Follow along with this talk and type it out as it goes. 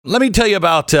Let me tell you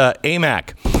about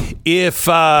AMAC.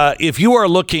 If you are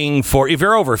looking for, if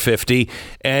you're over 50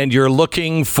 and you're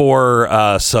looking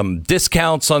for some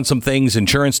discounts on some things,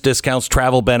 insurance discounts,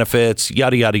 travel benefits,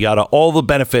 yada, yada, yada, all the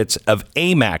benefits of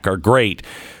AMAC are great.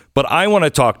 But I want to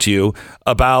talk to you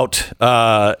about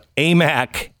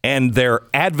AMAC and their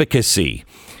advocacy.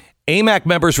 AMAC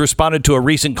members responded to a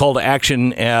recent call to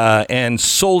action and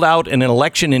sold out an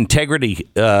election integrity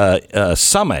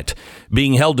summit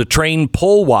being held to train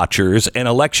poll watchers and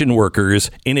election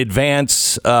workers in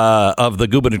advance of the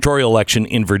gubernatorial election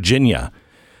in Virginia.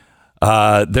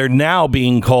 They're now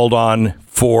being called on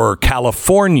for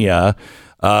California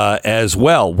as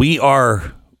well. We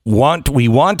want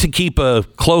to keep a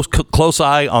close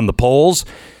eye on the polls.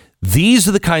 These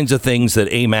are the kinds of things that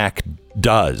AMAC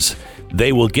does.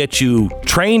 They will get you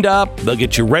trained up, they'll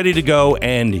get you ready to go,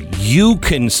 and you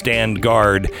can stand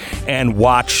guard and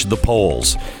watch the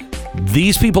polls.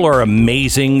 These people are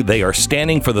amazing. They are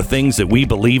standing for the things that we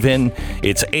believe in.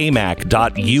 It's amac.us/Beck.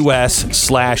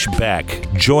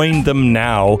 Join them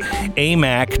now.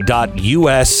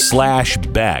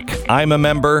 amac.us/Beck. I'm a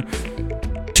member.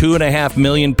 2.5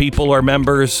 million people are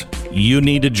members. You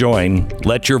need to join.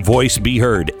 Let your voice be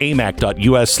heard.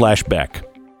 amac.us/Beck.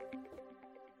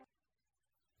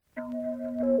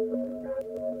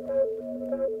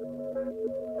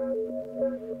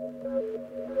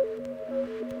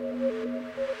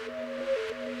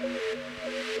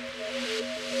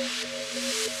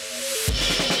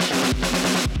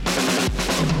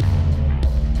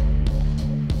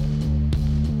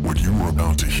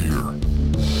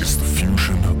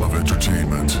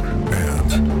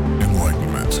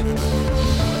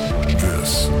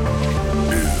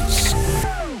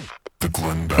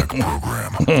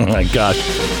 Oh my gosh.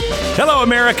 Hello,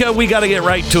 America. We got to get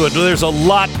right to it. There's a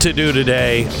lot to do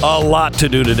today.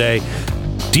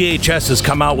 DHS has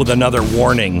come out with another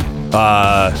warning.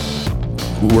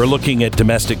 We're looking at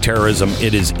domestic terrorism.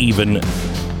 It is even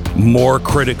more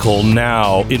critical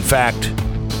now. In fact,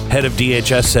 head of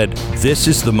DHS said this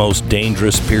is the most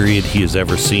dangerous period he has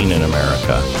ever seen in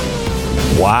America.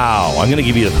 Wow. I'm going to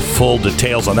give you the full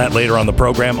details on that later on the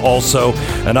program. Also,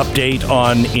 an update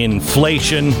on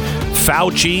inflation.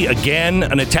 Fauci, again,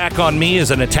 an attack on me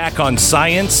is an attack on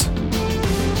science.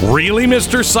 Really,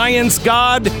 Mr. Science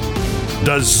God?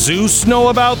 Does Zeus know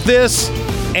about this?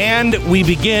 And we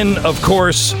begin, of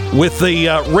course, with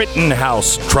the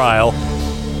Rittenhouse trial.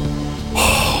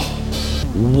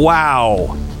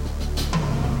 Wow.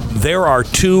 There are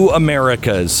two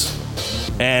Americas.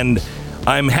 And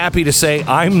I'm happy to say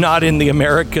I'm not in the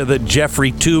America that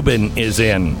Jeffrey Toobin is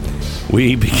in.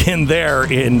 We begin there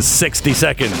in 60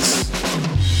 seconds.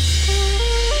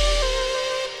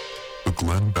 The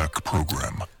Glenn Beck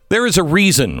Program. There is a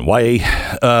reason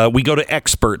why we go to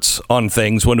experts on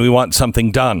things when we want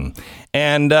something done.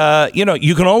 And,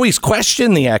 you can always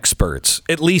question the experts.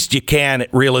 At least you can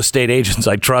at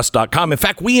realestateagentsitrust.com. In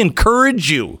fact, we encourage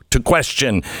you to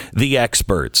question the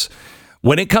experts.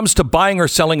 When it comes to buying or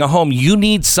selling a home, you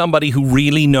need somebody who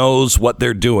really knows what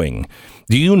they're doing.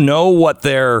 Do you know what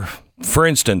for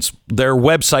instance, their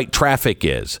website traffic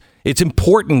is? It's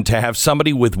important to have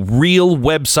somebody with real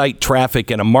website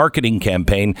traffic and a marketing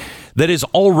campaign that is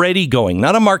already going.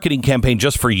 Not a marketing campaign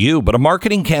just for you, but a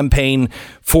marketing campaign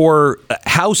for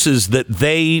houses that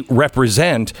they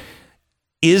represent.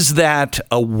 Is that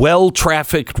a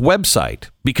well-trafficked website?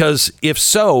 Because if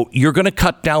so, you're going to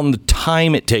cut down the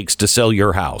time it takes to sell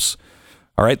your house.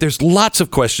 All right, there's lots of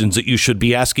questions that you should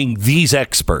be asking these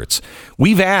experts.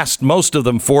 We've asked most of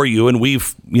them for you, and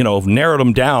we've, narrowed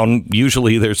them down.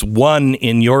 Usually there's one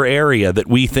in your area that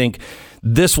we think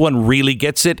this one really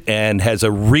gets it and has a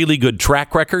really good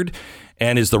track record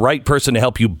and is the right person to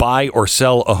help you buy or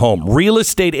sell a home.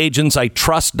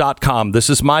 realestateagentsitrust.com.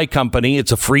 This is my company.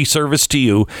 It's a free service to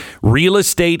you.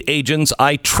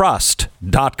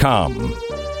 realestateagentsitrust.com.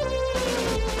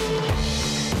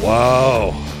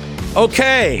 Whoa.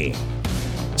 Okay.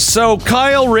 So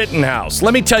Kyle Rittenhouse.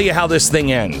 Let me tell you how this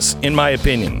thing ends, in my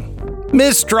opinion.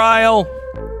 Mistrial.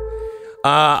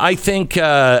 I think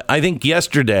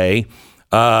yesterday,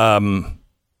 everything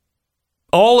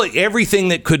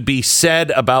that could be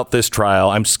said about this trial,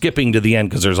 I'm skipping to the end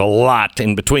because there's a lot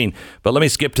in between, but let me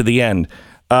skip to the end.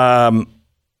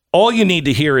 All you need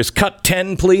to hear is cut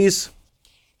 10, please.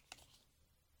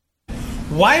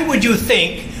 Why would you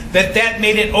think that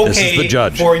made it okay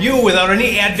for you without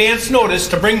any advance notice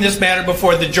to bring this matter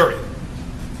before the jury?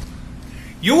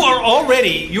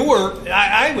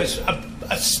 I was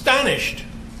astonished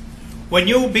when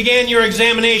you began your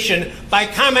examination by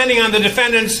commenting on the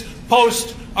defendant's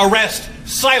post-arrest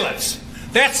silence.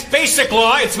 That's basic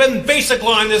law. It's been basic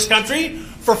law in this country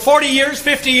for 40 years,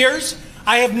 50 years.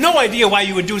 I have no idea why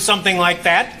you would do something like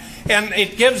that. And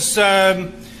it gives,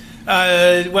 well,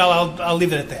 I'll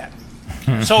leave it at that.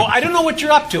 So I don't know what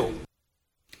you're up to.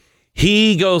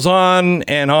 He goes on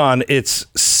and on. It's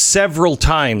several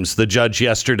times the judge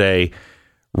yesterday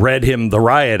read him the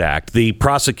riot act, the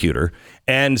prosecutor,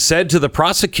 and said to the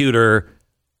prosecutor,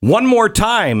 one more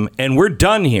time and we're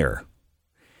done here.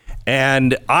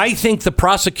 And I think the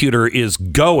prosecutor is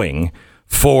going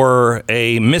for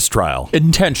a mistrial.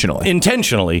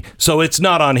 Intentionally. So it's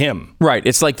not on him. Right.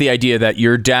 It's like the idea that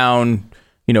you're down,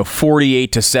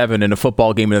 48-7 in a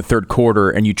football game in the third quarter,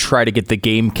 and you try to get the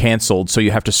game canceled, so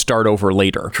you have to start over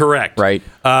later. Correct. Right.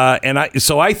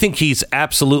 So I think he's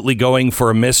absolutely going for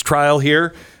a mistrial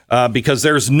here because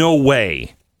there's no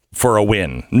way for a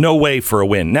win. No way for a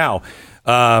win. Now,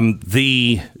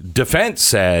 the defense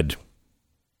said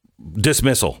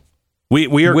dismissal.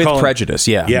 We are with calling prejudice,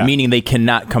 yeah, meaning they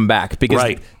cannot come back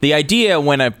because the idea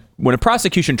when a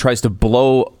prosecution tries to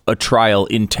blow a trial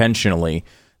intentionally,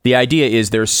 the idea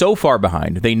is they're so far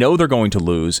behind, they know they're going to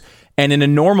lose, and in a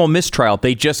normal mistrial,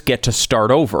 they just get to start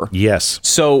over. Yes.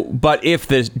 So, but if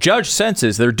the judge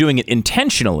senses they're doing it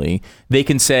intentionally, they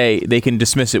can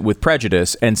dismiss it with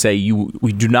prejudice and say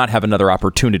we do not have another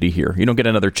opportunity here. You don't get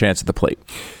another chance at the plate.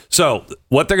 So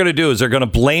what they're going to do is they're going to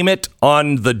blame it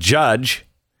on the judge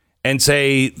and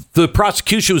say the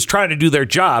prosecution was trying to do their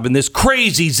job and this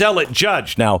crazy zealot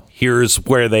judge. Now, here's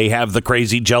where they have the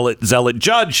crazy zealot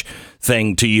judge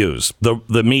thing to use,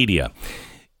 the media.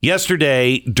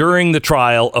 Yesterday, during the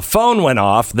trial, a phone went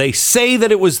off. They say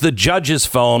that it was the judge's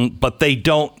phone, but they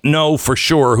don't know for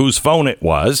sure whose phone it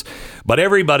was. But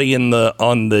everybody on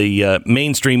the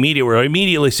mainstream media were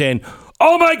immediately saying,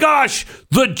 oh my gosh,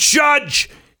 the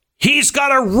judge, he's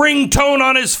got a ringtone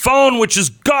on his phone, which is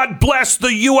God bless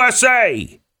the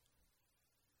USA.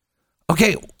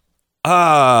 Okay.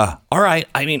 All right.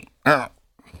 I mean,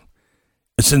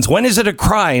 since when is it a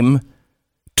crime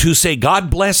to say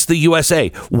God bless the USA?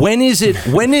 When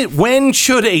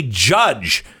should a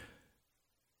judge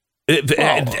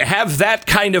have that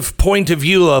kind of point of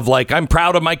view of like, I'm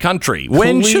proud of my country?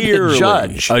 When should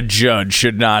a judge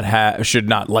should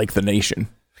not like the nation?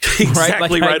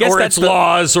 Exactly right. Or its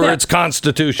laws or its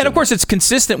constitution. And of course, it's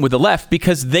consistent with the left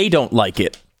because they don't like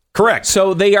it. Correct.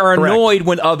 So they are annoyed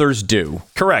when others do.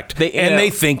 Correct. They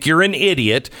think you're an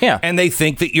idiot. Yeah. And they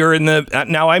think that you're in the...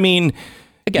 now, I mean...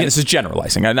 Again, this is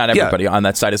generalizing. Not everybody on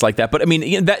that side is like that. But I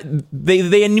mean, that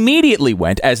they immediately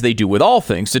went, as they do with all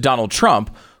things, to Donald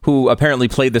Trump, who apparently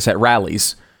played this at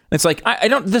rallies. It's like, I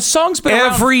don't... The song's been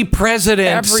around... Every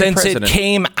president since it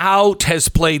came out has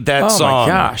played that song. Oh, my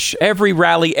gosh. Every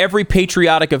rally, every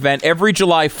patriotic event, every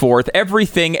July 4th,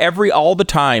 everything, all the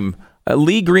time.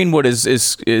 Lee Greenwood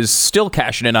is still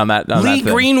cashing in on that. Lee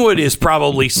Greenwood is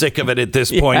probably sick of it at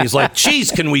this point. He's like,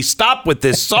 geez, can we stop with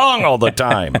this song all the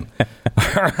time?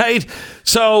 All right.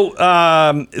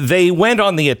 So they went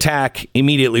on the attack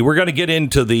immediately. We're going to get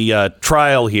into the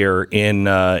trial here in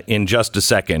just a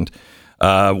second.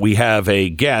 We have a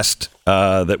guest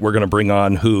that we're going to bring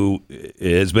on who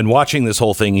has been watching this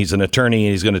whole thing. He's an attorney,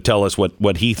 and he's going to tell us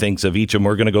what he thinks of each of them.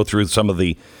 We're going to go through some of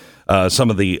the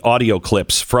audio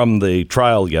clips from the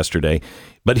trial yesterday.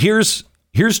 But here's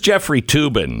Jeffrey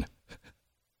Toobin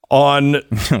on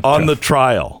the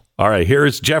trial. All right,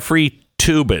 here's Jeffrey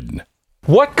Toobin.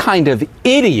 What kind of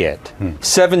idiot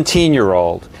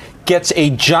 17-year-old gets a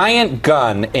giant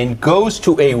gun and goes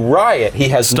to a riot? He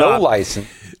has no license.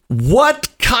 What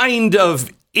kind of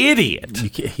idiot,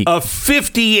 a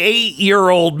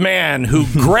 58-year-old man who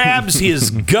grabs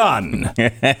his gun?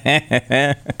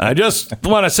 I just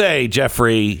want to say,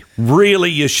 Jeffrey, really,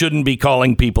 you shouldn't be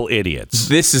calling people idiots.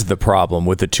 This is the problem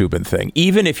with the Toobin thing.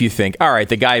 Even if you think, all right,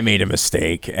 the guy made a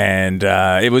mistake and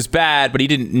it was bad, but he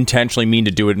didn't intentionally mean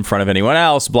to do it in front of anyone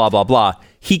else, blah, blah, blah.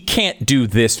 He can't do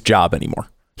this job anymore.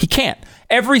 He can't.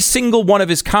 Every single one of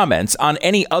his comments on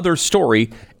any other story,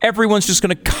 everyone's just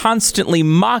going to constantly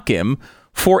mock him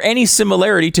for any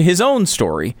similarity to his own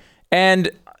story. And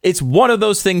it's one of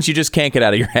those things you just can't get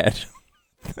out of your head.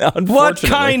 What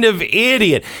kind of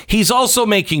idiot? He's also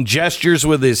making gestures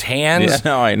with his hands. Yeah,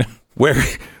 no, I know.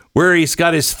 Where he's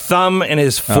got his thumb and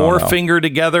his forefinger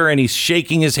together and he's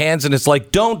shaking his hands and it's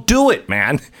like, don't do it,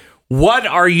 man. What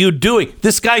are you doing?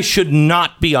 This guy should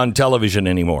not be on television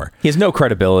anymore. He has no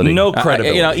credibility. No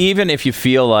credibility. Even if you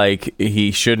feel like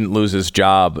he shouldn't lose his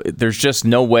job, there's just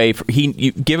no way.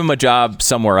 You give him a job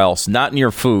somewhere else, not in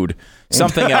your food.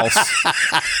 Something else.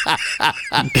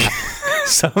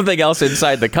 Something else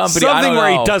inside the company. Something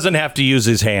where he doesn't have to use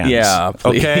his hands. Yeah,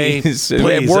 please. Okay.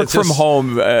 Please. Work from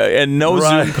home and no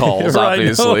Zoom calls,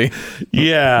 obviously. No.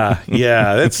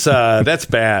 Yeah. That's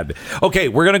bad. Okay,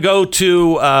 we're gonna go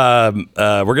to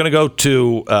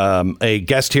a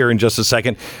guest here in just a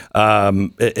second.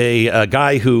 A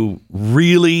guy who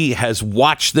really has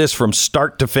watched this from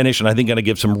start to finish, and I think going to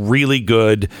give some really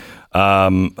good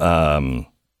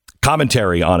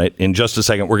commentary on it in just a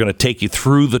second. We're going to take you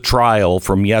through the trial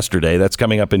from yesterday. That's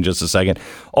coming up in just a second.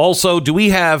 Also, do we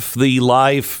have the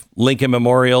live Lincoln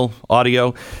Memorial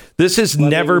audio? This has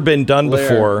never been done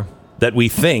before that we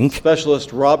think.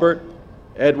 Specialist Robert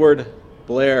Edward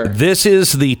Blair. This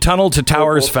is the Tunnel to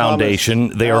Towers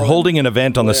Foundation. They are holding an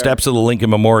event on the steps of the Lincoln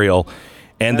Memorial,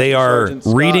 and they are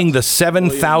reading the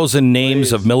 7,000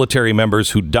 names of military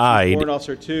members who died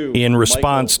in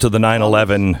response to the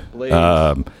 9/11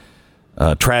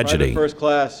 tragedy.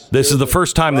 This is the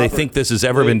first time they think this has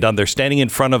ever been done. They're standing in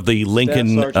front of the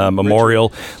Lincoln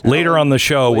Memorial. Later on the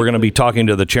show, we're going to be talking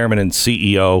to the chairman and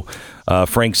CEO,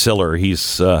 Frank Siller. He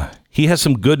has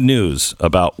some good news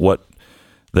about what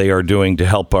they are doing to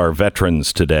help our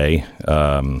veterans today.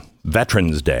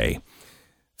 Veterans Day.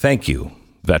 Thank you,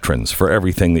 veterans, for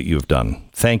everything that you've done.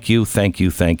 Thank you, thank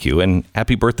you, thank you. And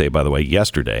happy birthday, by the way,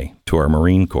 yesterday to our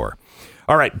Marine Corps.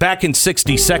 All right, back in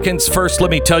 60 seconds. First,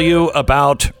 let me tell you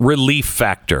about Relief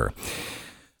Factor.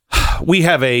 We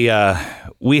have a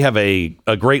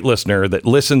great listener that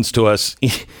listens to us,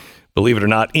 believe it or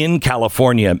not, in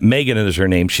California. Megan is her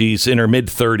name. She's in her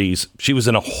mid-30s. She was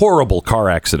in a horrible car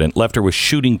accident, left her with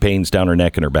shooting pains down her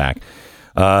neck and her back.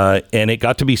 And it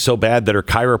got to be so bad that her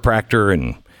chiropractor,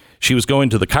 and she was going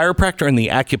to the chiropractor and the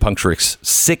acupuncturist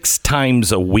 6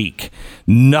 times a week.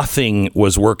 Nothing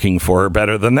was working for her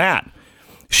better than that.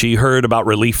 She heard about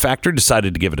Relief Factor,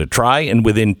 decided to give it a try, and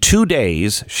within 2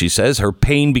 days, she says, her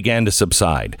pain began to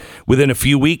subside. Within a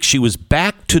few weeks, she was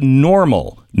back to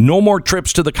normal. No more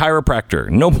trips to the chiropractor.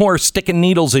 No more sticking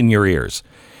needles in your ears.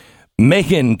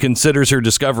 Megan considers her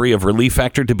discovery of Relief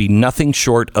Factor to be nothing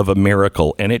short of a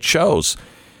miracle, and it shows.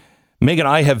 Megan,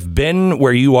 I have been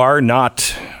where you are,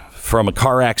 not from a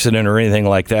car accident or anything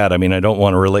like that. I mean, I don't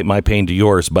want to relate my pain to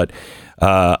yours, but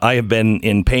I have been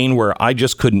in pain where I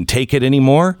just couldn't take it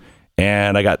anymore.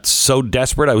 And I got so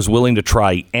desperate, I was willing to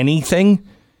try anything.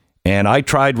 And I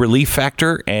tried Relief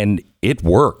Factor, and it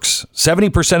works.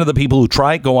 70% of the people who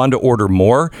try it go on to order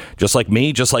more, just like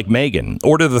me, just like Megan.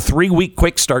 Order the 3-week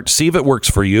quick start to see if it works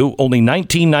for you. Only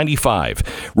 $19.95.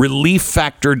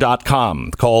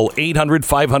 ReliefFactor.com. Call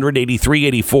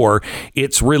 800-500-8384.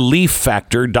 It's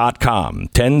ReliefFactor.com.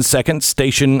 10-second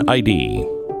station ID.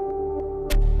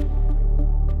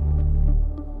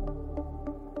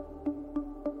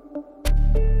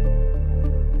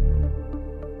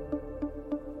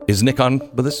 Is Nick on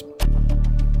with us?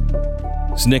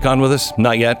 Is Nick on with us?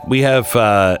 Not yet. We have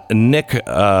Nick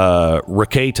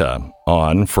Rekieta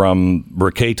on from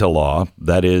Rekieta Law.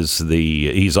 That is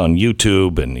he's on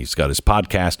YouTube and he's got his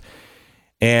podcast.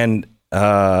 And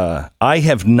I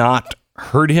have not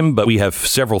heard him, but we have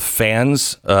several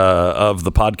fans of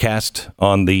the podcast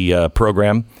on the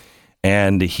program.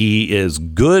 And he is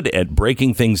good at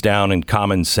breaking things down in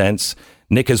common sense.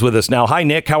 Nick is with us now. Hi,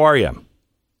 Nick. How are you?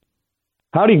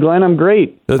 Howdy, Glenn. I'm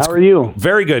great. How are you?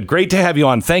 Very good. Great to have you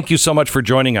on. Thank you so much for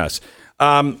joining us.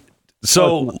 My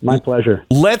pleasure.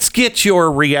 Let's get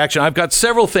your reaction. I've got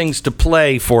several things to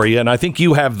play for you, and I think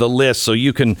you have the list, so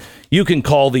you can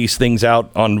call these things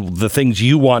out on the things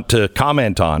you want to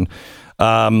comment on.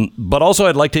 But also,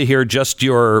 I'd like to hear just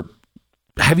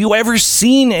have you ever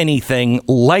seen anything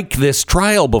like this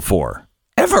trial before?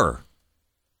 Ever?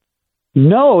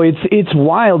 No, it's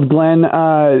wild, Glenn.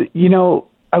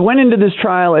 I went into this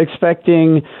trial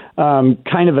expecting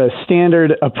kind of a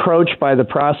standard approach by the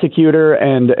prosecutor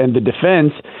and the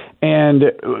defense,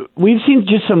 and we've seen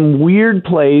just some weird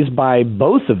plays by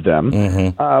both of them,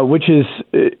 which is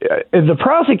the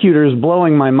prosecutor is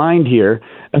blowing my mind here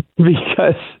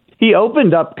because he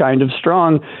opened up kind of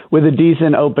strong with a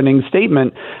decent opening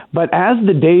statement, but as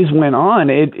the days went on,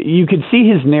 you could see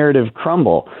his narrative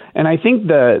crumble. And I think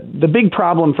the big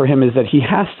problem for him is that he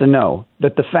has to know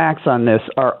that the facts on this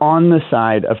are on the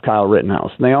side of Kyle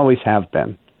Rittenhouse, and they always have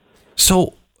been.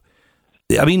 So,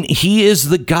 I mean, he is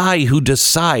the guy who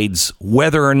decides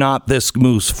whether or not this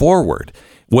moves forward.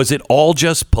 Was it all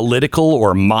just political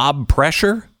or mob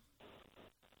pressure?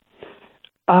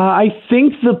 I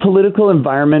think the political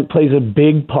environment plays a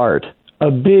big part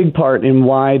in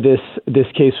why this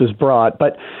case was brought.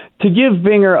 But to give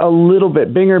Binger a little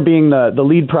bit, Binger being the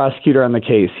lead prosecutor on the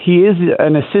case, he is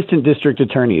an assistant district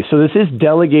attorney. So this is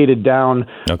delegated down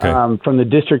from the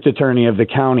district attorney of the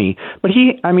county. But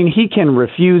he can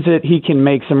refuse it. He can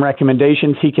make some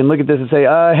recommendations. He can look at this and say,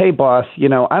 hey, boss,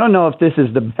 I don't know if this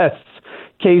is the best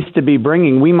case to be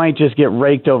bringing. We might just get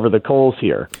raked over the coals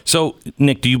here. So,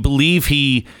 Nick, do you believe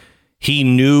he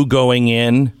knew going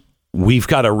in, we've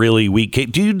got a really weak case?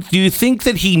 Do you think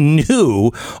that he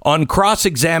knew on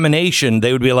cross-examination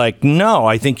they would be like, no,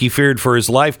 I think he feared for his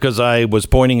life because I was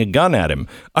pointing a gun at him?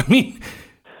 I mean,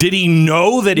 did he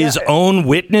know that his own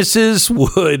witnesses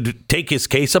would take his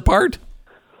case apart?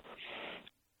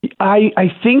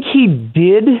 I think he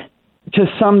did to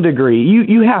some degree.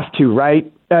 You have to,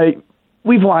 right?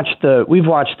 We've watched the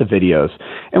videos,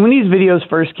 and when these videos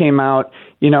first came out,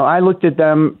 I looked at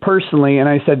them personally and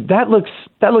I said, that looks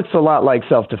a lot like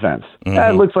self-defense. Mm-hmm.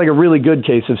 That looks like a really good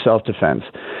case of self-defense.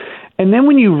 And then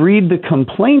when you read the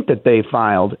complaint that they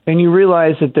filed and you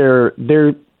realize that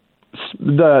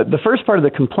the first part of the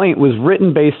complaint was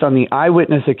written based on the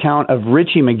eyewitness account of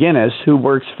Richie McGinnis, who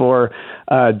works for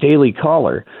Daily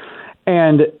Caller.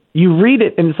 And you read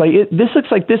it and it's like, this looks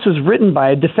like this was written by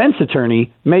a defense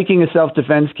attorney making a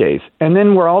self-defense case. And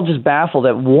then we're all just baffled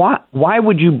at why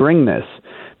would you bring this?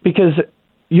 Because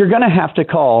you're going to have to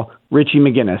call Richie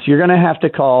McGinnis. You're going to have to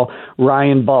call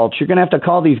Ryan Balch. You're going to have to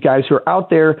call these guys who are out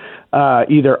there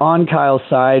either on Kyle's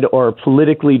side or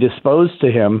politically disposed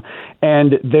to him.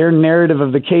 And their narrative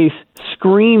of the case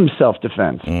screams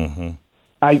self-defense. Mm-hmm.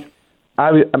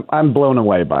 I'm blown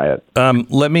away by it.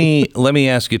 Let me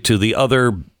ask you to the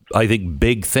other, I think,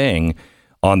 big thing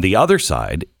on the other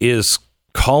side is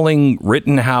calling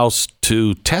Rittenhouse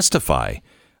to testify.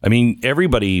 I mean,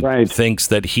 everybody thinks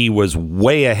that he was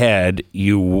way ahead.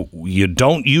 You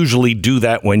don't usually do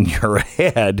that when you're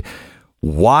ahead.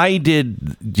 Why do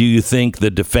you think the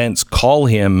defense call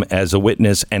him as a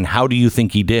witness, and how do you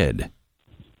think he did?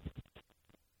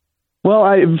 Well,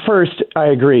 I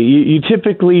agree. You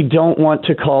typically don't want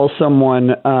to call someone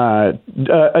a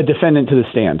defendant to the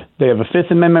stand. They have a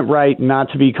Fifth Amendment right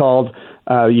not to be called.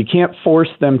 You can't force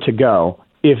them to go.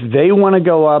 If they want to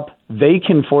go up, they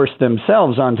can force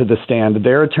themselves onto the stand.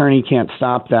 Their attorney can't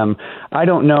stop them. I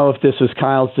don't know if this was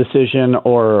Kyle's decision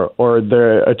or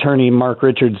the attorney Mark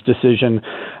Richards' decision,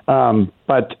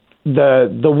 but the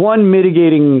one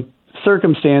mitigating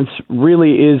circumstance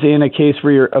really is in a case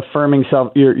where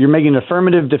you're making an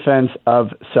affirmative defense of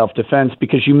self-defense,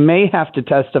 because you may have to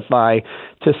testify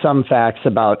to some facts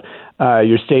about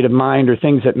your state of mind or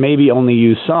things that maybe only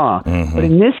you saw. Mm-hmm. But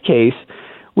in this case,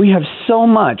 we have so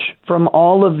much from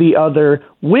all of the other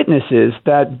witnesses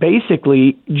that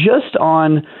basically just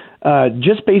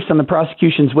based on the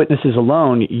prosecution's witnesses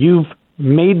alone, you've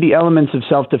made the elements of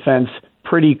self-defense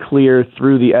pretty clear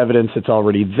through the evidence that's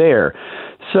already there.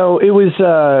 So it was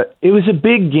a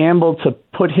big gamble to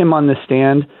put him on the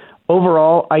stand.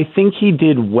 Overall, I think he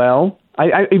did well.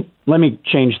 Let me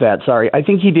change that. Sorry. I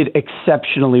think he did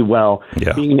exceptionally well.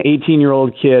 Yeah. Being an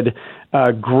 18-year-old kid,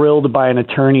 grilled by an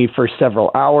attorney for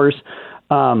several hours.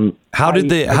 How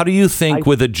do you think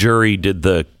with a jury did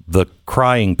the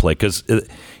crying play? Because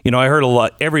I heard a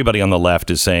lot. Everybody on the left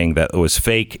is saying that it was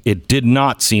fake. It did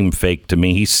not seem fake to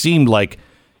me. He seemed like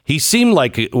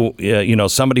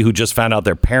somebody who just found out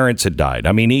their parents had died.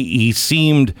 I mean, he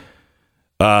seemed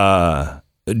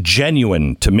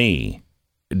genuine to me.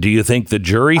 Do you think the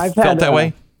jury felt that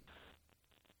way?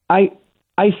 I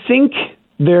think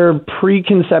their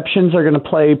preconceptions are going to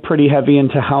play pretty heavy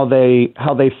into how they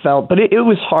felt, but it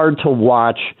was hard to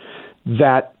watch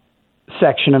that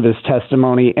section of his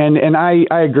testimony, and I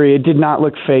agree, it did not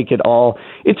look fake at all.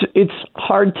 It's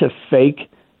hard to fake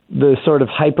the sort of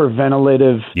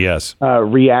hyperventilative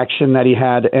reaction that he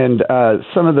had, and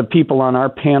some of the people on our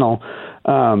panel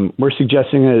were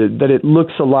suggesting that it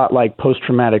looks a lot like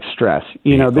post-traumatic stress.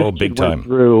 This big time. Went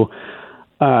through.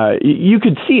 You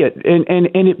could see it,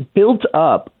 and it built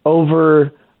up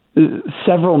over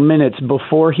several minutes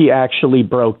before he actually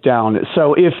broke down.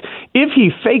 So if he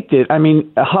faked it, I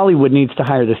mean, Hollywood needs to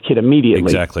hire this kid immediately.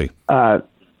 Exactly. I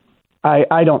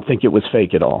don't think it was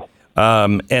fake at all.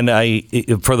 And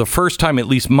for the first time, at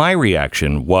least my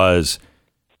reaction was,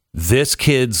 this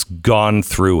kid's gone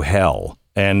through hell.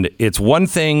 And it's one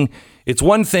thing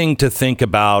to think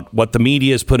about what the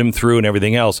media has put him through and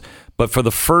everything else. But for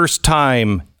the first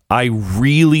time, I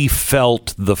really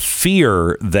felt the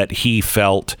fear that he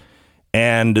felt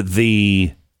and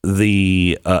the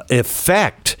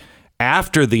effect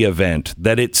after the event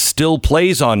that it still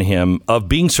plays on him of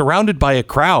being surrounded by a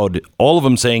crowd, all of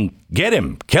them saying, get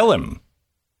him, kill him.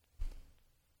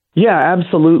 Yeah,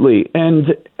 absolutely.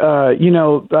 And,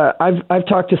 I've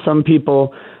talked to some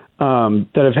people that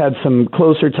have had some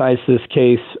closer ties to this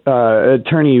case.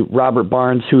 Attorney Robert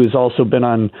Barnes, who has also been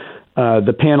on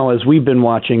the panel as we've been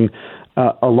watching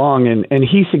along, and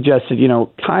he suggested,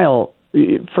 Kyle,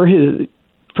 for the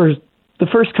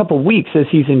first couple of weeks as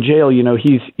he's in jail,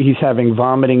 he's having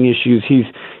vomiting issues.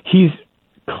 He's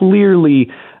clearly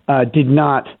did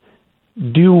not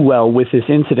do well with this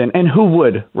incident. And who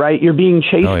would, right? You're being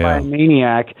chased by a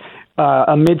maniac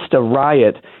amidst a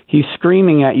riot. He's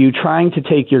screaming at you, trying to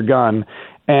take your gun.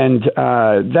 And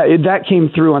that came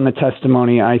through on the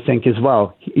testimony, I think, as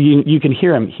well. You can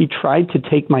hear him. He tried to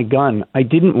take my gun. I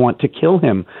didn't want to kill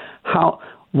him.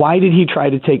 Why did he try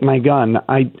to take my gun?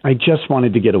 I just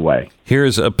wanted to get away.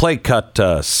 Here's a play cut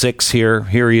 6 here.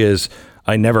 Here he is.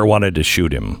 I never wanted to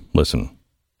shoot him. Listen.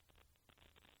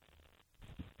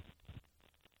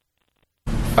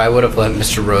 If I would have let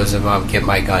Mr. Rosenbaum get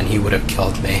my gun, he would have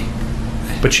killed me.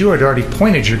 But you had already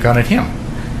pointed your gun at him.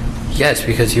 Yes,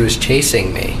 because he was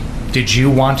chasing me. Did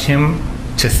you want him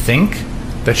to think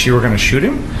that you were going to shoot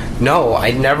him? No,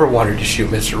 I never wanted to shoot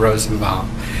Mr. Rosenbaum.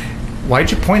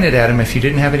 Why'd you point it at him if you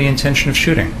didn't have any intention of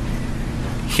shooting?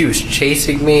 He was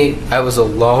chasing me. I was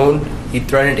alone. He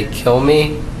threatened to kill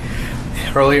me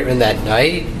earlier in that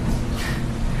night.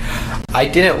 I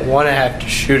didn't want to have to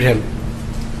shoot him.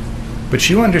 But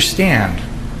you understand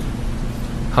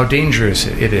how dangerous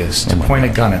it is to point a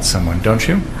gun at someone, don't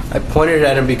you? I pointed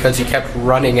at him because he kept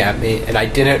running at me, and I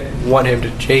didn't want him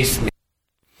to chase me.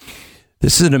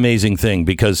 This is an amazing thing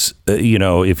because,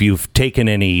 if you've taken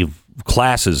any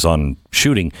classes on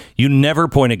shooting, you never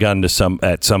point a gun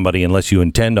at somebody unless you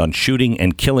intend on shooting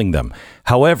and killing them.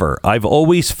 However, I've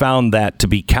always found that to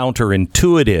be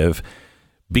counterintuitive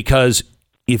because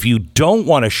if you don't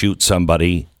want to shoot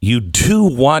somebody, you do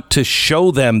want to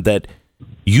show them that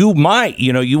you might,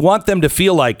 you want them to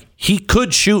feel like he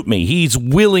could shoot me. He's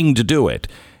willing to do it.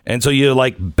 And so you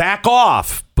back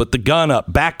off, put the gun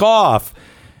up, back off.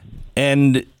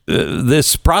 And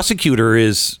this prosecutor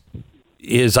is,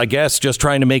 I guess, just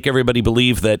trying to make everybody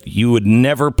believe that you would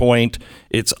never point.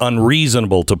 It's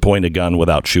unreasonable to point a gun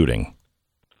without shooting.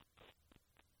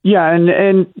 Yeah,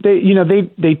 and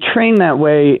they train that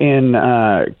way in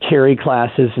carry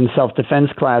classes and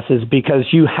self-defense classes because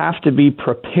you have to be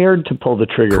prepared to pull the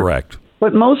trigger. Correct.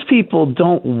 But most people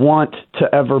don't want to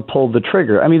ever pull the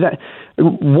trigger. I mean,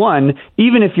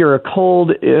 even if you're a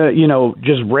cold,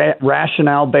 just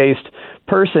rationale-based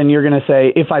person, you're going to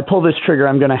say, if I pull this trigger,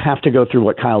 I'm going to have to go through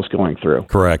what Kyle's going through.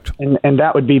 Correct. And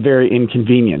that would be very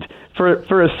inconvenient. For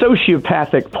a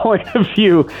sociopathic point of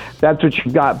view, that's what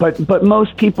you've got. But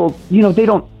most people, they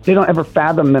don't ever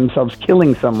fathom themselves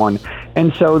killing someone.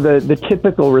 And so the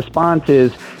typical response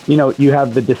is, you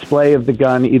have the display of the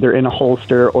gun either in a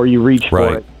holster or you reach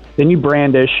for it. Then you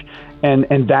brandish.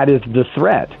 And that is the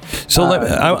threat. So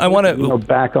I want to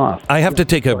back off. I have to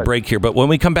take a break here, but when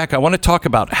we come back, I want to talk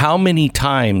about how many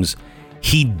times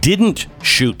he didn't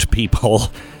shoot people.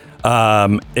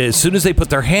 As soon as they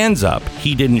put their hands up,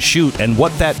 he didn't shoot, and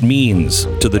what that means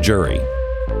to the jury.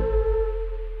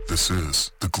 This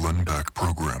is the Glenn Beck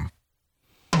Program.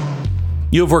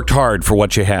 You've worked hard for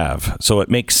what you have, so it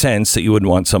makes sense that you wouldn't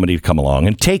want somebody to come along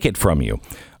and take it from you.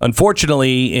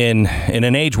 Unfortunately, in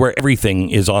an age where everything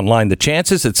is online, the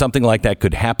chances that something like that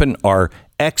could happen are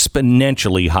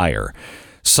exponentially higher.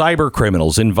 Cyber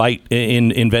criminals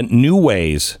invent new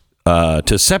ways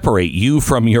to separate you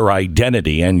from your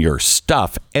identity and your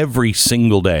stuff every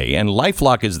single day, and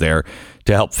LifeLock is there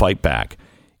to help fight back.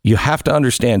 You have to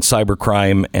understand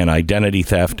cybercrime and identity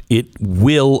theft. It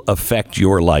will affect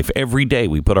your life. Every day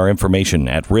we put our information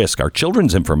at risk, our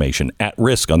children's information at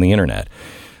risk on the internet.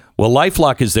 Well,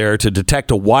 LifeLock is there to detect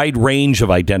a wide range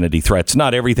of identity threats.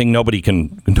 Not everything. Nobody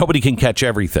can catch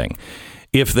everything.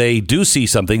 If they do see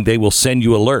something, they will send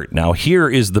you alert. Now,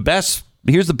 here's the best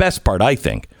part, I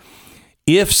think.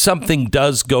 If something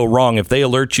does go wrong, if they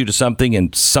alert you to something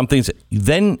and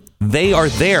then they are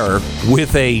there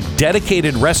with a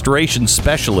dedicated restoration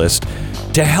specialist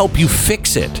to help you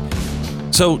fix it.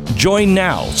 So join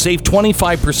now. Save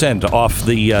 25% off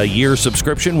the year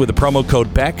subscription with the promo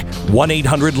code BECK,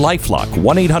 1-800-LIFELOCK,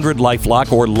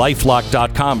 1-800-LIFELOCK, or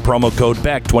lifelock.com, promo code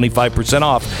BECK, 25%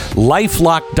 off,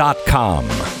 lifelock.com.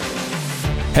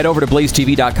 Head over to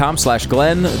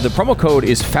blazetv.com/Glenn. The promo code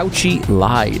is Fauci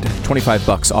Lied.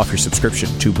 $25 off your subscription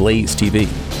to Blaze TV.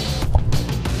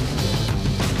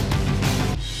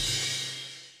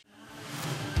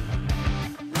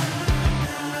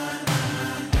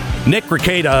 Nick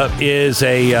Rekieta is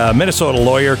a Minnesota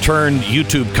lawyer turned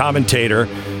YouTube commentator.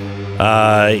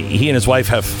 He and his wife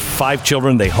have 5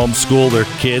 children. They homeschool their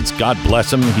kids. God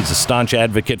bless him. He's a staunch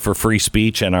advocate for free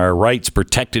speech and our rights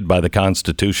protected by the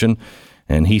Constitution.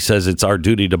 And he says it's our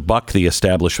duty to buck the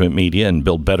establishment media and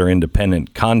build better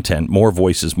independent content, more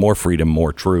voices, more freedom,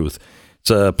 more truth. It's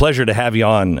a pleasure to have you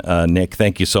on, Nick.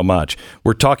 Thank you so much.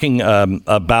 We're talking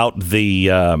about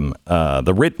the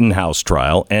Rittenhouse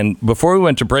trial. And before we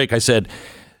went to break, I said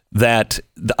that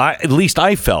at least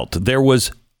I felt there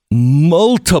was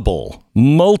multiple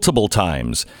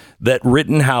times that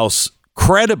Rittenhouse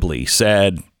credibly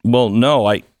said, well, no,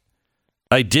 I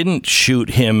didn't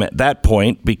shoot him at that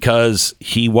point because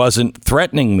he wasn't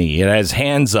threatening me. He had his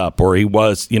hands up, or he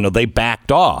was, they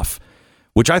backed off,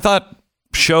 which I thought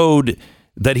showed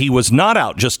that he was not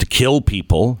out just to kill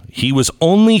people. He was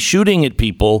only shooting at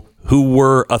people who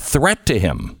were a threat to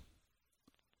him.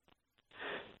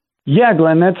 Yeah,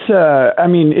 Glenn, that's,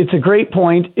 it's a great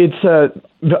point. It's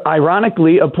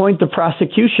ironically a point the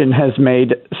prosecution has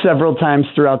made several times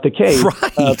throughout the case,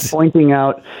 right. pointing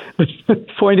out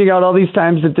all these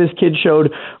times that this kid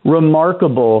showed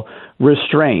remarkable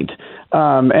restraint.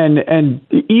 And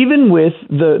even with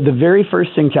the very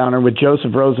first encounter with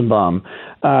Joseph Rosenbaum,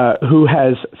 who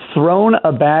has thrown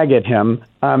a bag at him,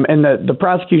 and the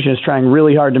prosecution is trying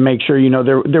really hard to make sure,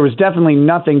 there was definitely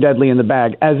nothing deadly in the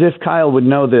bag, as if Kyle would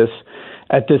know this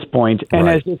at this point, and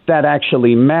as if that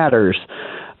actually matters.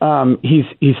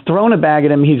 He's thrown a bag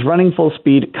at him. He's running full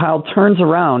speed. Kyle turns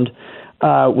around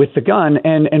with the gun,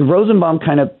 and Rosenbaum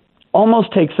kind of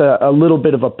almost takes a little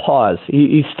bit of a pause.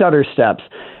 He stutter steps.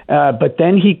 But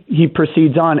then he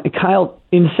proceeds on. Kyle,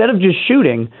 instead of just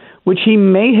shooting, which he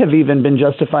may have even been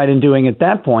justified in doing at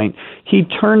that point, he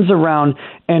turns around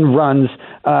and runs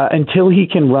until he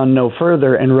can run no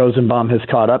further, and Rosenbaum has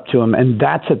caught up to him. And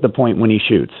that's at the point when he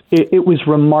shoots. It was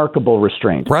remarkable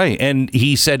restraint. Right. And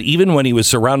he said even when he was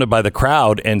surrounded by the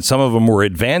crowd and some of them were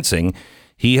advancing,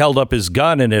 he held up his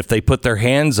gun, and if they put their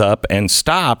hands up and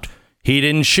stopped, he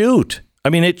didn't shoot. I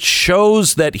mean, it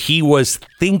shows that he was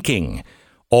thinking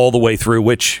all the way through,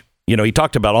 which, he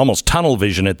talked about almost tunnel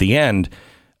vision at the end.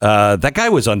 That guy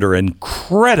was under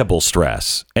incredible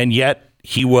stress, and yet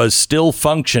he was still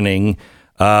functioning,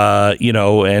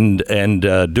 and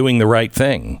doing the right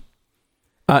thing.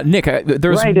 Nick,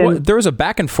 there was a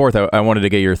back and forth I wanted to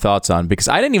get your thoughts on, because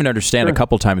I didn't even understand a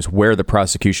couple times where the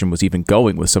prosecution was even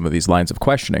going with some of these lines of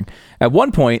questioning. At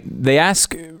one point, they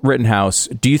ask Rittenhouse,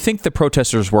 do you think the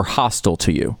protesters were hostile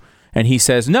to you? And he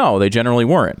says, no, they generally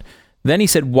weren't. Then he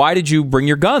said, why did you bring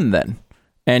your gun then?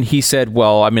 And he said,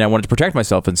 well, I wanted to protect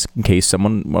myself in case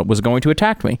someone was going to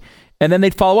attack me. And then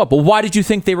they'd follow up, well, why did you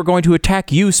think they were going to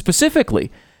attack you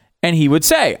specifically? And he would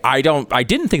say, I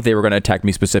didn't think they were going to attack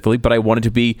me specifically, but I wanted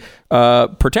to be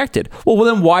protected. Well,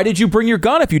 then why did you bring your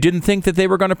gun if you didn't think that they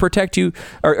were going to protect you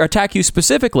or attack you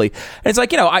specifically? And it's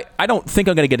like, I don't think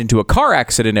I'm going to get into a car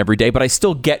accident every day, but I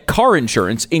still get car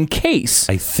insurance in case.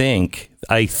 I think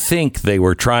they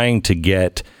were trying to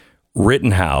get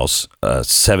Rittenhouse, a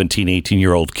 17,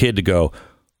 18-year-old kid, to go,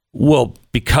 well,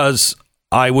 because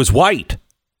I was white.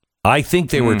 I think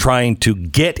they were trying to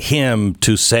get him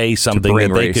to say something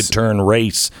that they could turn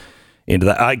race into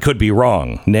that. I could be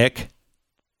wrong. Nick?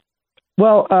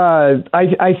 Well,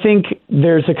 I think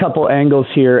there's a couple angles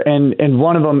here, and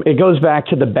one of them, it goes back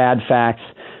to the bad facts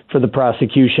for the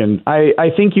prosecution. I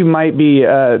think you might be,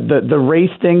 the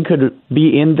race thing could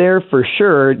be in there for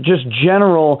sure. Just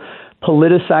general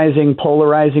politicizing,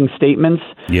 polarizing statements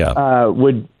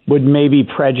would maybe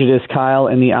prejudice Kyle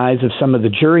in the eyes of some of the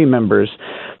jury members.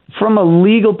 From a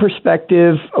legal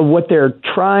perspective, what they're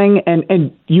trying,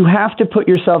 and you have to put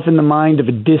yourself in the mind of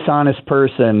a dishonest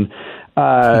person.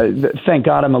 Thank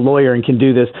God I'm a lawyer and can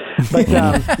do this, but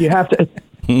you have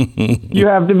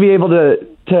to be able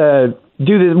to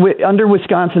do this under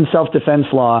Wisconsin self-defense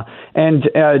law. And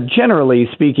generally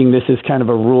speaking, this is kind of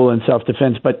a rule in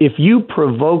self-defense. But if you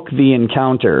provoke the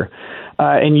encounter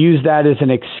and use that as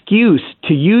an excuse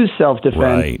to use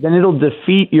self-defense, then it'll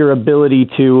defeat your ability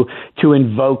to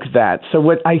invoke that. So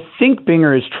what I think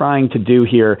Binger is trying to do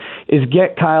here is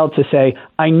get Kyle to say,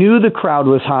 I knew the crowd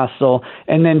was hostile,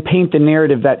 and then paint the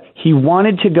narrative that he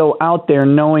wanted to go out there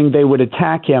knowing they would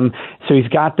attack him. So he's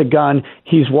got the gun,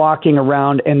 he's walking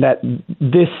around, and that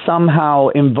this somehow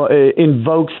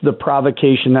invokes the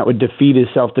provocation that would defeat his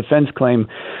self-defense claim.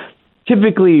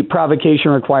 Typically, provocation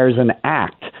requires an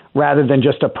act rather than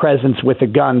just a presence with a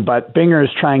gun, but Binger is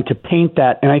trying to paint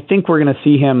that, and I think we're going to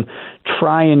see him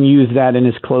try and use that in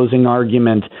his closing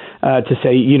argument to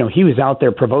say, he was out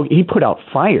there provoking. He put out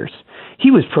fires. he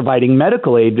was providing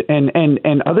medical aid,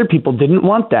 and other people didn't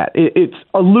want that. It's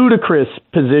a ludicrous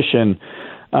position,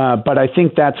 but I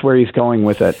think that's where he's going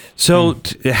with it. So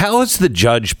how has the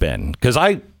judge been? Because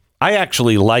I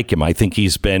actually like him. I think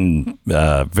he's been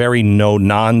very no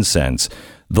nonsense.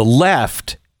 The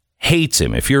left hates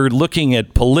him. If you're looking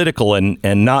at political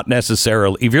and not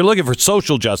necessarily, if you're looking for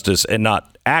social justice and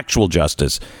not actual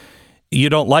justice, you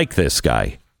don't like this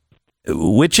guy.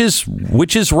 Which is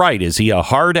right? Is he a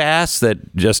hard ass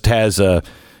that just has a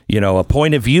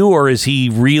point of view, or is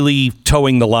he really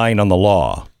towing the line on the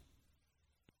law?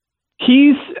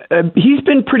 He's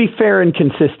been pretty fair and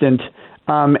consistent.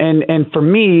 And for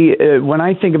me, when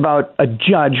I think about a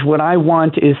judge, what I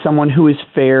want is someone who is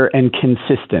fair and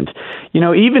consistent.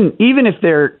 Even if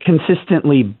they're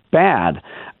consistently bad.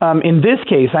 In this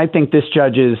case, I think this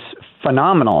judge is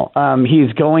phenomenal.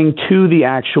 He's going to the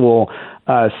actual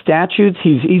statutes.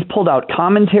 He's pulled out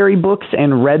commentary books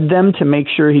and read them to make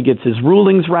sure he gets his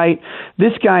rulings right.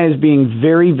 This guy is being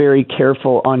very, very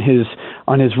careful on his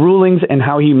rulings and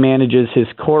how he manages his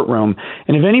courtroom.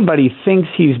 And if anybody thinks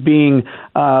he's being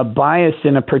biased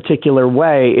in a particular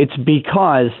way, it's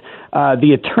because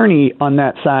the attorney on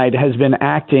that side has been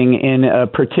acting in a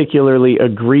particularly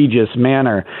egregious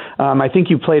manner. I think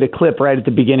you played a clip right at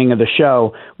the beginning of the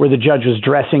show where the judge was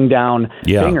dressing down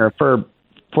Binger for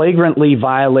flagrantly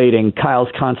violating Kyle's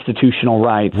constitutional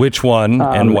rights. Which one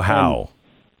and how?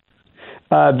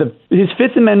 His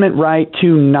Fifth Amendment right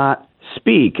to not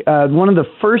speak. One of the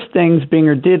first things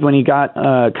Binger did when he got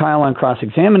Kyle on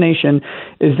cross-examination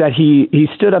is that he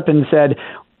stood up and said,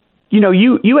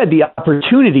 you had the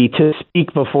opportunity to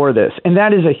speak before this. And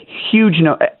that is a huge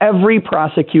no. Every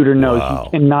prosecutor knows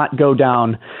you cannot go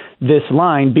down this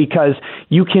line because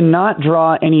you cannot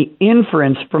draw any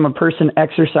inference from a person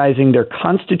exercising their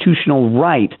constitutional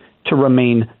right to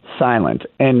remain silent.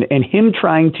 And him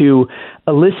trying to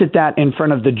elicit that in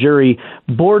front of the jury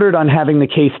bordered on having the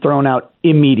case thrown out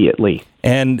immediately.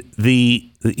 And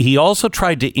he also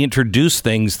tried to introduce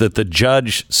things that the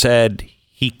judge said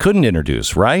he couldn't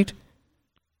introduce, right?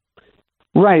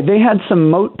 Right. They had some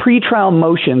pretrial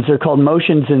motions. They're called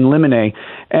motions in limine,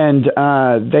 and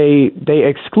they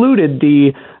excluded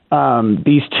these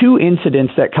two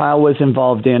incidents that Kyle was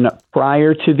involved in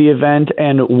prior to the event,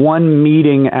 and one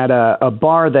meeting at a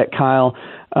bar that Kyle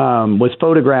was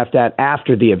photographed at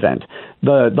after the event.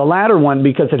 The latter one,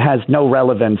 because it has no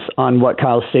relevance on what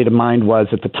Kyle's state of mind was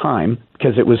at the time,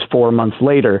 because it was 4 months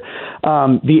later.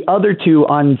 The other two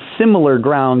on similar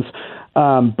grounds.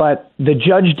 But the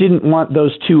judge didn't want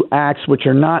those two acts, which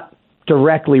are not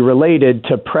directly related,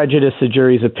 to prejudice the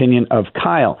jury's opinion of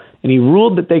Kyle. And he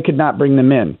ruled that they could not bring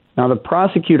them in. Now, the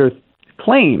prosecutor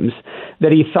claims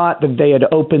that he thought that they had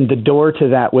opened the door to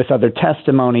that with other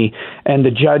testimony. And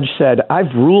the judge said,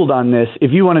 I've ruled on this.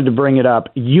 If you wanted to bring it up,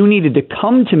 you needed to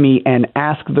come to me and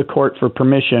ask the court for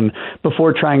permission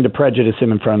before trying to prejudice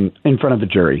him in front of the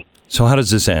jury. So how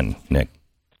does this end, Nick?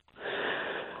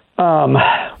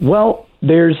 Well,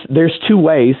 there's two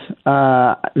ways.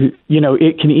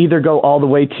 It can either go all the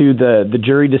way to the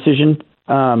jury decision,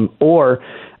 or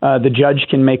the judge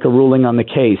can make a ruling on the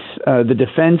case. The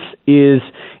defense is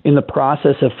in the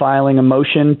process of filing a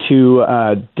motion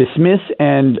to dismiss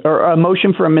or a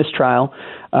motion for a mistrial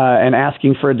and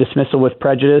asking for a dismissal with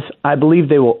prejudice. I believe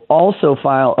they will also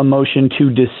file a motion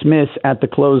to dismiss at the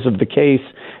close of the case,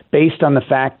 based on the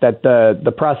fact that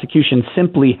the prosecution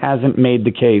simply hasn't made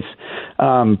the case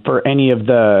for any of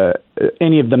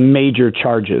the major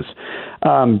charges.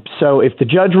 So if the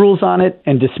judge rules on it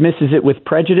and dismisses it with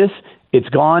prejudice, it's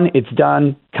gone, it's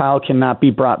done. Kyle cannot be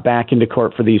brought back into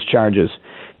court for these charges.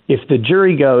 If the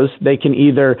jury goes, they can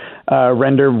either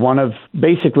render one of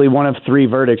three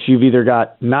verdicts. You've either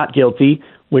got not guilty,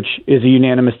 which is a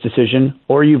unanimous decision,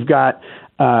 or you've got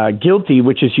guilty,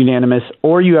 which is unanimous,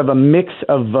 or you have a mix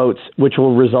of votes, which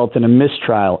will result in a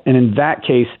mistrial. And in that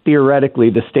case, theoretically,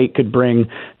 the state could bring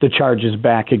the charges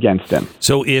back against him.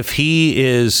 So if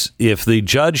the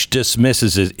judge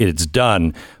dismisses it, it's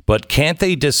done, but can't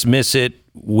they dismiss it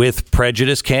with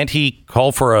prejudice? Can't he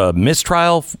call for a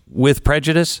mistrial with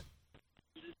prejudice?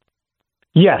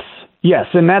 Yes.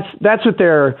 And that's what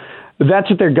they're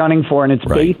gunning for, and it's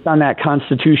based on that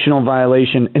constitutional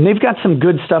violation. And they've got some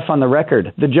good stuff on the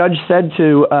record. The judge said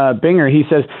to Binger, he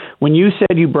says, when you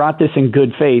said you brought this in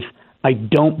good faith, I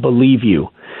don't believe you.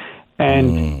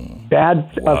 And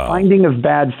a finding of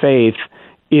bad faith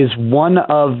is one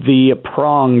of the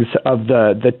prongs of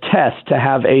the test to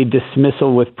have a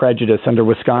dismissal with prejudice under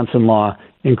Wisconsin law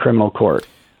in criminal court.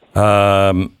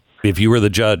 If you were the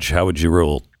judge, how would you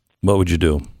rule? What would you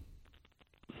do?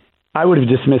 I would have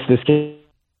dismissed this case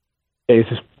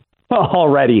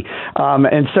already,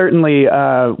 and certainly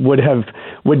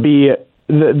would be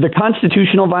the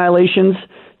constitutional violations.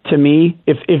 To me,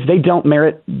 if they don't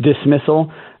merit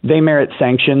dismissal, they merit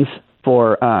sanctions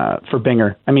for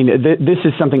Binger. I mean, this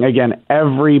is something, again,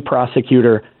 every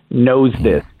prosecutor knows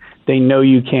this. They know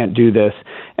you can't do this,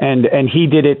 and he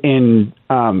did it in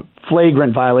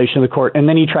flagrant violation of the court, and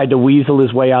then he tried to weasel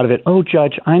his way out of it. Oh,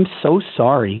 Judge, I'm so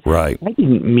sorry. Right. I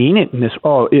didn't mean it in this.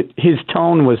 His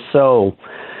tone was so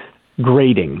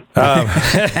grating.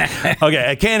 Okay,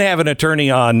 I can't have an attorney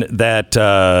on that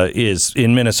is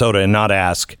in Minnesota and not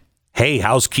ask, hey,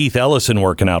 how's Keith Ellison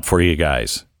working out for you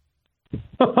guys?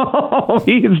 Oh,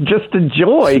 he's just a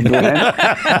joy, Glenn.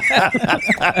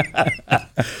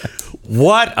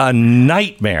 What a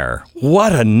nightmare.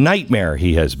 What a nightmare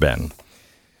he has been.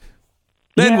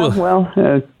 Then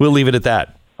we'll leave it at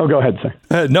that. Oh, go ahead,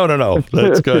 sir. No.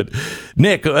 That's good.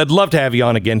 Nick, I'd love to have you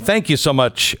on again. Thank you so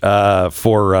much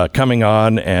for coming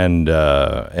on and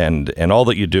all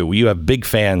that you do. You have big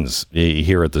fans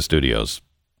here at the studios.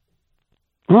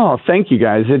 Oh, thank you,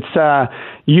 guys. It's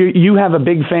you have a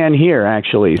big fan here,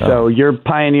 actually. So you're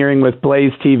pioneering with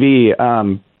Blaze TV.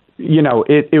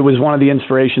 It was one of the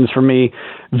inspirations for me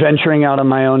venturing out on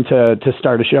my own to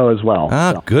start a show as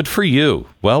well. Good for you.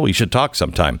 Well, we should talk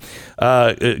sometime.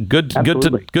 Good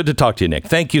to talk to you, Nick.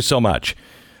 Thank you so much.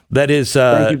 That is.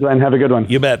 Thank you, Glenn. Have a good one.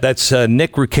 You bet. That's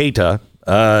Nick Rekieta.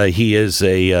 He is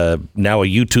now a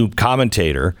YouTube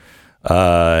commentator,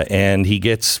 and he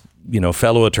gets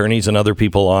fellow attorneys and other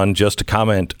people on just to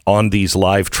comment on these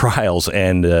live trials,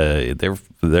 and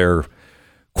they're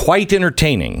quite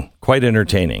entertaining.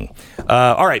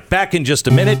 All right, back in just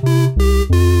a minute.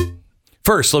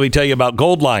 First, let me tell you about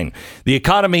Goldline. The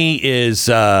economy is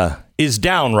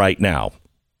down right now.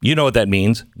 You know what that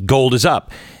means. Gold is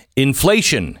up.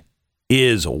 Inflation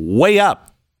is way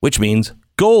up, which means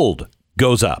gold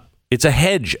goes up. It's a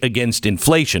hedge against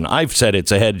inflation. I've said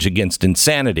it's a hedge against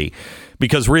insanity,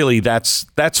 because really that's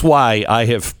why I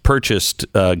have purchased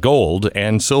gold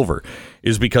and silver,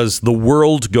 is because the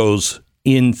world goes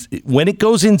when it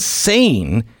goes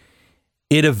insane,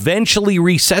 it eventually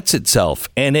resets itself,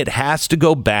 and it has to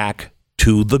go back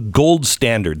to the gold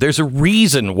standard. There's a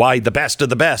reason why the best of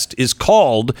the best is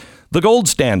called the gold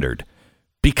standard,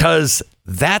 because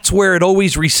that's where it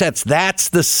always resets. That's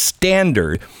the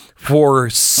standard for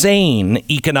sane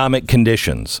economic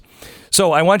conditions.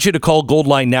 So I want you to call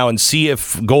Goldline now and see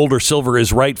if gold or silver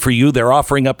is right for you. They're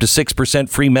offering up to 6%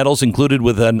 free metals included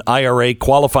with an IRA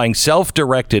qualifying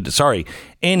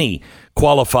any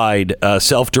qualified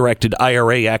self-directed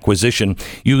IRA acquisition.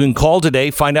 You can call today,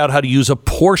 find out how to use a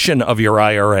portion of your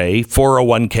IRA,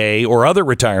 401k, or other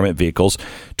retirement vehicles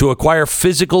to acquire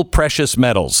physical precious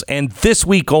metals. And this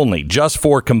week only, just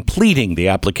for completing the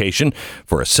application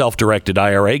for a self-directed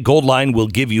IRA, Goldline will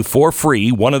give you for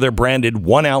free one of their branded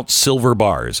 1-ounce silver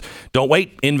bars. Don't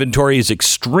wait. Inventory is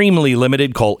extremely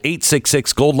limited. Call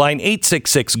 866-GOLDLINE,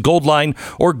 866-GOLDLINE,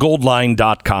 or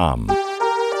goldline.com.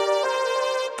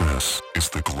 This is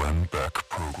the Glenn Beck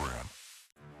Program.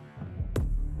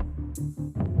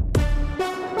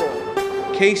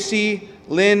 Casey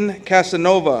Lynn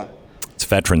Casanova. It's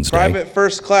Veterans Day. Private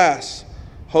First Class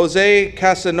Jose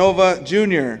Casanova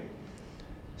Jr.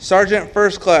 Sergeant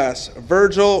First Class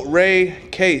Virgil Ray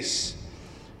Case.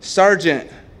 Sergeant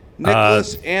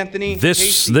Nicholas Anthony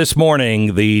Casey. This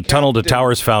morning, the Tunnel to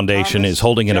Towers Foundation is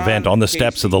holding an event on the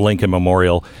steps of the Lincoln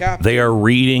Memorial. They are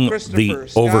reading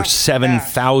the over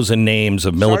 7,000 names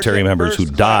of military members who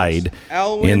died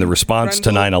in the response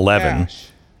to 9/11.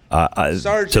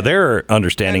 To their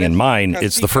understanding and mine,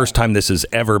 it's the first time this has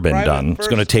ever been done. It's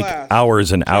going to take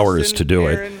hours and hours to do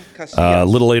it. A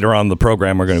little later on in the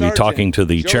program, we're going to be talking to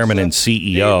the chairman and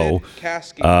CEO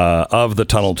of the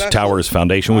Tunnel to Towers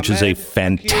Foundation, which is a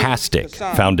fantastic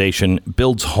foundation,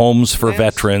 builds homes for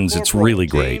veterans. It's really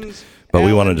great. But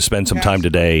we wanted to spend some time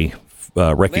today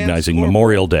recognizing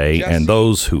Memorial Day and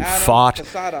those who fought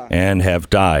and have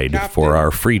died for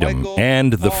our freedom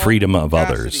and the freedom of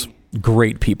others.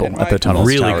 Great people at the Tunnel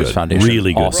to Towers Foundation.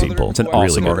 Really good people. It's an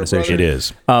awesome organization. It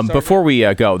is. Before we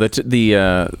go,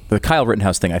 the Kyle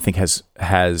Rittenhouse thing, I think,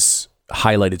 has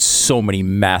highlighted so many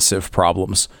massive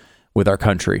problems with our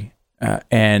country.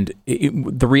 And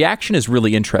the reaction is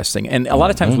really interesting. And a lot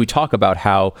of times we talk about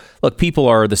how, look, people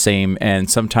are the same, and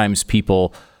sometimes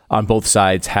people on both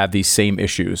sides have these same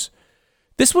issues.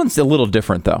 This one's a little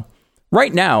different, though.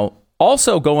 Right now,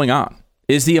 also going on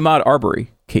is the Ahmaud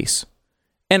Arbery case.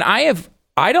 And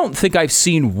I don't think I've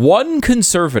seen one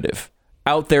conservative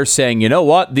out there saying, you know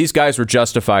what, these guys were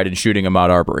justified in shooting Ahmaud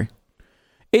Arbery.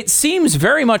 It seems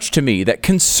very much to me that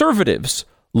conservatives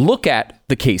look at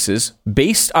the cases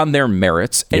based on their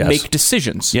merits and make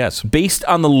decisions based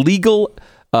on the legal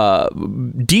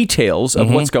details of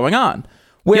what's going on.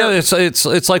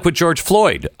 It's like with George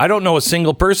Floyd. I don't know a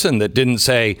single person that didn't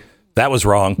say that was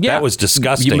wrong. That was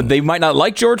disgusting. They might not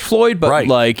like George Floyd, but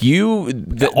like you,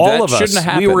 all of us, shouldn't have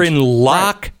happened. We were in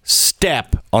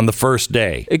lockstep on the first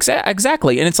day.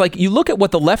 Exactly. And it's like you look at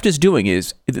what the left is doing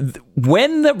is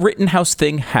when the Rittenhouse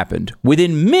thing happened,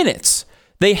 within minutes,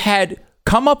 they had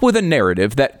come up with a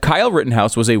narrative that Kyle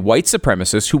Rittenhouse was a white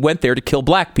supremacist who went there to kill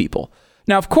black people.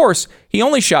 Now, of course, he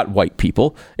only shot white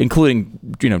people,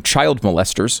 including, child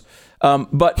molesters.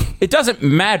 But it doesn't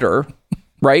matter,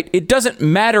 right? It doesn't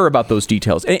matter about those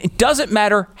details. And it doesn't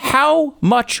matter how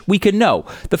much we can know.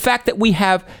 The fact that we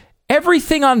have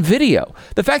everything on video,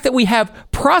 the fact that we have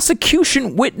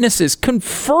prosecution witnesses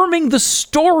confirming the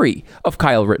story of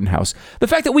Kyle Rittenhouse, the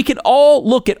fact that we can all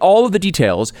look at all of the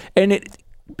details and it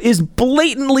is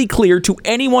blatantly clear to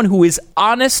anyone who is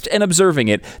honest and observing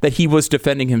it that he was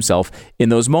defending himself in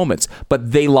those moments.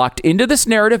 But they locked into this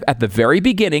narrative at the very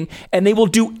beginning, and they will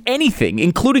do anything,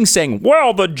 including saying,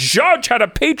 well, the judge had a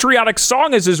patriotic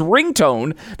song as his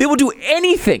ringtone. They will do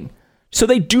anything so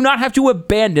they do not have to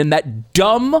abandon that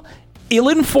dumb,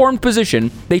 ill-informed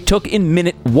position they took in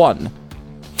minute one.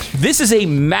 This is a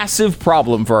massive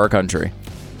problem for our country.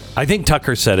 I think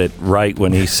Tucker said it right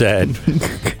when he said...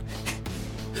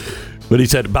 But he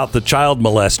said about the child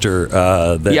molester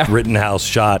that Rittenhouse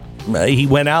shot. He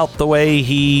went out the way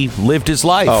he lived his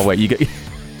life. Oh, wait.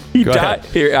 He died.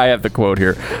 Here, I have the quote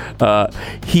here.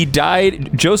 He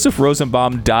died. Joseph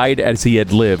Rosenbaum died as he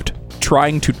had lived,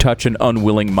 trying to touch an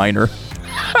unwilling minor.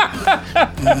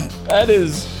 That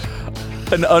is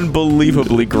an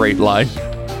unbelievably great line.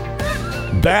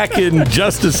 Back in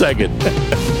just a second.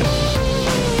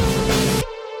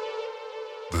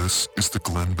 This is the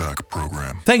Glenn Beck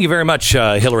Program. Thank you very much,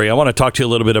 Hillary. I want to talk to you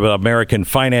a little bit about American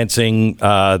Financing.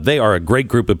 They are a great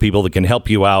group of people that can help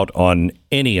you out on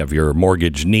any of your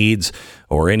mortgage needs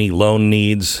or any loan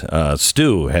needs.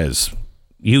 Stu,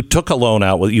 you took a loan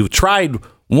out. Well, you tried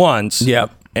once,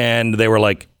 and they were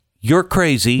like, you're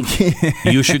crazy.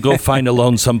 You should go find a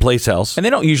loan someplace else. And they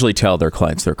don't usually tell their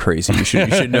clients they're crazy. You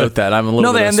should note that. I'm a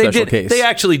little bit of a special case. They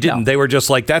actually didn't. No. They were just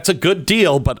like, that's a good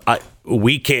deal, but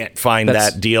we can't find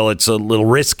that deal. It's a little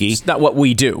risky. It's not what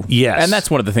we do. Yes. And that's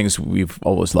one of the things we've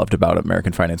always loved about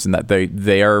American Finance, in that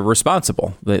they are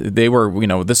responsible. They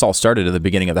were, this all started at the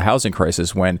beginning of the housing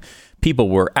crisis when people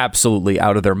were absolutely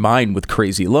out of their mind with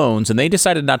crazy loans, and they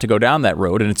decided not to go down that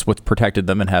road, and it's what protected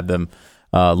them and had them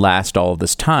last all of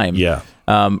this time. Yeah.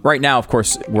 Right now, of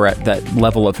course, we're at that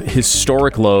level of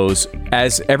historic lows.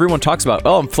 As everyone talks about,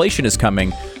 inflation is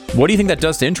coming. What do you think that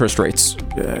does to interest rates?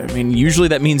 Usually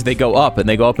that means they go up, and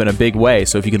they go up in a big way.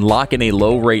 So if you can lock in a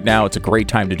low rate now, it's a great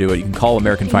time to do it. You can call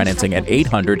American Financing at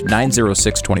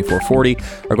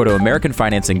 800-906-2440 or go to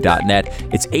AmericanFinancing.net.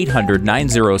 It's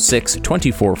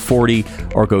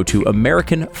 800-906-2440 or go to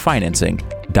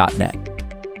AmericanFinancing.net.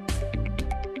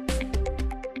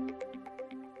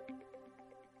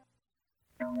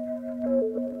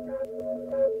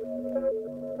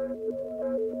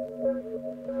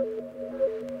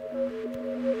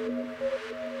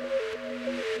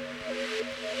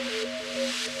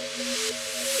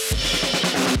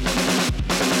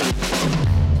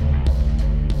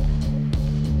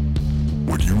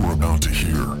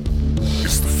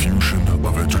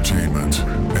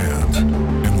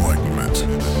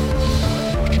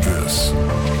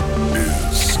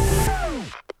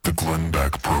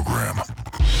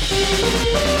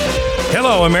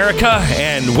 Hello, America,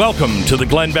 and welcome to the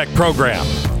Glenn Beck Program.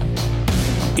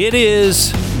 It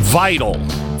is vital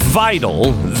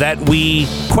that we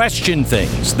question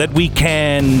things, that we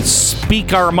can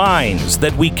speak our minds,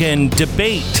 that we can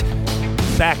debate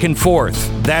back and forth.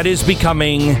 That is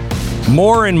becoming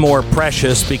more and more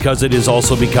precious because it is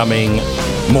also becoming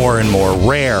more and more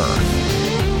rare.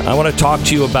 I want to talk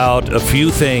to you about a few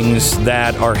things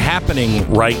that are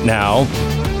happening right now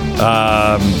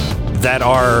that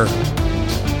are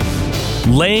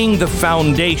laying the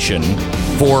foundation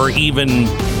for even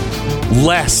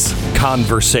less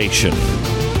conversation.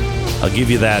 I'll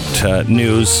give you that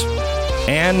news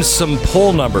and some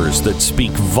poll numbers that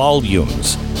speak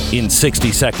volumes in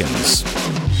 60 seconds.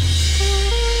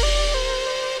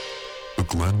 The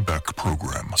Glenn Beck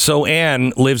Program. So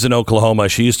Ann lives in Oklahoma.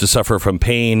 She used to suffer from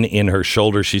pain in her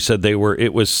shoulder. She said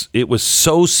it was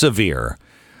so severe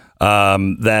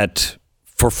that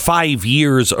for 5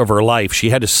 years of her life,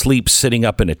 she had to sleep sitting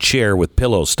up in a chair with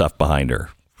pillows stuffed behind her.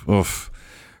 Oof.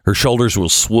 Her shoulders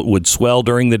would swell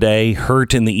during the day,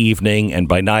 hurt in the evening, and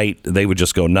by night, they would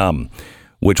just go numb,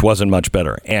 which wasn't much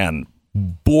better. And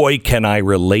boy, can I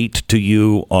relate to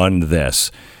you on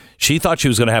this. She thought she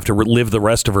was going to have to live the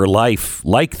rest of her life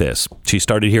like this. She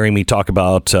started hearing me talk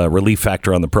about Relief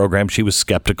Factor on the program. She was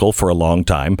skeptical for a long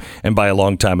time. And by a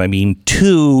long time, I mean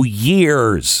 2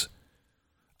 years.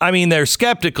 I mean, they're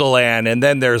skeptical, Ann, and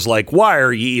then there's like, why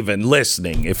are you even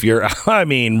listening? If you're, I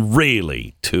mean,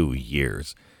 really, 2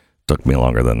 years. Took me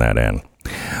longer than that, Ann.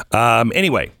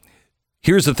 Anyway,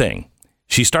 here's the thing.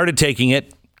 She started taking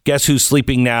it. Guess who's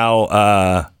sleeping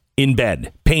now in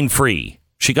bed, pain-free?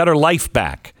 She got her life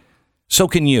back. So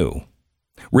can you.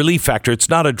 Relief Factor, it's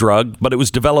not a drug, but it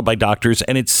was developed by doctors,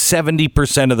 and it's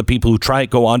 70% of the people who try it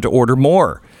go on to order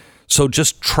more. So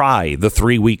just try the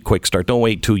 3-week quick start. Don't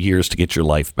wait 2 years to get your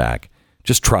life back.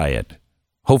 Just try it.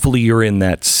 Hopefully you're in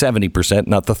that 70%,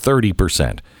 not the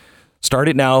 30%. Start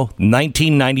it now,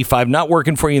 $19.95. Not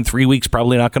working for you in 3 weeks,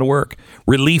 probably not going to work.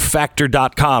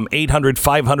 ReliefFactor.com,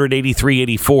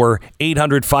 800-500-8384,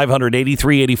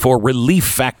 800-500-8384,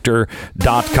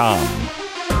 ReliefFactor.com.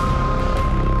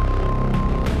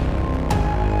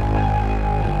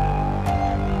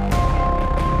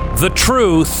 The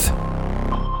truth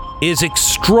is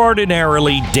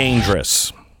extraordinarily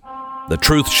dangerous. The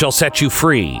truth shall set you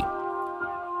free.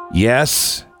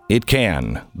 Yes, it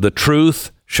can. The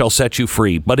truth shall set you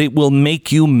free, but it will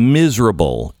make you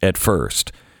miserable at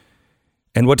first.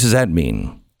 And what does that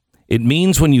mean? It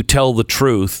means when you tell the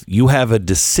truth, you have a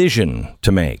decision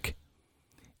to make.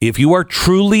 If you are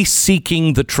truly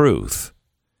seeking the truth,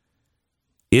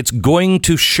 it's going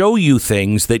to show you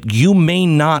things that you may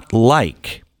not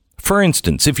like. For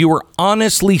instance, if you were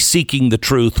honestly seeking the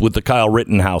truth with the Kyle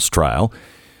Rittenhouse trial,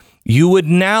 you would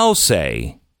now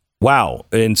say, wow,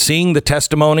 and seeing the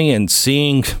testimony and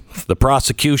seeing the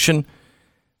prosecution,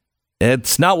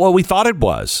 it's not what we thought it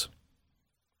was.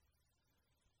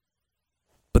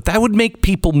 But that would make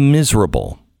people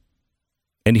miserable.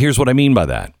 And here's what I mean by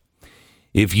that.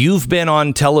 If you've been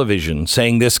on television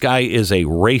saying this guy is a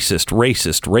racist,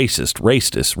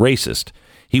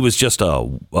 he was just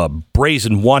a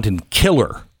brazen, wanton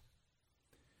killer.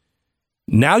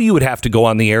 Now you would have to go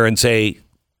on the air and say,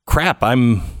 crap, I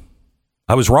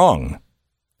was wrong.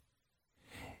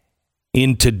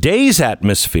 In today's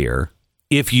atmosphere,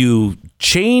 if you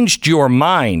changed your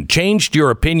mind, changed your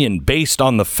opinion based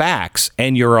on the facts,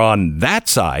 and you're on that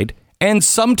side, and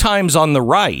sometimes on the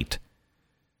right,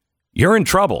 you're in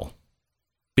trouble.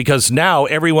 Because now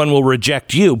everyone will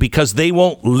reject you because they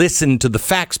won't listen to the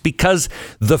facts, because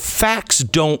the facts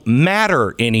don't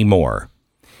matter anymore.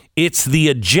 It's the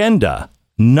agenda,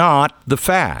 not the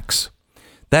facts.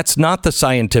 That's not the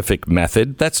scientific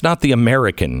method. That's not the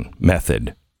American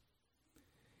method.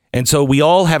 And so we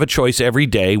all have a choice every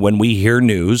day when we hear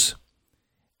news,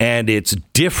 and it's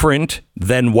different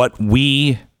than what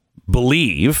we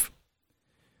believe.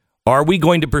 Are we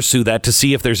going to pursue that to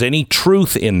see if there's any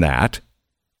truth in that?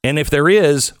 And if there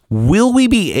is, will we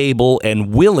be able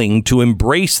and willing to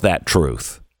embrace that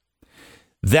truth?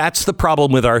 That's the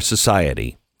problem with our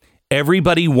society.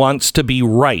 Everybody wants to be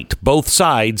right. Both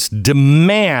sides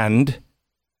demand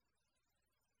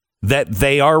that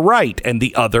they are right and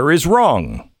the other is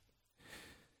wrong.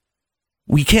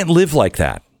 We can't live like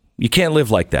that. You can't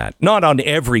live like that. Not on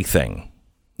everything.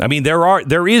 I mean,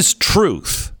 there is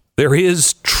truth. There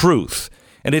is truth.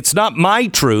 And it's not my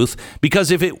truth,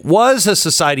 because if it was a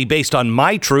society based on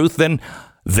my truth, then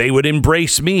they would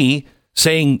embrace me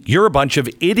saying, you're a bunch of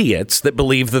idiots that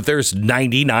believe that there's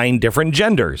 99 different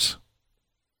genders.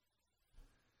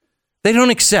 They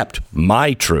don't accept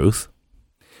my truth,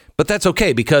 but that's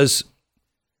okay, because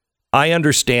I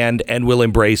understand and will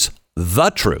embrace the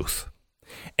truth.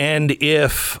 And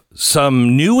if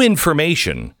some new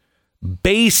information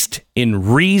based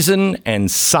in reason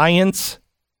and science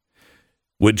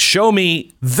would show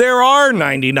me there are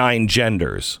 99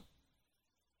 genders,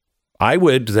 I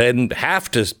would then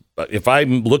have to, if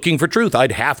I'm looking for truth,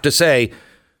 I'd have to say,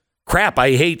 crap,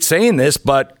 I hate saying this,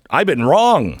 but I've been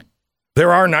wrong.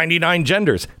 There are 99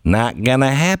 genders. Not gonna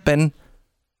happen.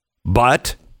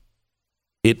 But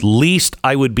at least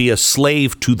I would be a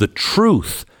slave to the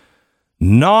truth,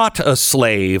 not a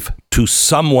slave to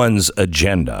someone's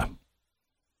agenda.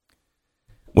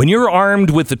 When you're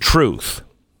armed with the truth,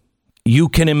 you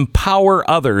can empower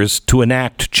others to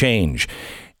enact change.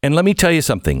 And let me tell you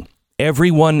something.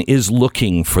 Everyone is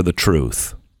looking for the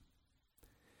truth.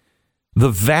 The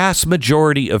vast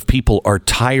majority of people are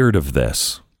tired of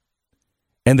this.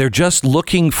 And they're just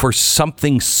looking for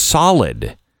something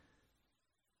solid.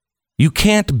 You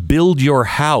can't build your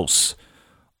house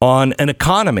on an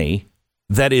economy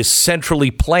that is centrally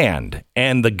planned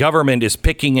and the government is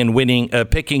picking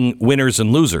winners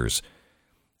and losers.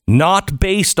 not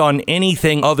based on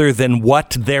anything other than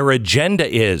what their agenda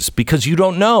is, because you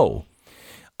don't know.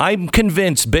 I'm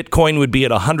convinced Bitcoin would be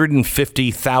at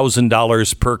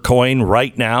 $150,000 per coin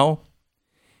right now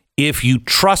if you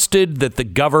trusted that the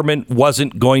government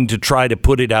wasn't going to try to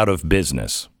put it out of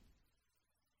business.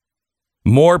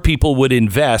 More people would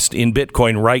invest in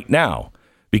Bitcoin right now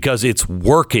because it's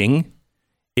working.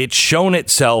 It's shown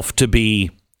itself to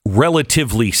be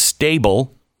relatively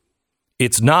stable.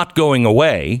 It's not going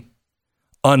away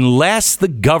unless the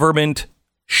government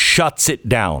shuts it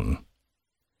down.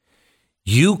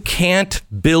 You can't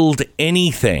build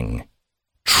anything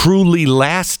truly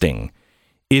lasting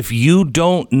if you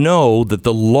don't know that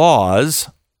the laws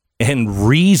and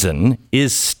reason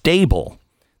is stable.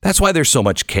 That's why there's so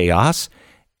much chaos.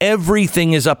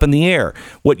 Everything is up in the air.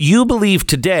 What you believe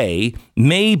today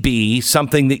may be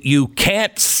something that you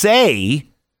can't say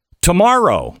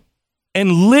tomorrow,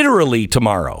 and literally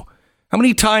tomorrow. How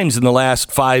many times in the last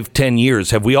 5-10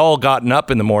 years have we all gotten up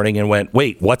in the morning and went,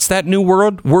 wait, what's that new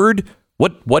word?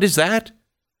 What is that?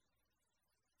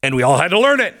 And we all had to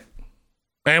learn it.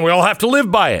 And we all have to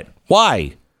live by it.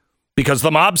 Why? Because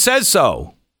the mob says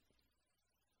so.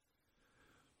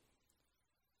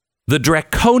 The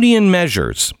draconian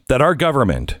measures that our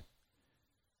government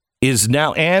is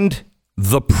now, and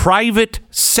the private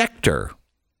sector,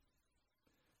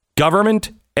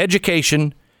 government,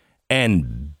 education,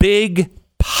 and big,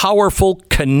 powerful,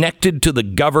 connected to the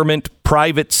government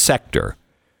private sector,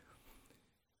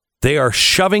 they are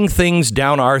shoving things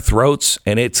down our throats,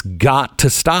 and it's got to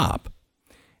stop.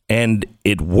 And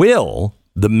it will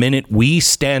the minute we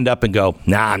stand up and go,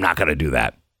 nah, I'm not going to do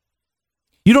that.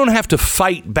 You don't have to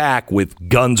fight back with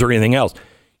guns or anything else.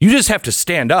 You just have to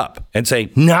stand up and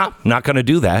say, nah, not going to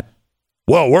do that.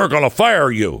 Well, we're going to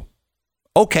fire you.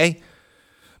 Okay.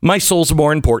 My soul's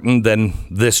more important than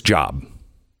this job.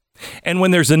 And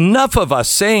when there's enough of us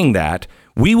saying that,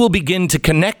 we will begin to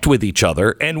connect with each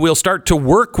other and we'll start to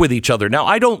work with each other. Now,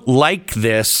 I don't like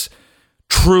this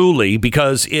truly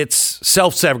because it's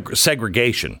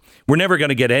self-segregation. We're never going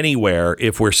to get anywhere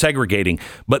if we're segregating,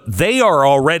 but they are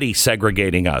already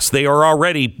segregating us. They are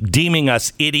already deeming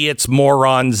us idiots,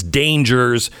 morons,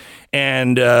 dangers,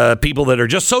 and people that are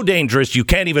just so dangerous you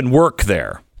can't even work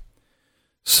there.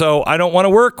 So I don't want to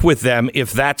work with them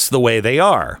if that's the way they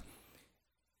are.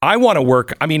 I want to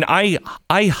work. I mean, I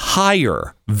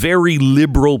hire very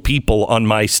liberal people on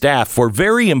my staff for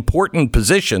very important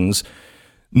positions,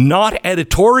 not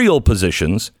editorial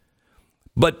positions,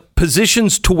 but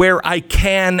positions to where I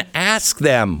can ask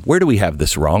them, where do we have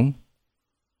this wrong?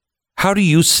 How do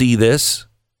you see this?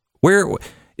 Where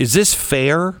is this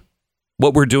fair?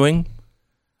 What we're doing?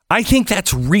 I think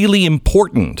that's really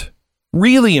important.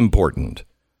 Really important.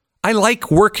 I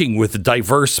like working with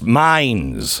diverse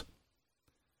minds.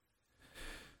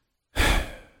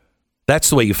 That's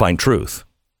the way you find truth.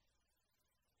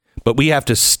 But we have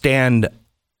to stand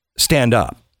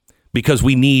up because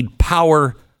we need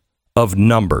power of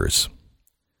numbers.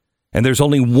 And there's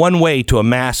only one way to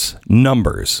amass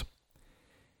numbers.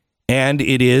 And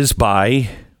it is by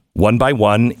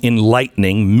one,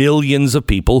 enlightening millions of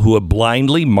people who have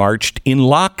blindly marched in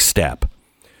lockstep.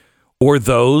 Or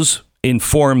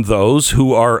inform those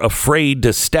who are afraid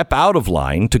to step out of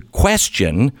line to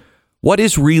question what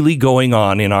is really going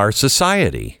on in our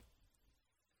society.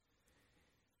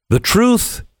 The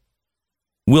truth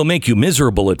will make you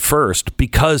miserable at first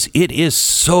because it is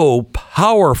so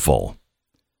powerful.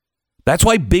 That's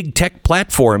why big tech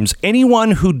platforms,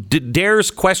 anyone who dares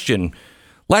question.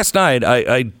 Last night,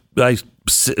 I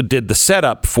did the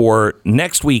setup for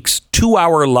next week's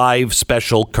 2-hour live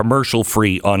special,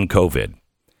 commercial-free on COVID.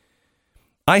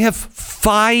 I have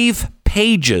 5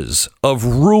 pages of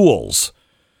rules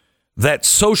that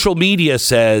social media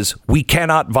says we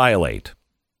cannot violate.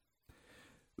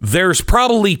 There's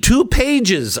probably 2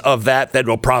 pages of that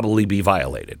will probably be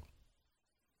violated.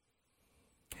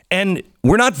 And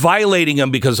we're not violating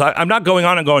them because I'm not going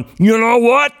on and going, you know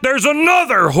what? There's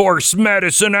another horse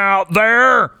medicine out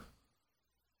there. I'm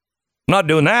not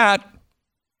doing that.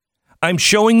 I'm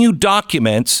showing you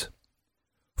documents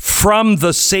from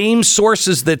the same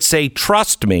sources that say,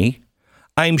 trust me.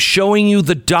 I'm showing you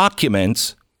the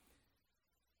documents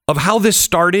of how this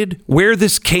started, where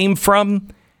this came from,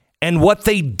 and what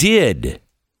they did.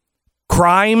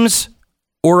 Crimes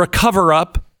or a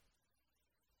cover-up,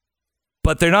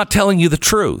 but they're not telling you the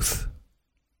truth.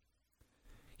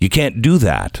 You can't do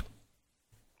that.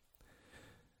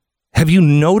 Have you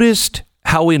noticed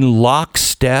how in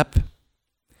lockstep?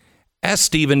 Ask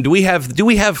Stephen, do we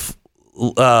have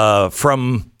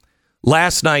from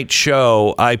last night's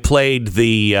show? I played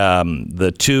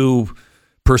the 2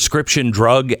 prescription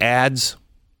drug ads.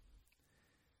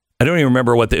 I don't even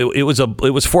remember what it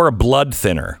was for a blood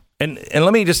thinner. And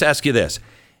let me just ask you this.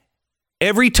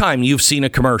 Every time you've seen a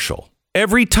commercial,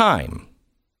 every time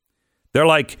they're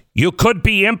like, you could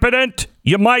be impotent,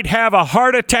 you might have a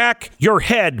heart attack, your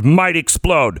head might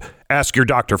explode. Ask your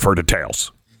doctor for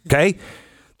details. Okay?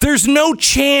 There's no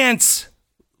chance,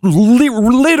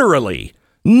 literally,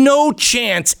 no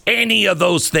chance any of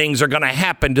those things are going to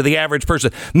happen to the average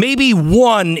person. Maybe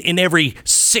 1 in every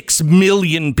 6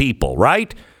 million people,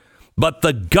 right? But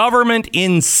the government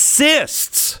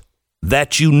insists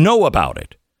that you know about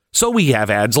it. So we have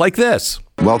ads like this.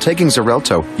 While taking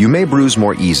Xarelto, you may bruise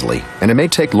more easily, and it may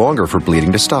take longer for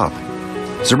bleeding to stop.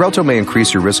 Xarelto may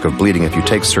increase your risk of bleeding if you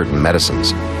take certain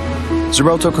medicines.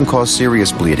 Xarelto can cause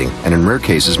serious bleeding, and in rare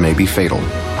cases may be fatal.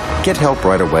 Get help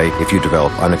right away if you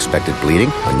develop unexpected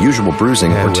bleeding, unusual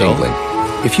bruising, or tingling.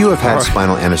 If you have had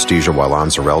spinal anesthesia while on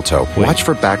Xarelto, watch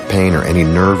for back pain or any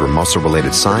nerve or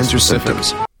muscle-related signs or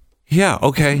symptoms. Yeah,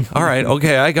 okay. All right.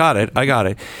 Okay, I got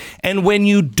it. And when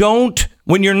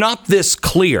you're not this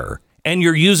clear and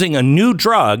you're using a new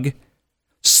drug,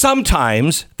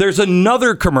 sometimes there's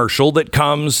another commercial that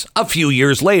comes a few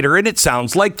years later and it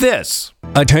sounds like this.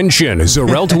 Attention,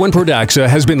 Xarelto and Pradaxa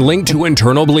has been linked to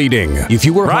internal bleeding. If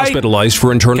you were hospitalized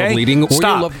for internal bleeding, or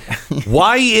stop.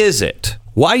 Why is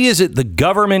it the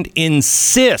government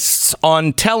insists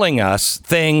on telling us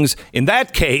things? In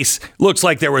that case, looks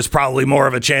like there was probably more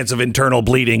of a chance of internal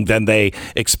bleeding than they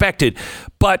expected.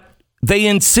 But they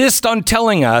insist on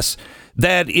telling us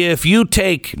that if you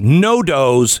take no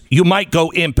dose, you might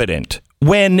go impotent,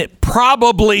 when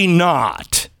probably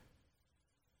not.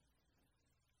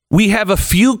 We have a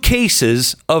few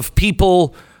cases of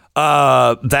people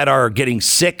that are getting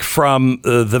sick from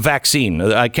the vaccine.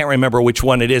 I can't remember which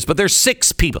one it is, but there's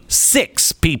 6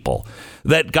 people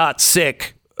that got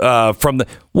sick from the.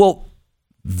 Well,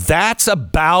 that's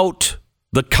about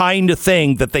the kind of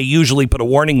thing that they usually put a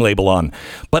warning label on.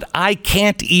 But I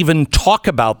can't even talk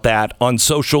about that on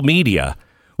social media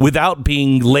without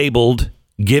being labeled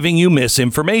giving you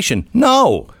misinformation.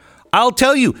 No, I'll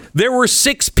tell you, there were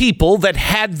 6 people that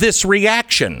had this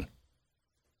reaction.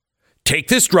 Take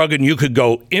this drug and you could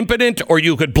go impotent or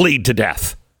you could bleed to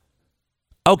death.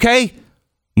 Okay?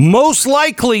 Most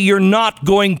likely you're not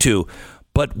going to.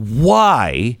 But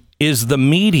why is the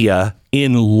media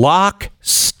in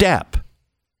lockstep?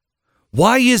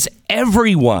 Why is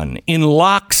everyone in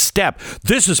lockstep?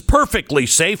 This is perfectly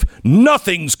safe.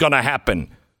 Nothing's going to happen.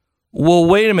 Well,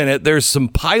 wait a minute. There's some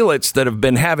pilots that have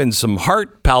been having some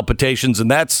heart palpitations,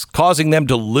 and that's causing them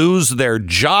to lose their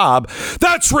job.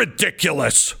 That's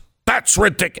ridiculous. That's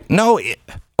ridiculous. No,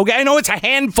 okay, I know it's a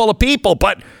handful of people,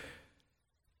 but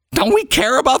don't we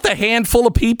care about the handful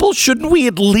of people? Shouldn't we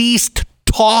at least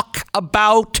talk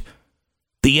about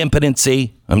the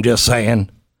impotency? I'm just saying.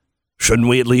 Shouldn't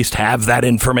we at least have that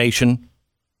information?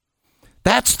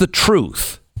 That's the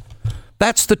truth.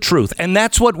 That's the truth. And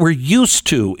that's what we're used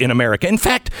to in America. In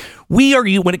fact,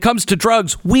 when it comes to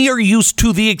drugs, we are used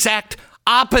to the exact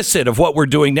opposite of what we're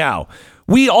doing now.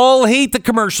 We all hate the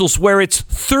commercials where it's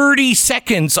 30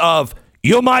 seconds of,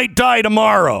 you might die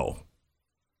tomorrow.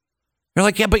 You're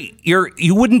like, yeah, but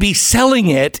you wouldn't be selling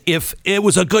it if it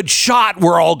was a good shot.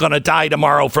 We're all going to die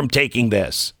tomorrow from taking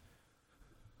this.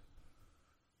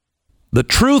 The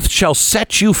truth shall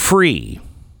set you free,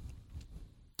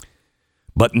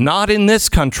 but not in this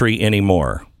country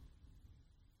anymore.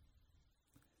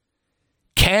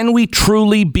 Can we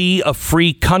truly be a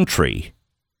free country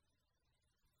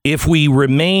if we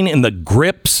remain in the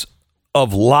grips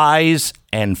of lies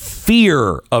and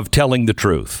fear of telling the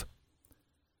truth?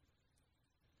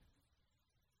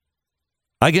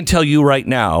 I can tell you right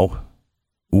now,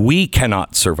 we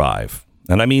cannot survive.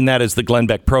 And I mean that as the Glenn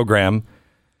Beck program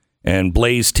and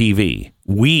Blaze TV.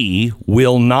 We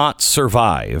will not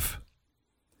survive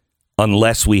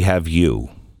unless we have you.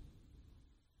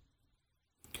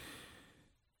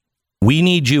 We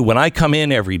need you. When I come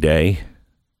in every day,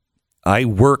 I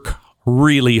work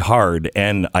really hard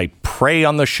and I pray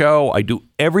on the show. I do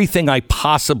everything I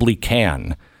possibly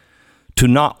can to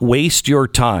not waste your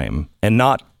time and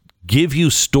not give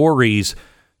you stories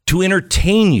to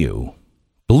entertain you.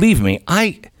 Believe me,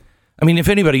 I mean, if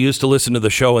anybody used to listen to the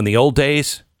show in the old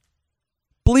days,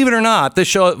 believe it or not, this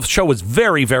show was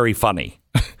very, very funny.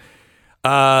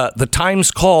 The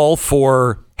times call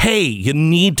for, hey, you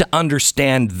need to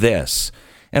understand this.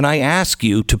 And I ask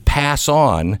you to pass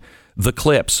on the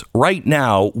clips. Right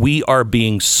now, we are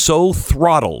being so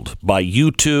throttled by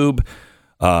YouTube,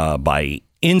 by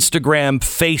Instagram,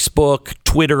 Facebook,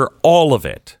 Twitter, all of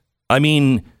it. I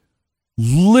mean,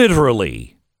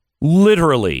 literally,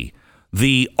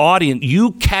 the audience,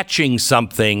 you catching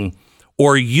something,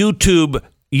 or YouTube,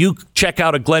 you check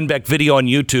out a Glenn Beck video on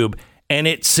YouTube and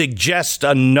it suggests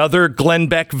another Glenn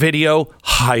Beck video,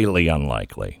 highly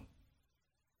unlikely.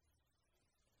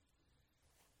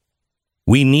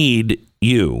 We need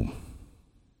you.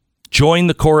 Join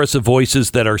the chorus of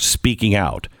voices that are speaking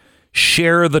out.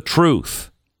 Share the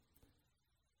truth.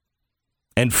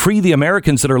 And free the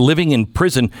Americans that are living in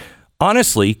prison.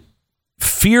 Honestly,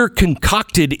 fear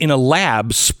concocted in a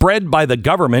lab, spread by the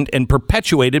government and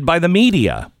perpetuated by the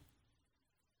media.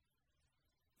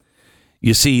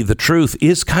 You see, the truth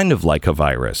is kind of like a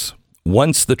virus.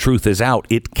 Once the truth is out,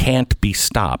 it can't be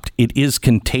stopped. It is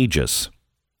contagious.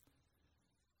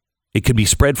 It could be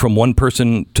spread from one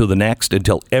person to the next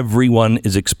until everyone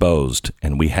is exposed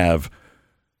and we have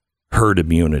herd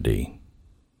immunity.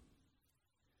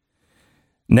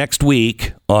 Next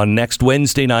week, on next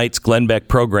Wednesday night's Glenn Beck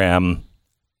program,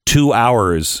 2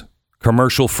 hours,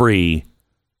 commercial-free,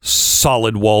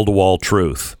 solid wall-to-wall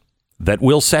truth that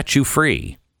will set you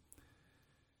free.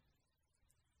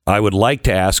 I would like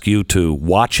to ask you to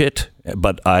watch it,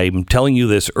 but I'm telling you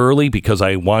this early because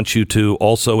I want you to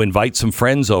also invite some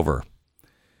friends over.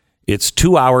 It's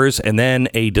 2 hours and then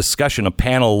a discussion, a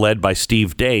panel led by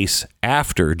Steve Deace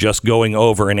after just going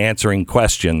over and answering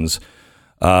questions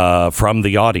from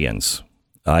the audience.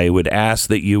 I would ask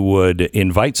that you would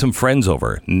invite some friends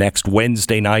over next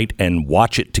Wednesday night and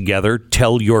watch it together.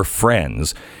 Tell your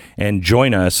friends and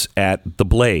join us at The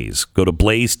Blaze. Go to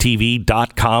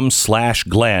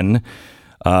blazetv.com/Glenn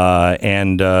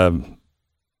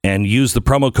and use the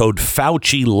promo code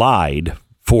Fauci Lied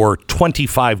for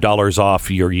 $25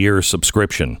 off your year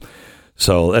subscription.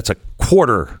 So that's a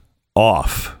quarter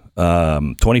off,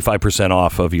 25%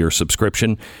 off of your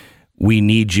subscription. We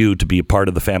need you to be a part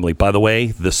of the family. By the way,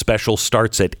 the special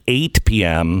starts at 8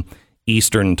 p.m.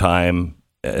 Eastern time.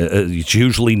 It's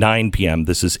usually 9 p.m.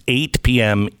 This is 8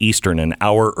 p.m. Eastern, an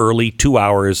hour early, 2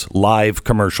 hours, live,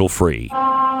 commercial free.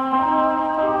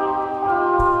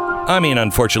 I mean,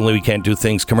 unfortunately, we can't do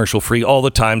things commercial free all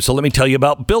the time. So let me tell you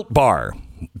about Built Bar.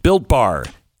 Built Bar.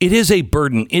 It is a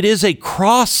burden. It is a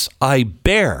cross I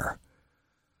bear.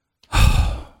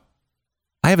 I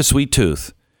have a sweet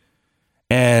tooth.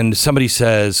 And somebody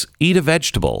says, eat a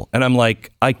vegetable. And I'm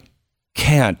like, I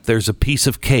can't. There's a piece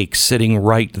of cake sitting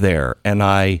right there. And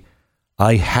I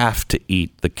have to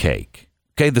eat the cake.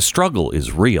 Okay, the struggle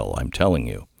is real, I'm telling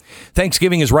you.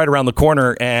 Thanksgiving is right around the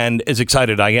corner, and as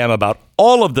excited I am about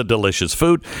all of the delicious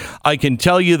food, I can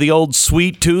tell you the old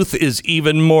sweet tooth is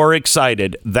even more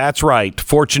excited. That's right.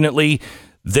 Fortunately,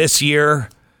 this year,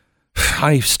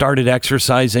 I started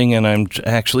exercising and I'm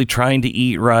actually trying to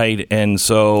eat right. And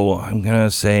so I'm going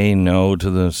to say no to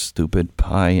the stupid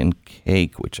pie and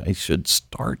cake, which I should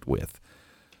start with.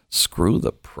 Screw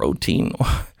the protein.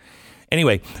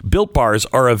 Anyway, Built Bars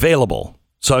are available.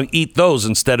 So I eat those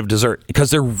instead of dessert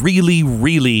because they're really,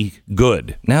 really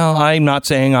good. Now, I'm not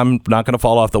saying I'm not going to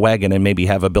fall off the wagon and maybe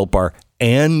have a Built Bar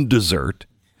and dessert.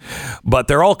 But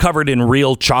they're all covered in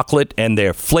real chocolate, and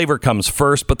their flavor comes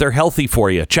first, but they're healthy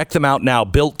for you. Check them out now,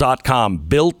 Built.com,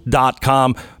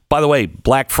 Built.com. By the way,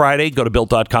 Black Friday, go to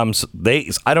Built.com.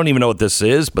 I don't even know what this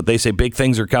is, but they say big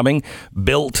things are coming.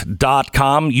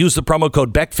 Built.com. Use the promo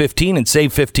code BECK15 and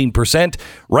save 15%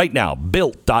 right now.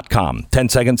 Built.com. 10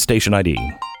 seconds, station ID.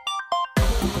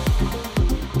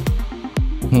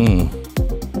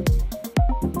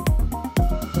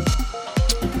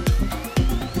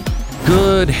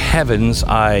 Good heavens,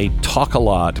 I talk a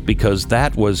lot because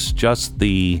that was just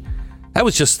the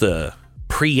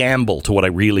preamble to what I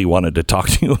really wanted to talk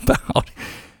to you about.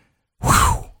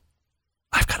 Whew,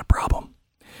 I've got a problem.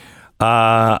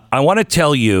 I want to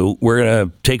tell you, we're going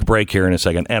to take a break here in a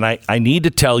second, and I need to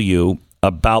tell you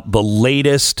about the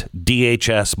latest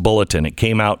DHS bulletin. It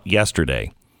came out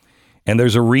yesterday, and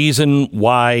there's a reason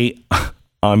why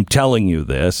I'm telling you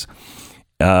this.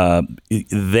 Those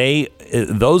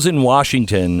in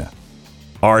Washington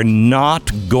are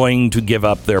not going to give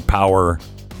up their power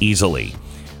easily.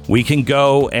 We can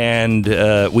go and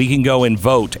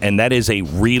vote, and that is a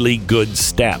really good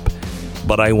step.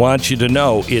 But I want you to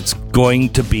know it's going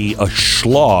to be a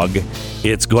slog.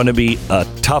 It's going to be a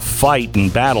tough fight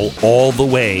and battle all the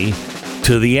way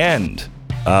to the end.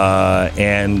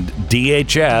 And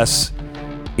DHS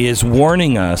is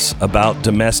warning us about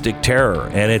domestic terror,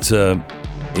 and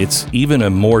it's even a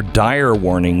more dire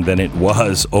warning than it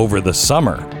was over the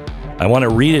summer. I want to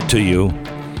read it to you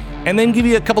and then give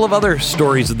you a couple of other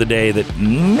stories of the day that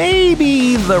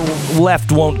maybe the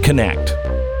left won't connect.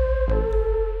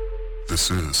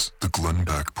 This is the Glenn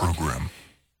Beck Program.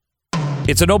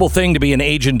 It's a noble thing to be an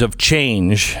agent of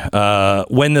change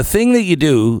when the thing that you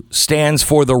do stands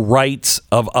for the rights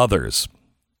of others,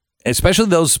 especially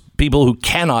those people who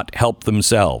cannot help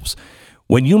themselves.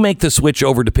 When you make the switch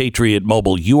over to Patriot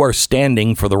Mobile, you are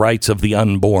standing for the rights of the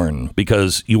unborn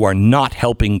because you are not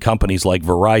helping companies like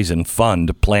Verizon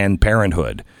fund Planned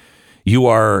Parenthood. You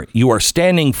are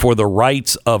standing for the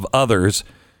rights of others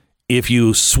if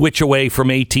you switch away from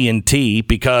AT&T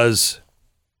because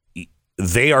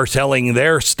they are telling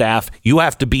their staff you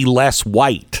have to be less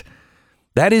white.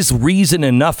 That is reason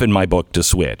enough in my book to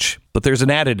switch, but there's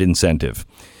an added incentive.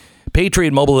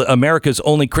 Patriot Mobile, America's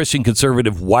only Christian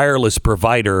conservative wireless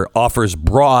provider, offers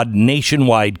broad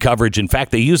nationwide coverage. In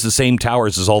fact, they use the same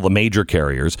towers as all the major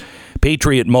carriers.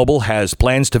 Patriot Mobile has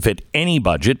plans to fit any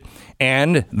budget,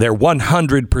 and their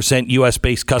 100%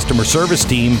 U.S.-based customer service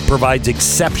team provides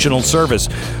exceptional service.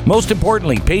 Most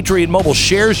importantly, Patriot Mobile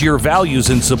shares your values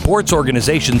and supports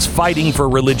organizations fighting for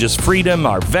religious freedom,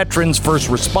 our veterans, first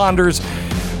responders.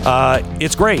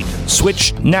 It's great.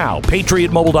 Switch now.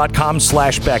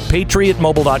 PatriotMobile.com/Beck.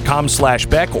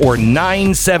 PatriotMobile.com/Beck or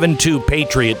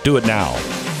 972-PATRIOT. Do it now.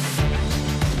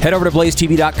 Head over to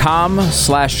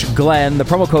BlazeTV.com/Glenn. The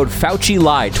promo code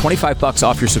FauciLied. $25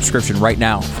 off your subscription right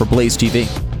now for Blaze TV.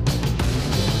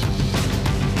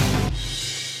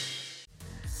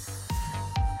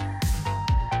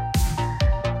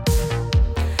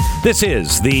 This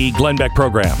is the Glenn Beck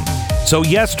program. So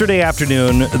yesterday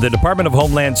afternoon, the Department of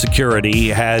Homeland Security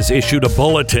has issued a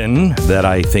bulletin that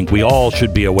I think we all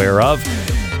should be aware of.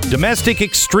 Domestic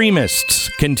extremists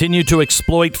continue to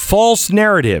exploit false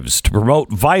narratives to promote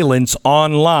violence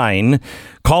online,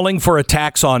 calling for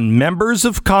attacks on members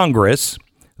of Congress,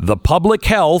 the public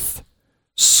health,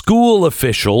 school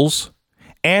officials,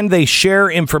 and they share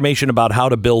information about how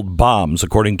to build bombs,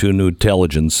 according to new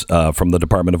intelligence from the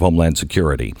Department of Homeland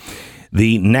Security.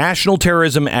 The National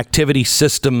Terrorism Activity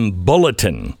System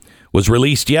Bulletin was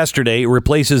released yesterday. It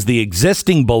replaces the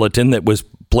existing bulletin that was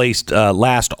placed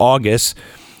last August.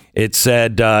 It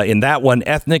said in that one,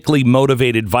 ethnically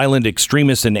motivated violent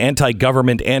extremists and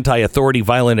anti-government, anti-authority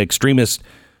violent extremists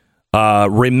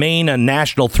remain a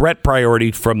national threat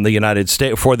priority from the United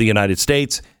States for the United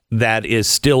States. That is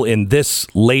still in this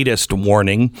latest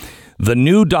warning. The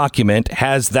new document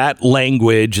has that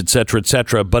language, et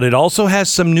cetera, but it also has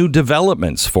some new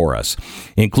developments for us,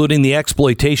 including the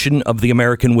exploitation of the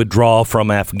American withdrawal from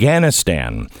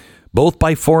Afghanistan, both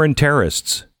by foreign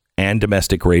terrorists and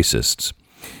domestic racists.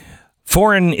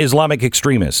 Foreign Islamic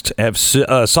extremists have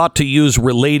sought to use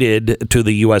related to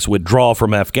the U.S. withdrawal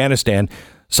from Afghanistan,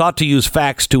 sought to use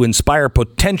facts to inspire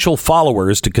potential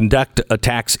followers to conduct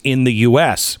attacks in the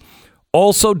U.S.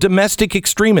 Also, domestic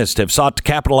extremists have sought to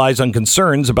capitalize on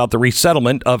concerns about the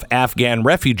resettlement of Afghan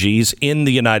refugees in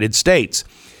the United States.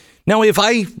 Now, if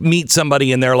I meet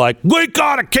somebody and they're like, we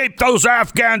got to keep those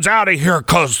Afghans out of here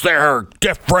because they're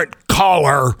different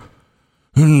color,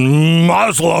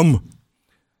 Muslim,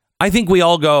 I think we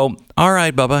all go, all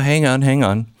right, Bubba, hang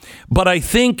on. But I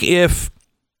think if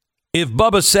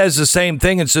Bubba says the same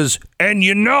thing and says, and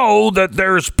you know that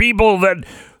there's people that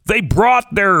they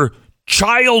brought their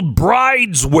child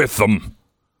brides with them.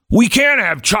 We can't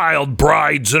have child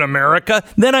brides in America.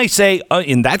 Then I say,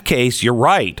 in that case, you're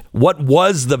right. What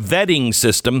was the vetting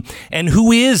system and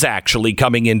who is actually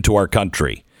coming into our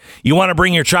country? You want to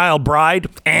bring your child bride?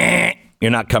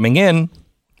 You're not coming in.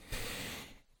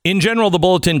 In general, the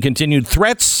bulletin continued.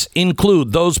 Threats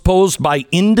include those posed by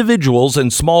individuals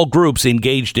and small groups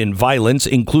engaged in violence,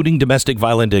 including domestic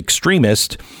violent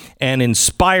extremists, and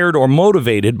inspired or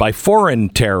motivated by foreign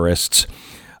terrorists.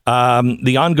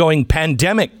 The ongoing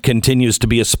pandemic continues to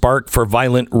be a spark for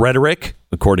violent rhetoric,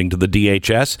 according to the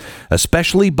DHS,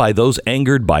 especially by those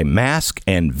angered by mask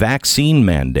and vaccine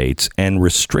mandates and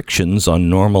restrictions on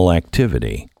normal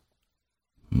activity.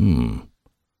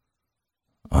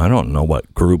 I don't know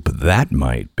what group that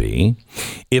might be.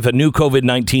 If a new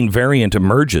COVID-19 variant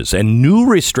emerges and new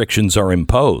restrictions are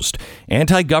imposed,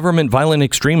 anti-government violent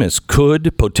extremists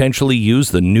could potentially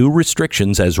use the new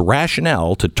restrictions as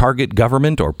rationale to target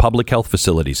government or public health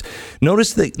facilities.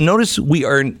 Notice we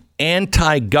are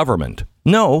anti-government.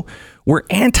 No, we're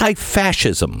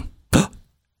anti-fascism.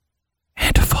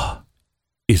 Antifa.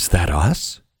 Is that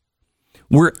us?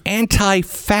 We're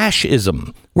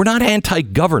anti-fascism. We're not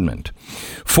anti-government.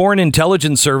 Foreign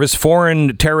intelligence service,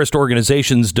 foreign terrorist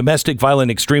organizations, domestic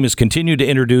violent extremists continue to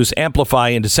introduce, amplify,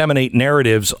 and disseminate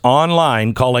narratives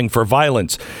online calling for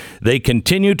violence. They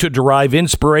continue to derive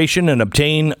inspiration and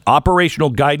obtain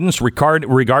operational guidance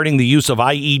regarding the use of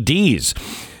IEDs.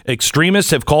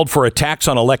 Extremists have called for attacks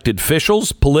on elected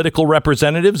officials, political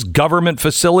representatives, government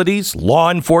facilities,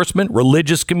 law enforcement,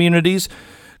 religious communities,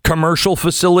 commercial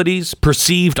facilities,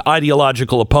 perceived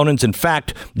ideological opponents. In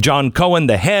fact, John Cohen,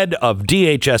 the head of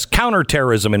DHS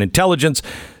Counterterrorism and Intelligence,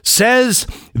 says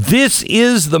this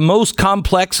is the most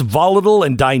complex, volatile,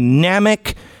 and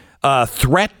dynamic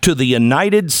threat to the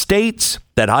United States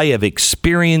that I have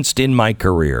experienced in my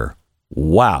career.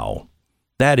 Wow.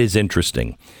 That is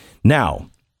interesting. Now,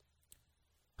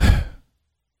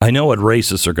 I know what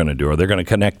racists are going to do, or they're going to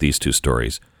connect these two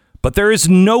stories, but there is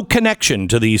no connection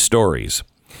to these stories.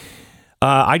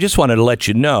 I just wanted to let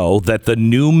you know that the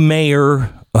new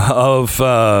mayor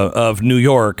of New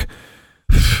York,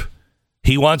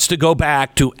 he wants to go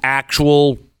back to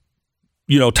actual,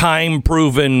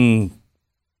 time-proven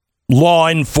law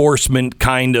enforcement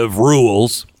kind of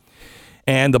rules.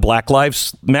 And the Black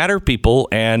Lives Matter people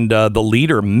and the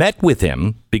leader met with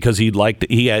him because he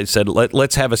had said,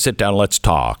 let's have a sit down, let's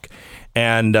talk.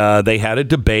 And they had a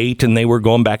debate, and they were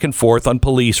going back and forth on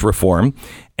police reform,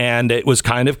 and it was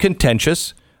kind of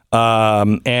contentious.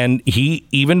 And he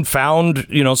even found,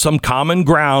 some common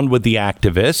ground with the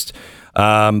activists.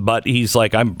 But he's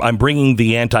like, I'm bringing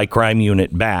the anti-crime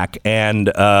unit back. And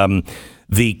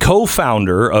the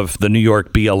co-founder of the New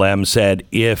York BLM said,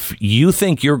 if you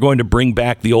think you're going to bring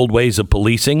back the old ways of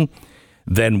policing,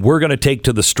 then we're going to take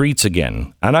to the streets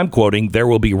again. And I'm quoting, there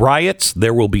will be riots,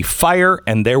 there will be fire,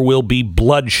 and there will be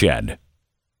bloodshed.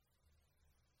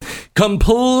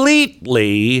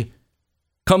 Completely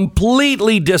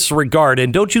disregard.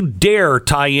 And don't you dare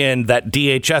tie in that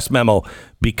DHS memo,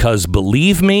 because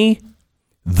believe me,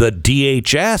 the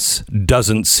DHS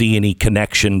doesn't see any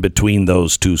connection between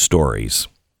those two stories.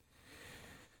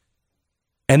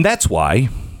 And that's why,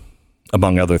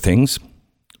 among other things,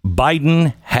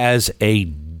 Biden has a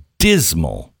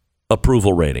dismal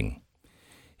approval rating.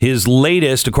 His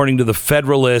latest, according to the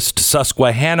Federalist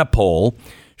Susquehanna poll,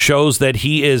 shows that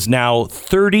he is now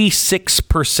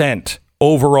 36%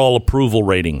 overall approval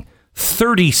rating.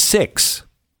 36.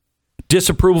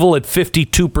 Disapproval at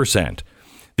 52%.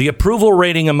 The approval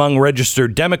rating among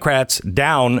registered Democrats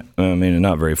down,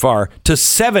 not very far, to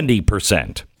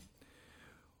 70%.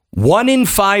 1 in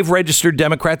 5 registered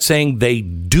Democrats saying they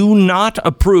do not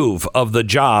approve of the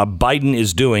job Biden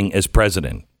is doing as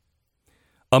president.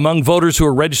 Among voters who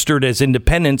are registered as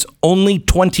independents, only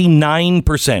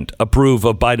 29% approve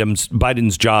of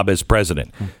Biden's job as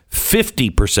president.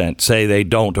 50% say they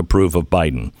don't approve of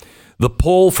Biden. The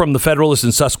poll from the Federalist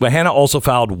and Susquehanna also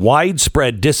found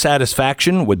widespread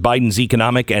dissatisfaction with Biden's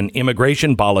economic and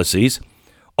immigration policies.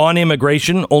 On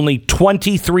immigration, only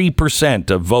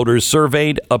 23% of voters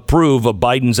surveyed approve of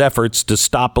Biden's efforts to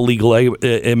stop illegal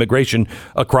immigration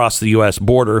across the U.S.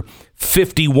 border.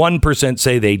 51%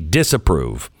 say they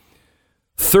disapprove.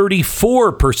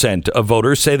 34% of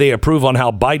voters say they approve on how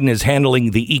Biden is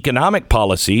handling the economic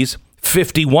policies.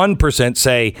 51%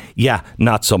 say, yeah,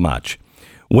 not so much.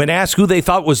 When asked who they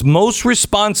thought was most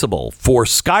responsible for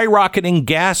skyrocketing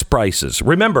gas prices,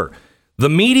 remember, the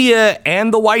media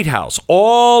and the White House,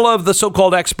 all of the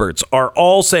so-called experts are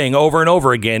all saying over and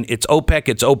over again, it's OPEC,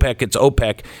 it's OPEC, it's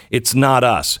OPEC. It's not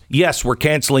us. Yes, we're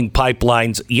canceling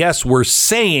pipelines. Yes, we're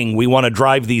saying we want to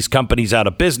drive these companies out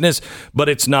of business, but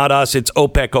it's not us. It's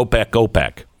OPEC, OPEC,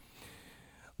 OPEC.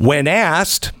 When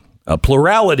asked, a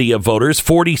plurality of voters,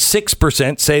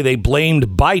 46%, say they blamed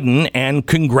Biden and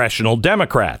congressional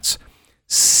Democrats.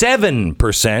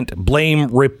 7% blame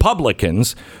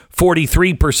Republicans.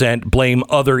 43% blame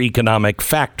other economic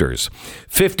factors.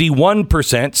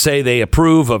 51% say they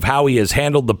approve of how he has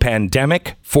handled the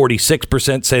pandemic.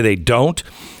 46% say they don't.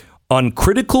 On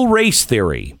critical race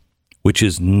theory, which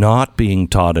is not being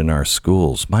taught in our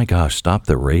schools. My gosh, stop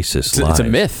the racist lies. It's a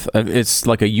myth. It's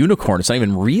like a unicorn. It's not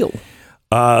even real.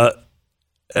 On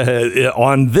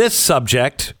this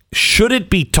subject, should it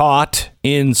be taught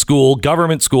in school,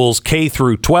 government schools, K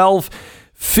through 12?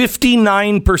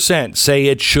 59% say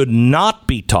it should not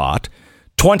be taught.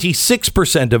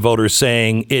 26% of voters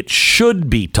saying it should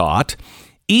be taught.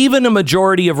 Even a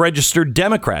majority of registered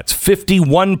Democrats,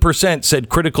 51%, said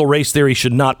critical race theory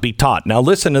should not be taught. Now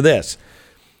listen to this.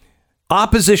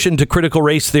 Opposition to critical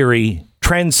race theory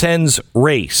transcends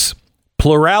race.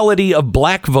 Plurality of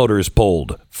black voters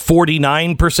polled.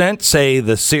 49% say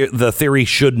the theory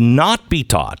should not be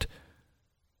taught.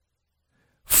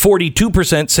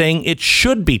 42% saying it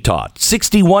should be taught.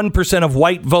 61% of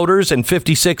white voters and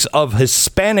 56% of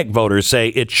Hispanic voters say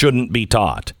it shouldn't be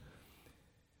taught.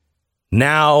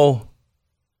 Now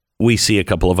we see a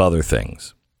couple of other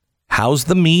things. How's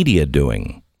the media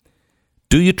doing?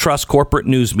 Do you trust corporate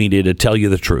news media to tell you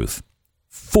the truth?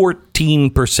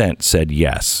 14% said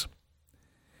yes.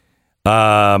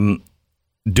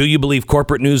 Do you believe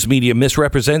corporate news media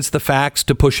misrepresents the facts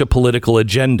to push a political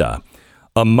agenda?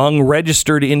 Among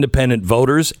registered independent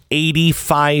voters,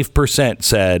 85%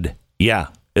 said, yeah,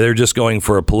 they're just going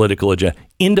for a political agenda.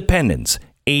 Independents,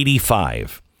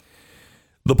 85%.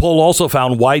 The poll also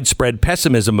found widespread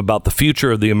pessimism about the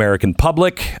future of the American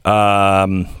public.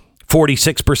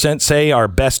 46% say our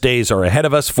best days are ahead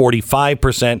of us.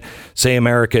 45% say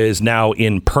America is now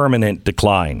in permanent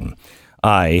decline.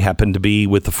 I happen to be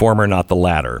with the former, not the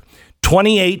latter.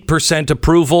 28%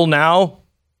 approval now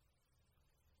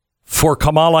for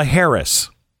Kamala Harris.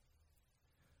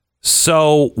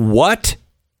 So what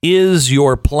is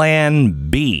your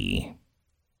plan B?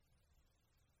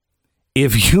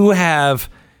 If you have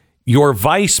your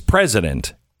vice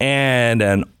president and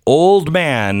an old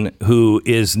man who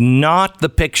is not the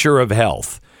picture of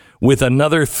health with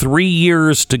another 3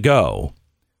 years to go,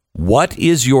 what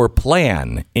is your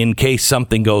plan in case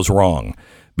something goes wrong?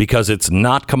 Because it's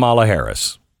not Kamala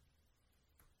Harris.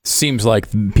 Seems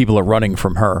like people are running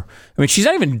from her. I mean, she's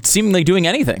not even seemingly doing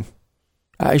anything.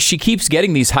 She keeps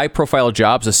getting these high-profile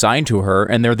jobs assigned to her,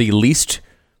 and they're the least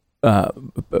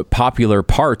popular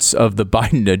parts of the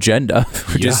Biden agenda,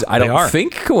 which is, I don't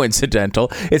think,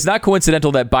 coincidental. It's not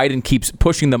coincidental that Biden keeps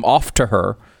pushing them off to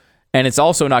her, and it's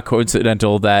also not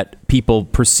coincidental that people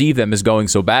perceive them as going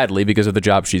so badly because of the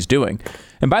job she's doing.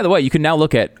 And by the way, you can now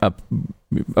look at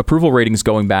approval ratings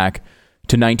going back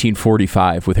to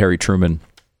 1945 with Harry Truman,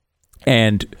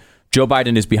 and Joe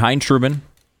Biden is behind Truman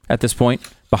at this point,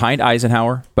 behind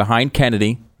Eisenhower, behind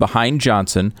Kennedy, behind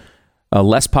Johnson,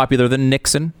 less popular than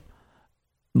Nixon,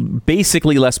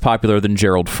 basically less popular than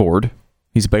Gerald Ford.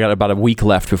 He's got about a week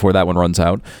left before that one runs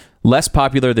out. Less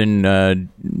popular than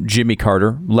Jimmy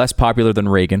Carter, less popular than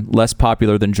Reagan, less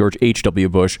popular than George H.W.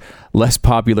 Bush, less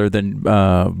popular than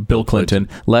Bill Clinton,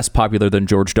 less popular than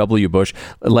George W. Bush,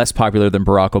 less popular than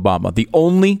Barack Obama. The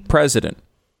only president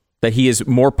that he is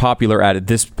more popular at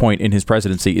this point in his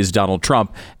presidency is Donald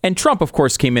Trump. And Trump, of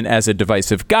course, came in as a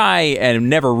divisive guy and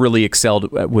never really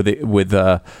excelled with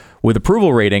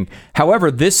approval rating. However,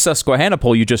 this Susquehanna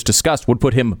poll you just discussed would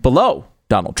put him below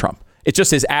Donald Trump. It's just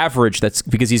his average. That's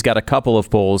because he's got a couple of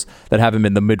polls that have him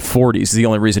in the mid 40s. Is the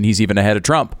only reason he's even ahead of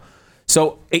Trump.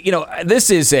 So, this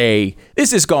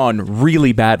has gone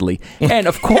really badly. And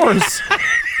of course,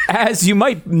 as you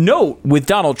might note with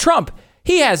Donald Trump,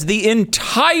 he has the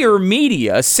entire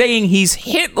media saying he's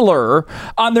Hitler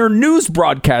on their news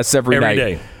broadcasts every night.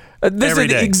 Day. This is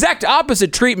the exact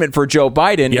opposite treatment for Joe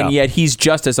Biden, and yet he's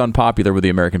just as unpopular with the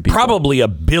American people. Probably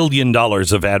 $1 billion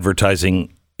of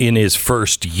advertising in his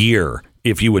first year,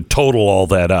 if you would total all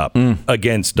that up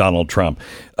against Donald Trump.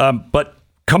 But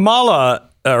Kamala,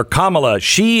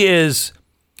 she's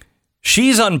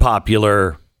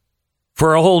unpopular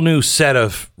for a whole new set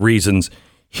of reasons.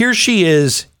 Here she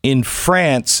is in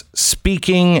France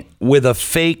speaking with a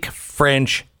fake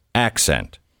French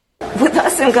accent. With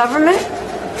us in government,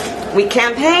 we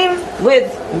campaign with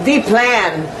the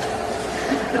plan.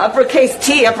 Uppercase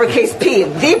T, uppercase P,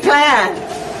 the plan.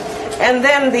 And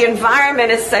then the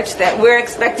environment is such that we're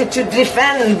expected to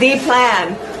defend the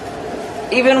plan.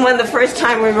 Even when the first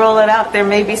time we roll it out, there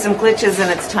may be some glitches and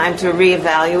it's time to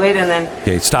reevaluate and then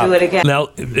do it again. Now,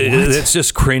 it's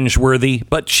just cringeworthy.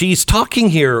 But she's talking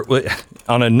here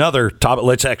on another topic.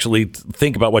 Let's actually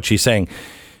think about what she's saying.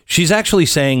 She's actually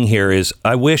saying here is,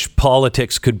 I wish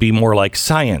politics could be more like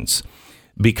science,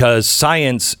 because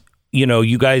science,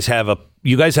 you guys have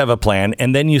a plan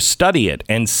and then you study it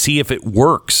and see if it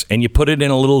works, and you put it in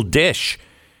a little dish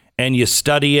and you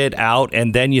study it out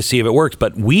and then you see if it works.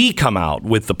 But we come out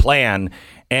with the plan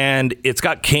and it's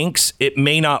got kinks. It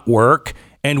may not work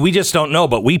and we just don't know,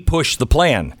 but we push the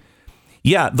plan.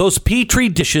 Yeah, those Petri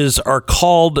dishes are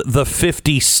called the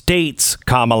 50 states,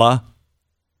 Kamala.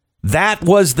 That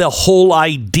was the whole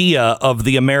idea of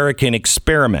the American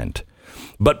experiment.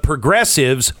 But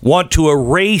progressives want to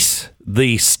erase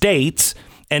the states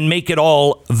and make it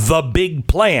all the big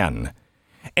plan.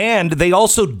 And they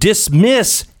also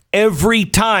dismiss every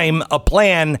time a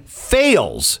plan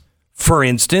fails. For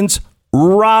instance,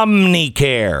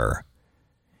 Romneycare.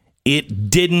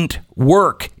 It didn't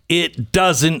work. It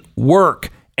doesn't work.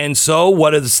 And so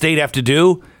what does the state have to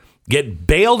do? Get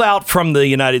bailed out from the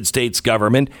United States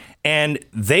government. And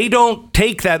they don't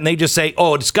take that and they just say,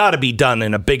 oh, it's got to be done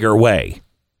in a bigger way.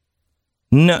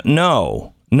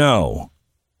 No.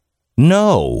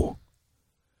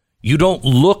 You don't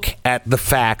look at the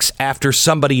facts after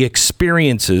somebody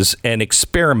experiences and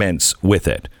experiments with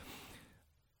it.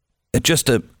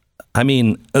 Just I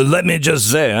mean, let me just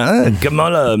say,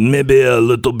 Kamala may be a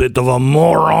little bit of a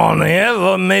moron here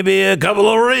for maybe a couple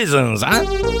of reasons, huh?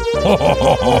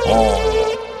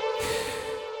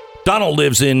 Donald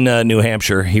lives in New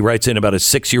Hampshire. He writes in about a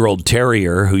 6-year-old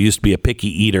terrier who used to be a picky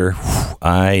eater.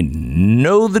 I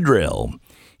know the drill.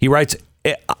 He writes,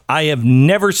 I have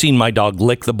never seen my dog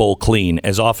lick the bowl clean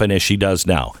as often as she does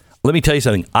now. Let me tell you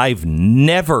something. I've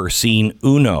never seen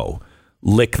Uno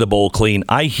lick the bowl clean.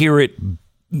 I hear it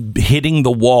hitting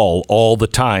the wall all the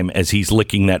time as he's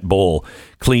licking that bowl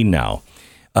clean now.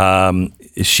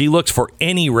 She looks for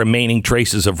any remaining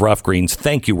traces of Rough Greens.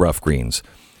 Thank you, Rough Greens.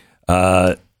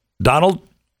 Donald,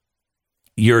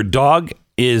 your dog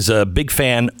is a big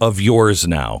fan of yours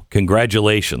now.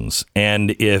 Congratulations.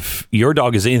 And if your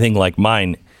dog is anything like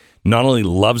mine, not only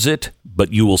loves it,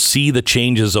 but you will see the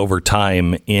changes over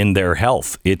time in their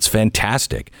health. It's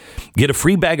fantastic. Get a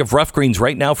free bag of Rough Greens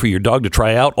right now for your dog to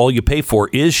try out. All you pay for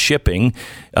is shipping.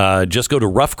 Just go to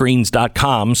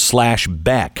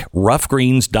roughgreens.com/Beck.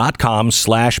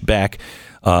 Roughgreens.com/Beck.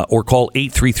 Or call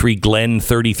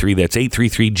 833-GLEN-33. That's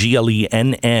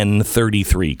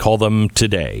 833-GLENN-33. Call them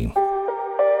today.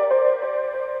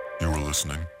 You are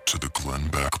listening to the Glenn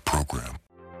Beck Program.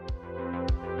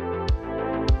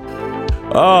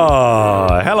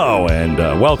 Hello and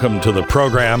welcome to the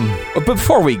program.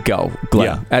 Before we go,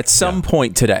 Glenn, at some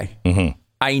point today,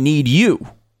 I need you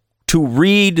to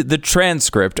read the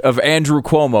transcript of Andrew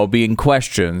Cuomo being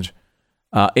questioned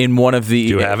in one of the... Do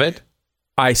you have it?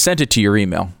 I sent it to your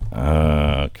email.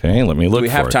 Okay, let me look for it. Do we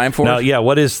have time for it? Yeah,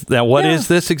 what is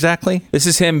this exactly? This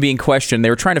is him being questioned. They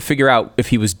were trying to figure out if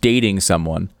he was dating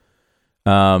someone.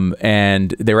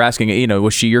 And they were asking,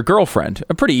 was she your girlfriend?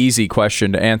 A pretty easy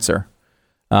question to answer.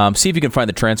 See if you can find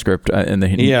the transcript in the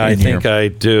I think I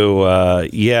do.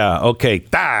 Okay.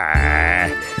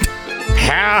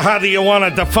 How do you want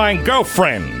to define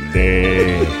girlfriend?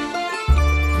 The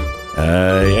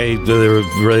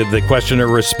questioner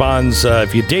responds,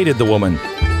 if you dated the woman.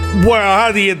 Well,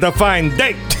 how do you define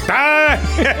date?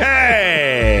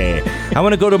 I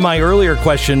want to go to my earlier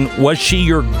question. Was she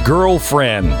your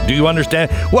girlfriend? Do you understand?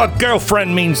 Well,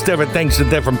 girlfriend means different things to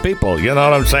different people. You know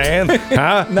what I'm saying?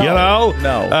 Huh? No.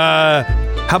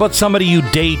 How about somebody you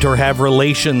date or have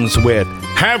relations with?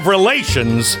 Have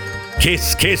relations?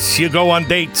 Kiss, you go on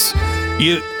dates.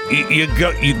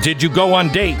 Did you go on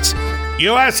dates?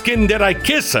 You asking, did I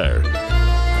kiss her?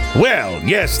 Well,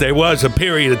 yes, there was a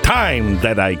period of time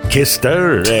that I kissed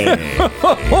her.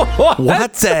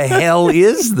 What the hell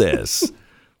is this?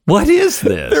 What is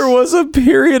this? There was a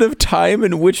period of time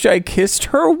in which I kissed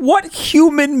her? What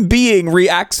human being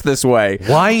reacts this way?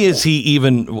 Why is he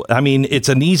even... I mean, it's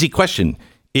an easy question.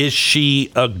 Is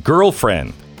she a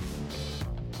girlfriend?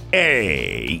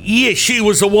 Hey, yeah, she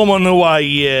was a woman who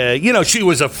she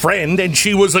was a friend and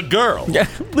she was a girl. Yeah,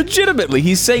 legitimately,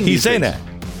 he's saying that.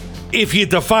 If you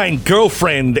define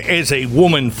girlfriend as a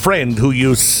woman friend who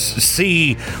you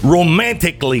see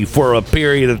romantically for a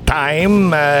period of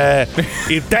time,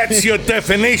 if that's your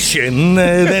definition,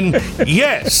 then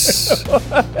yes.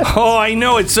 Oh, I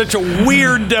know, it's such a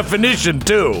weird definition,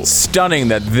 too. Stunning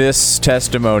that this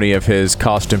testimony of his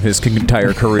cost him his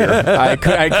entire career. I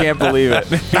can't believe it.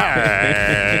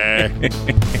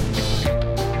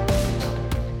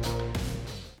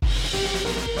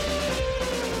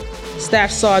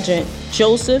 Staff Sergeant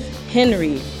Joseph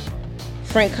Henry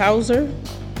Frankhauser,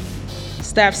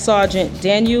 Staff Sergeant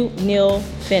Daniel Neil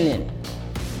Finnan.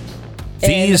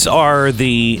 These are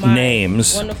the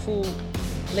names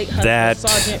that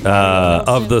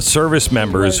of the service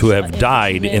members who have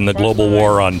died in the global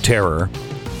war on terror,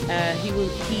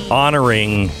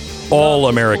 honoring all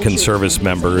American service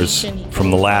members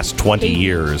from the last 20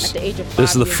 years. This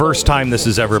is the first time this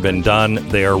has ever been done.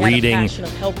 They are reading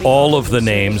all of the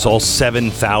names, all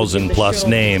 7,000 plus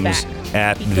names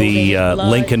at the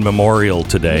Lincoln Memorial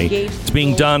today. It's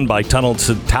being done by Tunnel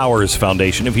to Towers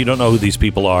Foundation. If you don't know who these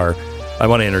people are, I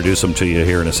want to introduce them to you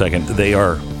here in a second. They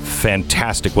are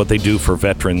fantastic. What they do for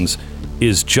veterans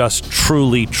is just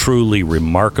truly, truly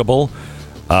remarkable.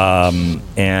 They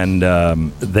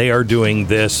are doing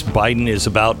this. Biden is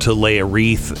about to lay a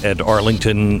wreath at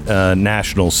Arlington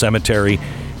National Cemetery.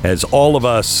 As all of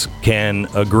us can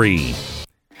agree,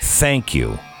 thank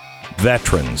you,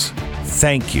 veterans.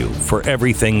 Thank you for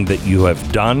everything that you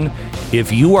have done.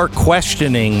 If you are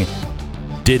questioning,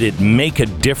 did it make a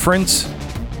difference?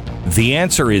 The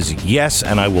answer is yes,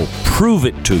 and I will prove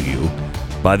it to you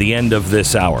by the end of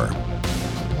this hour.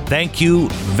 Thank you,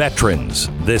 veterans,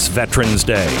 this Veterans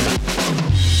Day.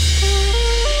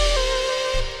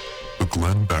 The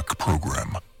Glenn Beck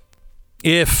Program.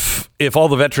 If all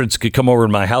the veterans could come over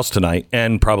to my house tonight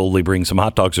and probably bring some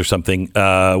hot dogs or something,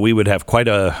 we would have quite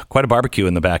a barbecue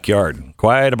in the backyard.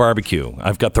 Quite a barbecue.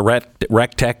 I've got the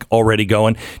Rekieta already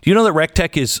going. Do you know that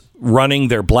Rekieta is running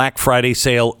their Black Friday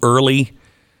sale early?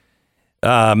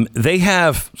 They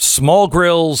have small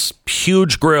grills,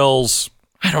 huge grills.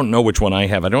 I don't know which one I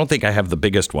have. I don't think I have the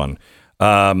biggest one.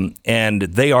 And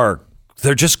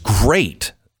they're just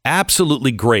great.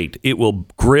 Absolutely great. It will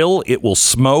grill. It will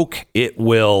smoke. It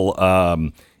will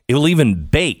even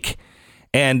bake.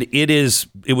 And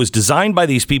it was designed by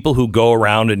these people who go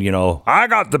around and, I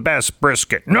got the best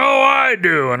brisket. No, I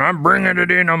do. And I'm bringing it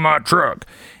in on my truck.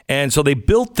 And so they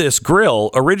built this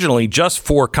grill originally just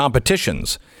for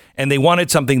competitions. And they wanted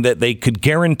something that they could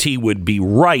guarantee would be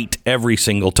right every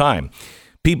single time.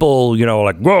 People,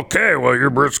 like, okay, well, your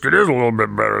brisket is a little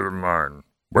bit better than mine.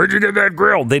 Where'd you get that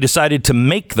grill? They decided to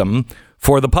make them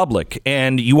for the public,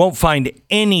 and you won't find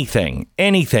anything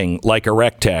like a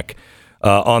Rekieta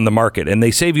on the market. And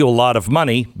they save you a lot of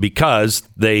money because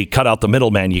they cut out the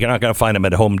middleman. You're not going to find them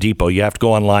at Home Depot. You have to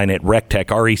go online at Rekieta,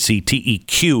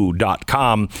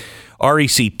 RECTEQ.com,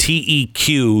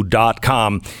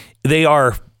 RECTEQ.com. They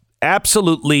are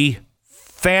absolutely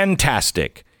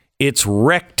fantastic. It's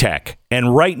Rekieta.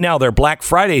 And right now, their Black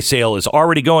Friday sale is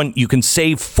already going. You can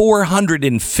save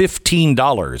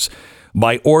 $415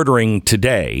 by ordering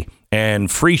today.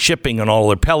 And free shipping on all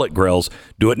their pellet grills.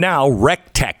 Do it now,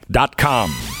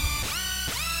 Rekieta.com.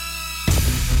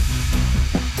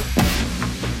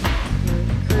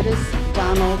 Curtis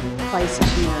Donald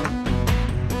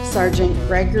Feistner, Sergeant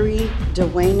Gregory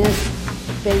Duenas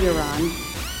Bayeron,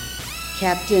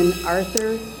 Captain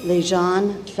Arthur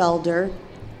Lejean Felder,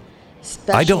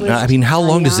 I don't know. I mean, how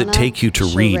long does it take you to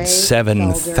read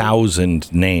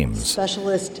 7,000 names?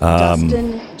 Specialist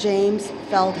Dustin James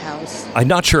Feldhaus. I'm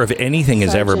not sure if anything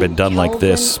has ever been done like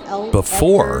this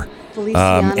before.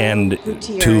 And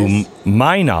to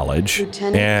my knowledge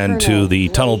and to the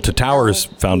Tunnel to Towers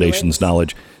Foundation's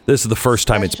knowledge, this is the first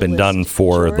time it's been done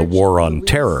for the War on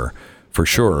Terror, for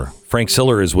sure. Frank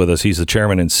Siller is with us. He's the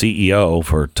chairman and CEO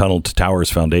for Tunnel to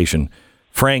Towers Foundation.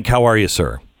 Frank, how are you,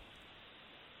 sir?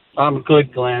 I'm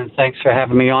good, Glenn. Thanks for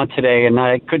having me on today. And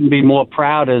I couldn't be more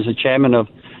proud as the chairman of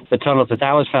the Tunnel to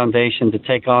Towers Foundation to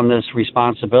take on this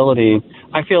responsibility.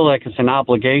 I feel like it's an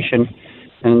obligation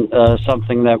and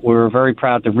something that we're very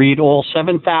proud to read all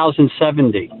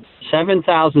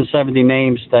 7,070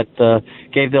 names that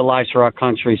gave their lives for our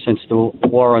country since the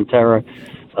War on Terror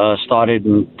started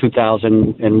in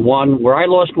 2001, where I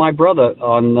lost my brother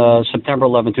on September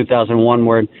 11, 2001,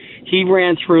 where he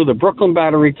ran through the Brooklyn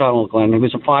Battery Tunnel, Glenn. He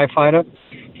was a firefighter.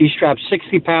 He strapped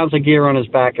 60 pounds of gear on his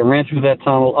back and ran through that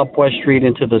tunnel up West Street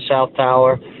into the South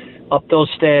Tower, up those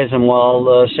stairs, and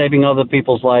while saving other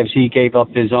people's lives, he gave up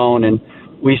his own, and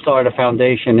we started a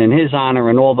foundation in his honor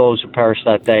and all those who perished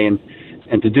that day. And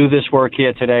to do this work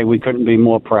here today, we couldn't be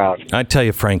more proud. I tell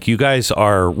you, Frank, you guys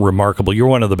are remarkable. You're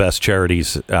one of the best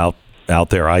charities out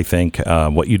there, I think,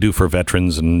 what you do for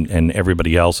veterans and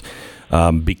everybody else,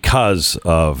 because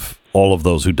of all of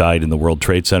those who died in the World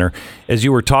Trade Center. As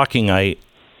you were talking, I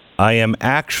am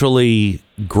actually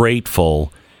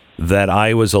grateful that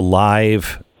I was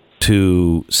alive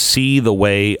to see the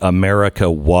way America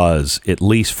was, at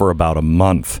least for about a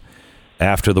month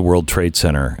after the World Trade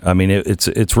Center. I mean,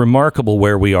 it's remarkable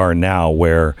where we are now,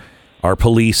 where our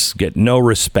police get no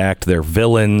respect. They're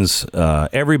villains.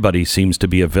 Everybody seems to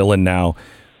be a villain now.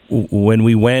 When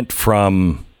we went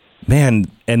from, and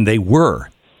they were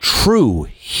true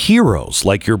heroes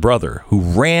like your brother, who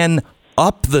ran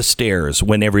up the stairs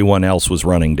when everyone else was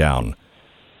running down.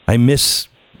 I miss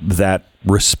that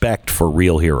respect for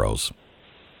real heroes.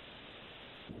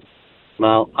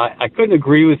 Well, I couldn't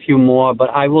agree with you more, but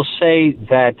I will say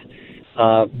that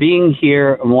being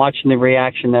here and watching the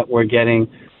reaction that we're getting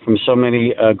from so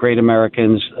many great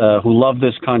Americans who love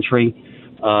this country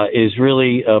is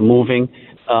really moving.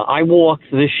 I walked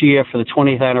this year for the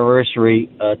 20th anniversary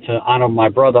to honor my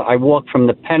brother. I walked from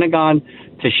the Pentagon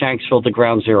to Shanksville to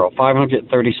Ground Zero,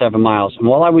 537 miles. And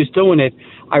while I was doing it,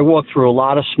 I walked through a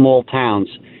lot of small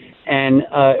towns. And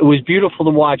it was beautiful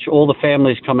to watch all the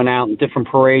families coming out and different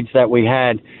parades that we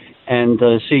had, and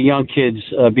see young kids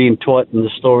being taught in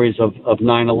the stories of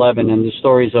 9/11 and the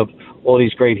stories of all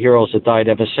these great heroes that died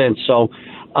ever since. So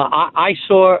I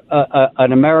saw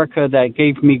an America that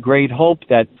gave me great hope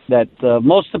that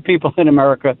most of the people in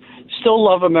America still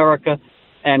love America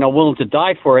and are willing to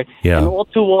die for it. Yeah. And all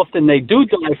too often they do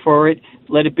die for it,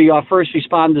 let it be our first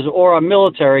responders or our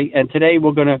military. And today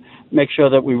we're going to make sure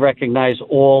that we recognize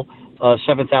all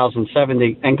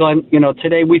 7,070. And Glenn,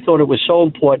 today we thought it was so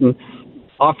important.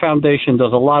 Our foundation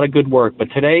does a lot of good work,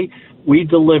 but today we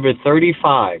delivered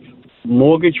 35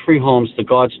 mortgage-free homes to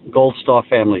Gold Star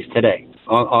families today,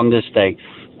 on this day.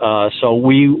 So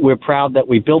we're proud that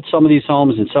we built some of these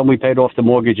homes and some we paid off the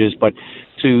mortgages, but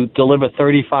to deliver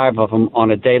 35 of them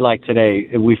on a day like today,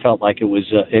 we felt like it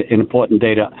was an important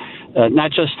day to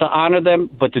not just to honor them,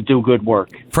 but to do good work.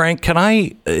 Frank,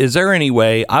 is there any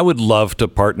way, I would love to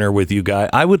partner with you guys.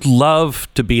 I would love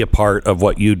to be a part of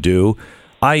what you do.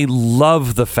 I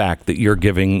love the fact that you're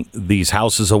giving these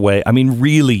houses away. I mean,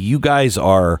 really, you guys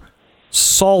are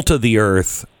salt of the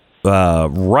earth,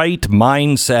 right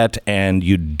mindset, and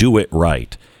you do it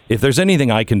right. If there's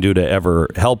anything I can do to ever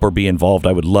help or be involved,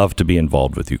 I would love to be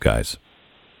involved with you guys.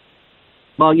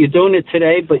 Well, you're doing it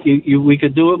today, but we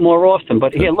could do it more often.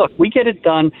 But here, look, we get it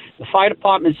done. The fire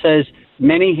department says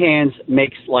many hands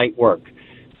makes light work.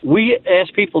 We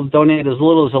ask people to donate as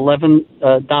little as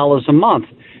 $11 a month.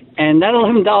 And that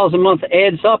 $11 a month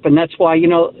adds up, and that's why,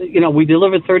 we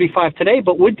delivered 35 today,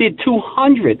 but we did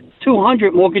 200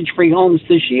 mortgage-free homes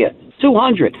this year.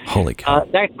 200. Holy cow.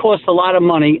 That cost a lot of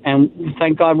money, and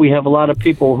thank God we have a lot of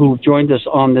people who've joined us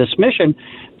on this mission,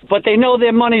 but they know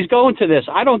their money's going to this.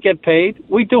 I don't get paid.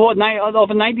 We do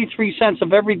over 93 cents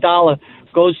of every dollar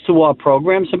goes to our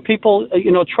programs, and people,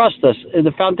 trust us.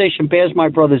 The foundation bears my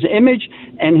brother's image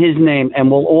and his name, and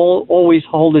will always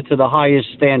hold it to the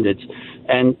highest standards.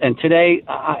 And today,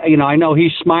 I know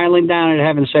he's smiling down at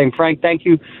heaven saying, Frank, thank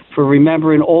you for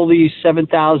remembering all these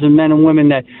 7,000 men and women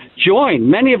that joined.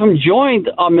 Many of them joined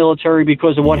our military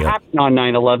because of what happened on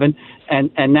 9/11.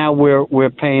 And now we're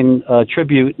paying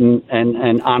tribute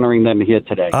and honoring them here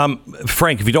today.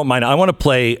 Frank, if you don't mind, I want to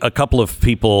play a couple of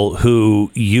people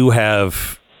who you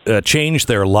have changed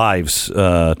their lives.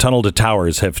 Tunnel to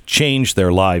Towers have changed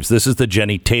their lives. This is the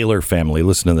Jenny Taylor family.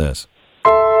 Listen to this.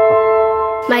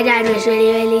 My dad was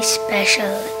really, really special,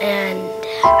 and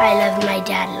I loved my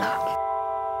dad a lot.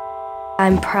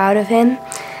 I'm proud of him,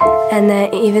 and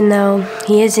that even though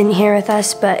he isn't here with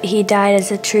us, but he died as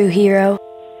a true hero.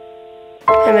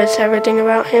 I miss everything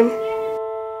about him.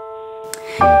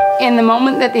 In the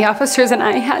moment that the officers and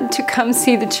I had to come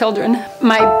see the children,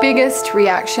 my biggest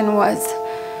reaction was,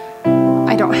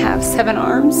 I don't have 7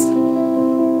 arms.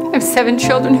 I have 7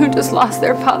 children who just lost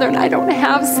their father, and I don't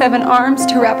have 7 arms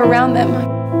to wrap around them.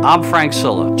 I'm Frank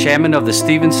Siller, chairman of the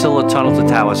Stephen Siller Tunnel to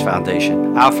Towers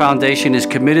Foundation. Our foundation is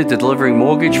committed to delivering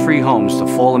mortgage-free homes to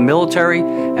fallen military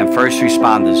and first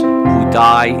responders who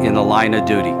die in the line of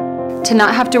duty. To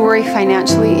not have to worry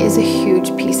financially is a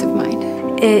huge peace of mind.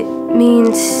 It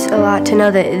means a lot to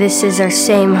know that this is our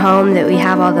same home, that we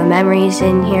have all the memories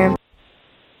in here.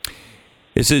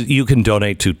 You can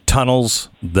donate to Tunnels,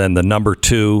 then the number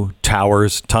 2,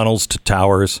 Towers,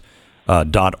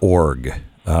 tunnelstotowers.org.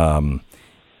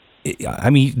 I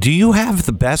mean, do you have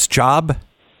the best job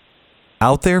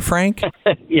out there, Frank?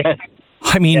 Yes.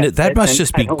 I mean, that must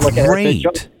just be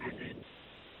great.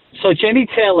 So Jenny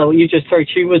Taylor, you just heard,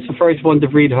 she was the first one to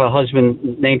read her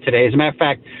husband's name today. As a matter of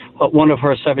fact, one of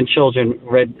her 7 children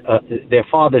read their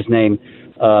father's name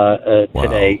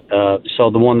today.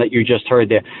 So the one that you just heard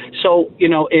there. So,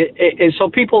 so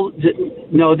people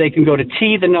know they can go to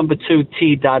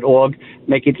T2T.org,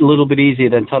 make it a little bit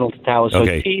easier than Tunnel to Towers. So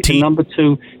okay.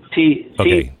 T2T.org.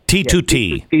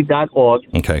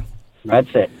 Okay.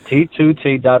 That's it.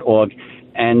 T2T.org.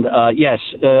 And yes,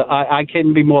 I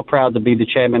couldn't be more proud to be the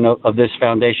chairman of this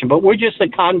foundation. But we're just a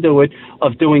conduit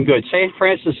of doing good. St.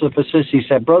 Francis of Assisi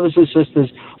said, brothers and sisters,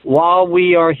 while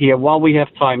we are here, while we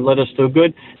have time, let us do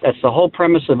good. That's the whole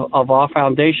premise of our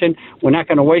foundation. We're not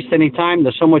going to waste any time.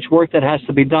 There's so much work that has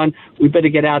to be done. We better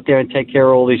get out there and take care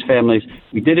of all these families.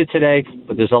 We did it today,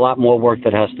 but there's a lot more work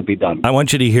that has to be done. I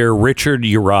want you to hear Richard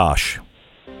Urash.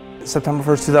 September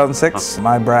 1st, 2006,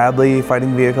 my Bradley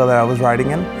fighting vehicle that I was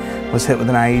riding in was hit with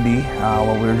an IED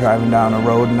while we were driving down a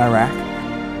road in Iraq.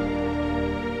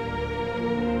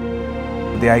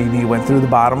 The IED went through the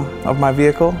bottom of my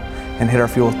vehicle and hit our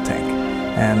fuel tank.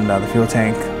 And the fuel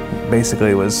tank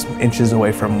basically was inches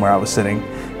away from where I was sitting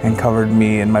and covered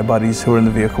me and my buddies who were in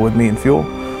the vehicle with me in fuel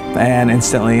and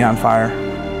instantly on fire.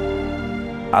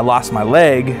 I lost my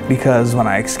leg because when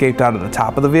I escaped out of the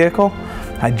top of the vehicle,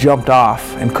 I jumped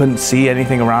off and couldn't see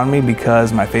anything around me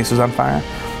because my face was on fire.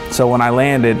 So when I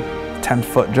landed,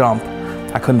 10-foot jump,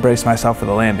 I couldn't brace myself for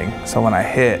the landing. So when I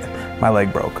hit, my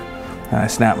leg broke. And I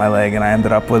snapped my leg and I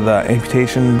ended up with an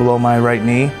amputation below my right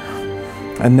knee.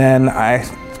 And then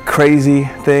crazy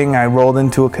thing, I rolled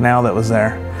into a canal that was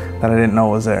there that I didn't know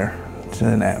was there.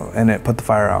 And it put the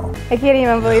fire out. I can't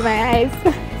even believe my eyes.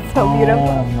 So beautiful.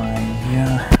 Oh my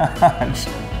gosh.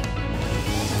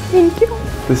 Thank you.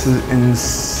 This is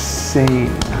insane.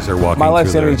 insane. They're walking My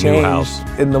life's through going to their be new changed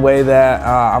house. in the way that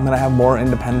I'm going to have more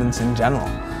independence in general.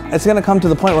 It's going to come to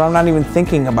the point where I'm not even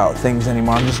thinking about things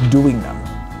anymore. I'm just doing them.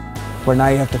 Where now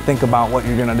you have to think about what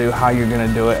you're going to do, how you're going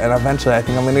to do it, and eventually I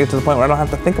think I'm going to get to the point where I don't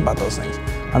have to think about those things.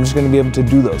 I'm just going to be able to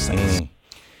do those things.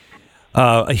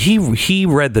 He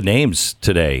read the names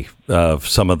today of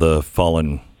some of the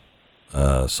fallen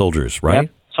soldiers, right?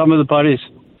 Yep. Some of the buddies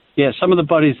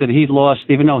that he lost,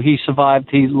 even though he survived,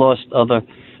 he lost other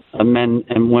men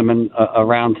and women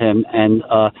around him. And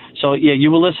so, you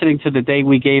were listening to the day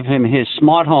we gave him his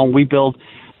smart home. We build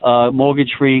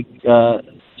mortgage-free,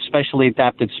 specially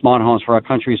adapted smart homes for our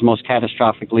country's most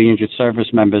catastrophically injured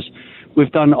service members.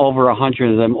 We've done over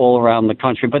 100 of them all around the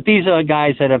country. But these are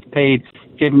guys that have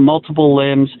given multiple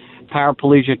limbs,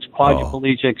 paraplegics,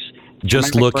 quadriplegics.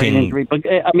 Just looking, but,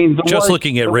 I mean,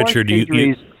 looking at Richard,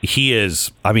 he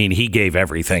gave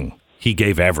everything. He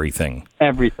gave everything.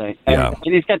 Everything. Yeah.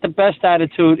 And he's got the best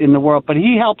attitude in the world, but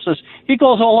he helps us. He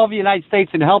goes all over the United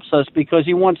States and helps us because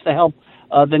he wants to help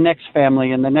the next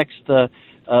family and the next hero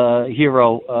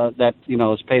that,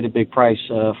 has paid a big price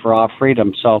for our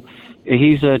freedom. So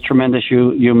he's a tremendous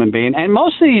human being. And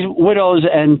most of these widows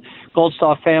and Gold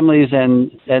Star families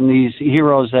and these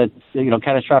heroes that,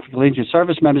 catastrophically injured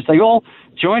service members, they all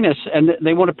join us and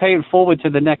they want to pay it forward to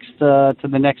the next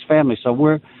family. So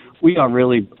we are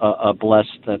really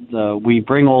blessed that we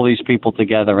bring all these people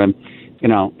together. And,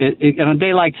 on a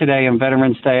day like today on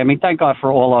Veterans Day, I mean, thank God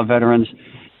for all our veterans.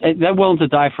 They're willing to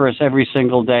die for us every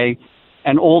single day.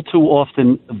 And all too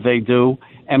often they do.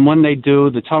 And when they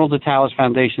do, the Tunnel to Towers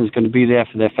Foundation is going to be there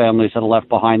for their families that are left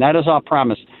behind. That is our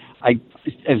promise.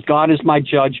 As God is my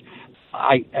judge,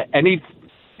 any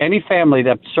family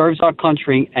that serves our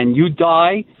country and you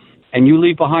die and you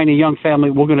leave behind a young family,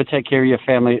 we're going to take care of your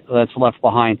family that's left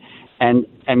behind. And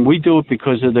we do it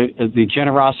because of the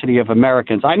generosity of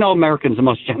Americans. I know Americans are the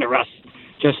most generous,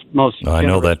 I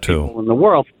know that too. People in the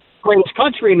world, greatest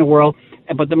country in the world,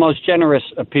 but the most generous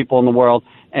people in the world.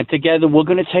 And together we're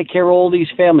going to take care of all these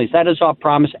families. That is our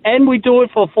promise. And we do it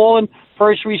for fallen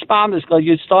first responders. Because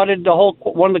you started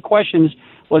one of the questions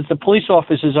was the police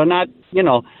officers are not,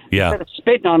 instead of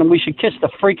spitting on them, we should kiss the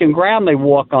freaking ground they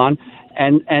walk on.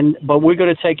 But we're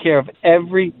going to take care of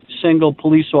every single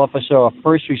police officer or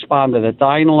first responder that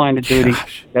die in the line of duty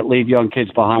that leave young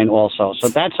kids behind also. So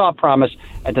that's our promise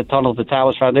at the Tunnel to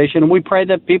Towers Foundation. And we pray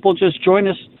that people just join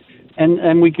us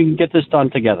and we can get this done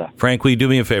together. Frank, will you do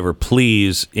me a favor?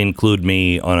 Please include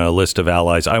me on a list of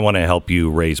allies. I want to help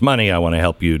you raise money. I want to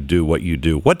help you do what you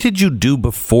do. What did you do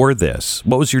before this?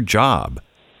 What was your job?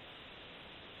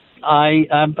 I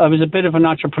was a bit of an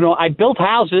entrepreneur. I built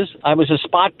houses. I was a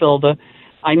spot builder.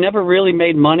 I never really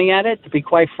made money at it, to be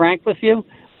quite frank with you,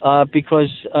 because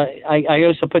I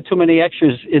also put too many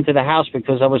extras into the house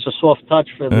because I was a soft touch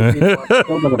for the people I was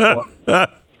building it for.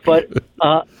 But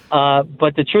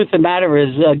the truth of the matter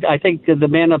is, I think the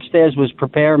man upstairs was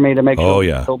preparing me to make sure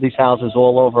we build these houses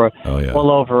all over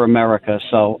America.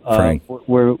 So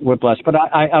we're blessed. But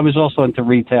I was also into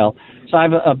retail, so I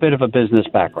have a bit of a business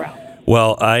background.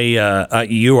 Well,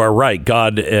 you are right.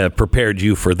 God prepared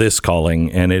you for this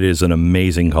calling, and it is an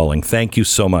amazing calling. Thank you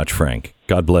so much, Frank.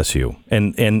 God bless you,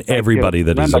 and everybody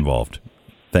that is involved.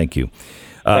 Thank you.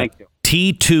 Thank you.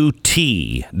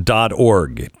 T2T.org.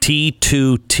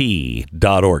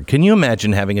 T2T.org. Can you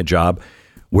imagine having a job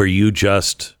where you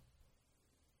just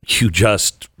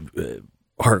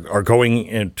are going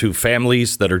into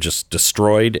families that are just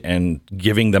destroyed and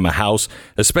giving them a house,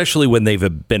 especially when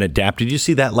they've been adapted? Did you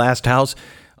see that last house?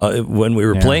 When we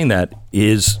were playing that,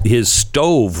 his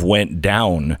stove went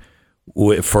down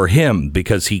for him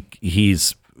because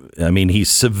he's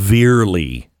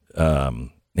severely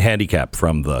handicapped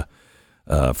from the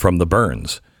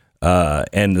burns,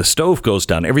 and the stove goes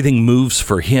down. Everything moves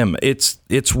for him. It's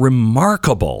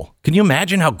remarkable. Can you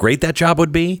imagine how great that job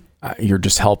would be? You're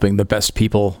just helping the best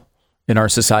people in our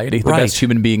society, the best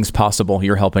human beings possible.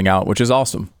 You're helping out, which is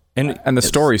awesome. And the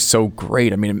story's so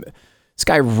great. I mean, this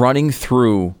guy running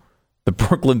through the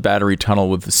Brooklyn Battery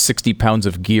Tunnel with 60 pounds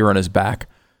of gear on his back,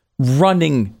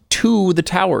 running to the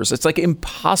towers. It's like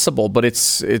impossible, but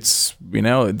it's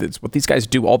what these guys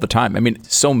do all the time. I mean,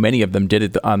 so many of them did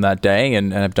it on that day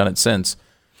and have done it since.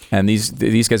 And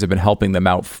these guys have been helping them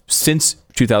out since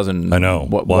 2000. I know.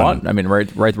 What? I mean, right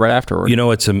afterward. You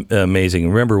know, it's amazing.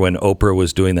 Remember when Oprah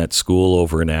was doing that school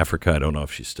over in Africa? I don't know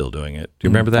if she's still doing it. Do you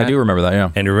remember that? I do remember that,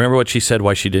 yeah. And you remember what she said,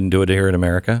 why she didn't do it here in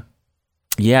America?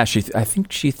 Yeah, I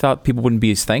think she thought people wouldn't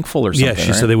be as thankful or something. Yeah,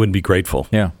 she said they wouldn't be grateful.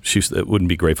 Yeah. She wouldn't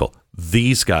be grateful.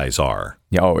 These guys are.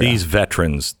 These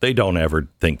veterans, they don't ever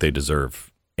think they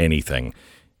deserve anything.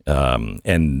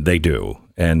 And they do.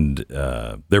 and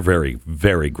they're very,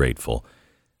 very grateful.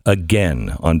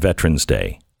 Again, on Veterans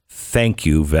Day, thank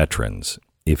you, veterans.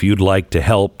 If you'd like to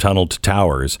help Tunnel to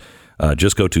Towers,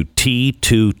 just go to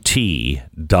T2T.org.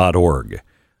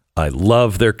 I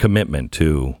love their commitment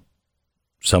to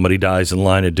somebody dies in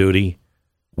line of duty,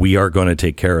 we are going to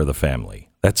take care of the family.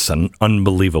 That's an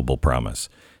unbelievable promise.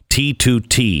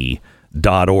 T2T.org.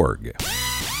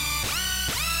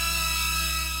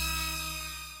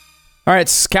 All right,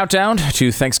 it's countdown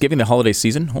to Thanksgiving, the holiday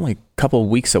season. Only a couple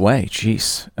weeks away.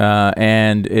 Jeez.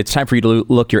 And it's time for you to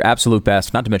look your absolute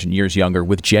best, not to mention years younger,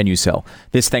 with Genucel.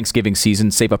 This Thanksgiving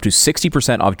season, save up to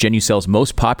 60% off Genucel's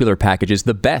most popular packages,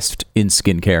 the best in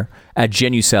skincare, at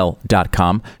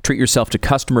Genucel.com. Treat yourself to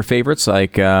customer favorites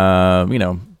like,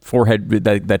 forehead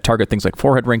that target things like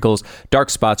forehead wrinkles,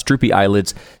 dark spots, droopy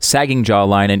eyelids, sagging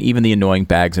jawline, and even the annoying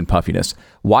bags and puffiness.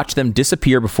 Watch them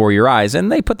disappear before your eyes,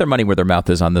 and they put their money where their mouth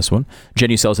is on this one.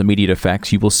 Genucel's immediate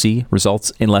effects. You will see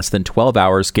results in less than 12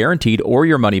 hours, guaranteed, or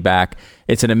your money back.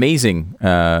 It's an amazing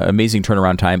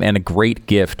turnaround time and a great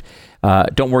gift.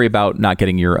 Don't worry about not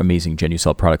getting your amazing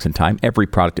Genucel products in time. Every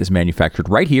product is manufactured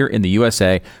right here in the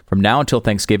USA. From now until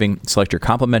Thanksgiving, select your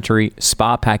complimentary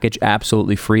spa package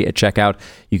absolutely free at checkout.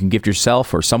 You can gift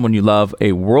yourself or someone you love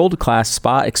a world-class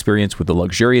spa experience with the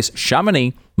luxurious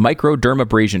Chamonix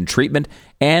microdermabrasion treatment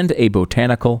and a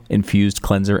botanical infused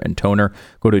cleanser and toner.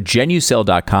 Go to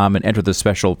Genucel.com and enter the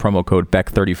special promo code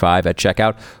BECK35 at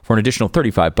checkout for an additional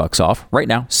 $35 off. Right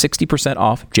now, 60%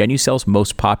 off Genucel's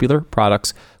most popular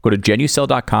products. Go to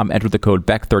Genucel.com, enter the code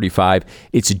BECK35.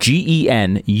 It's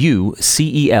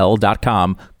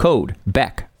GENUCEL.com, code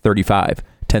BECK35.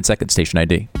 10-second station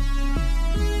ID.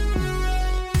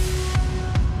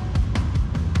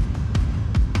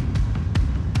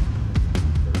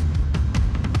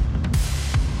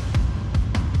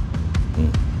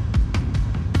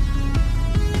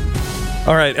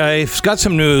 All right, I've got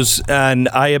some news, and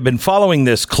I have been following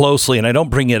this closely, and I don't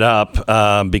bring it up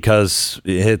because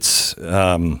it's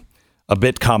a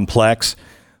bit complex,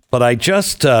 but I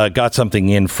just got something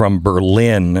in from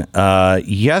Berlin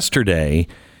yesterday.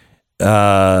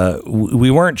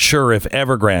 We weren't sure if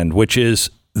Evergrande, which is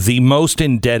the most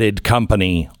indebted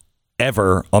company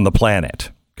ever on the planet,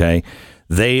 okay?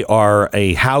 They are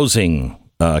a housing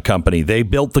company. They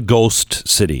built the ghost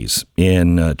cities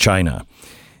in China.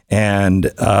 And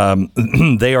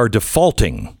they are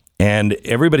defaulting, and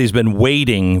everybody's been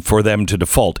waiting for them to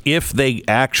default. If they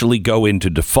actually go into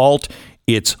default,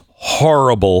 it's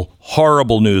horrible,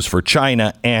 horrible news for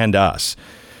China and us.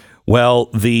 Well,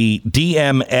 the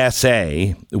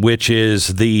DMSA, which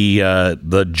is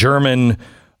the German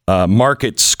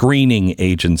market screening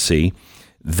agency,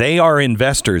 they are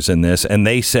investors in this, and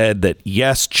they said that,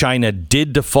 yes, China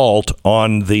did default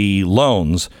on the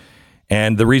loans.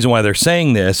 And the reason why they're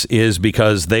saying this is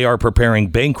because they are preparing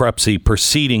bankruptcy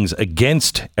proceedings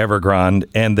against Evergrande,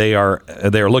 and they are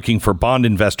looking for bond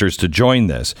investors to join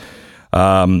this.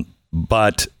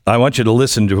 But I want you to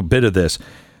listen to a bit of this.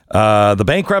 The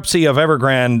bankruptcy of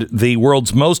Evergrande, the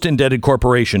world's most indebted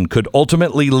corporation, could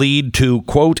ultimately lead to,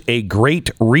 quote, a great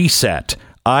reset,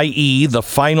 i.e. the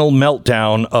final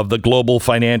meltdown of the global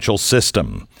financial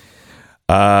system.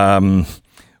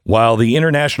 While the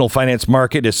international finance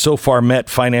market has so far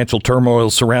met financial turmoil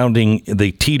surrounding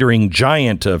the teetering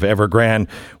giant of Evergrande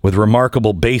with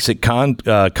remarkable basic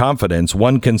confidence,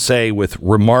 one can say with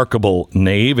remarkable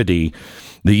naivety,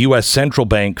 the U.S. Central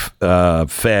Bank,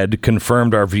 Fed,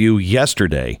 confirmed our view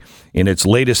yesterday. In its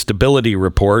latest stability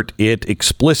report, it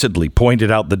explicitly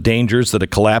pointed out the dangers that a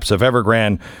collapse of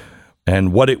Evergrande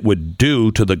and what it would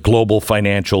do to the global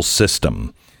financial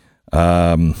system.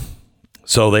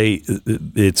 So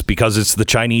it's because it's the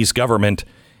Chinese government.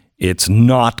 It's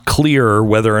not clear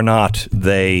whether or not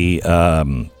they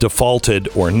defaulted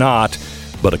or not.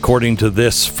 But according to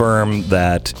this firm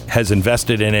that has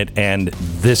invested in it, and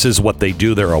this is what they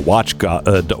do, they're a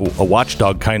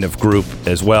watchdog kind of group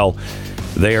as well.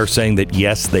 They are saying that,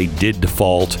 yes, they did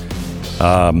default.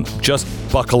 Just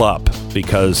buckle up,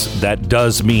 because that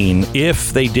does mean,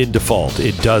 if they did default,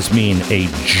 it does mean a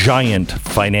giant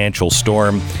financial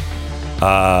storm.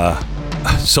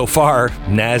 So far,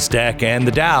 NASDAQ and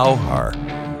the Dow are,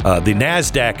 the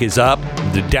NASDAQ is up,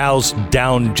 the Dow's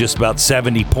down just about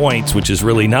 70 points, which is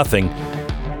really nothing.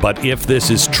 But if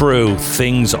this is true,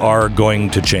 things are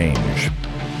going to change.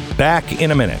 Back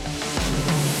in a minute.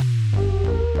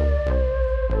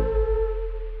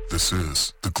 This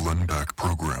is the Glenn Beck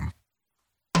Program.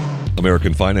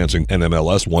 American Financing,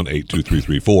 NMLS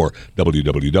 182334,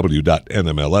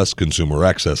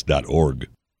 www.nmlsconsumeraccess.org.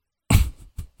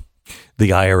 The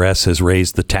IRS has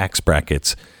raised the tax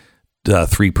brackets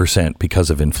 3% because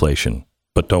of inflation.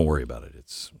 but don't worry about it.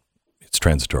 It's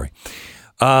transitory.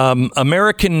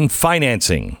 American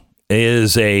Financing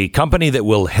is a company that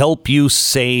will help you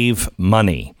save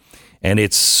money. And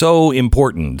it's so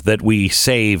important that we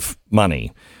save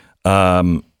money.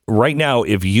 Right now,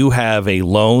 if you have a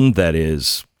loan that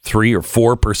is 3 or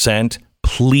 4%,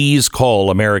 please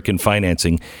call American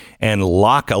Financing and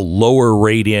lock a lower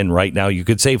rate in right now. You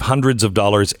could save hundreds of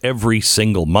dollars every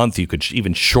single month. You could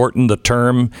even shorten the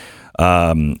term.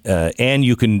 And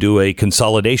you can do a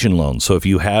consolidation loan. So if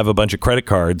you have a bunch of credit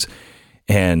cards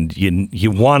and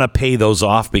you want to pay those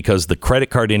off because the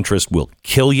credit card interest will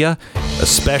kill you,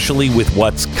 especially with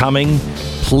what's coming,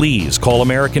 please call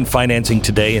American Financing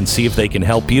today and see if they can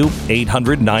help you.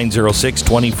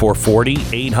 800-906-2440,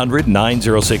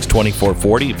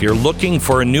 800-906-2440. If you're looking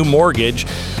for a new mortgage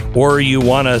or you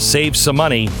want to save some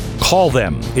money, call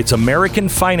them. It's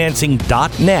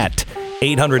AmericanFinancing.net.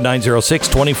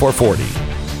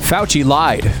 800-906-2440. Fauci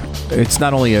lied. It's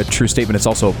not only a true statement, it's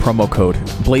also a promo code.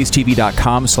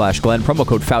 BlazeTV.com/Glenn. Promo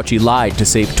code Fauci lied to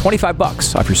save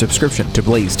 $25 off your subscription to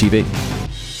Blaze TV.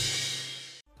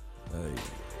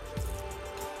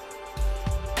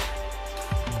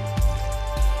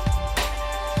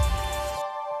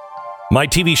 My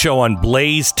TV show on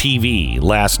Blaze TV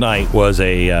last night was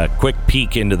a quick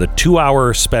peek into the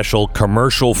 2-hour special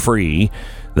commercial-free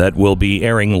that will be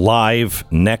airing live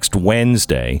next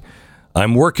Wednesday.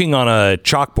 I'm working on a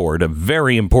chalkboard, a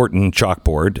very important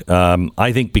chalkboard.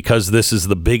 I think because this is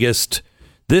the biggest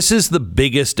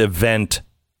event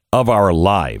of our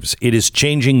lives. It is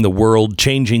changing the world,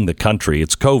 changing the country.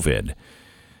 It's COVID.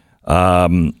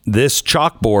 This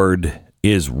chalkboard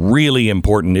is really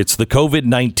important. It's the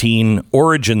COVID-19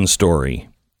 origin story.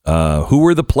 Who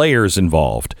were the players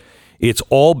involved? It's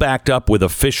all backed up with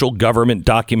official government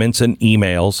documents and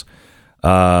emails,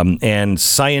 and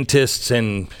scientists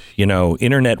and,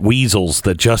 internet weasels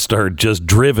that are just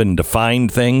driven to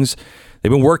find things.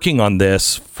 They've been working on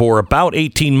this for about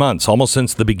 18 months, almost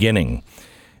since the beginning.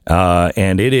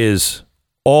 And it is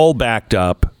all backed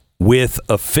up with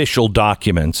official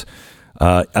documents.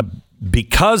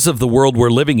 Because of the world we're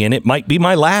living in, it might be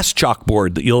my last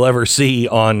chalkboard that you'll ever see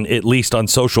at least on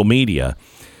social media.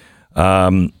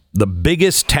 The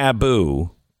biggest taboo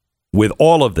with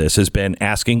all of this has been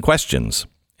asking questions.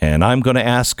 And I'm going to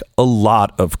ask a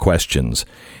lot of questions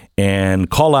and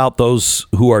call out those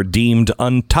who are deemed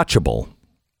untouchable.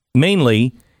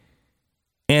 Mainly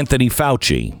Anthony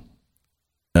Fauci.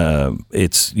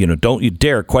 Don't you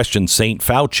dare question Saint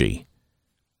Fauci.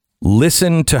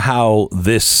 Listen to how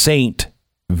this saint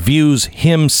views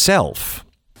himself.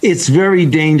 It's very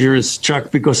dangerous, Chuck,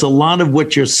 because a lot of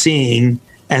what you're seeing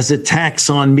as attacks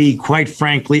on me, quite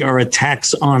frankly, are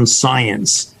attacks on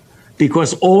science.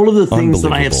 Because all of the things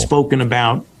that I have spoken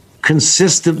about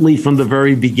consistently from the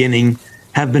very beginning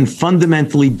have been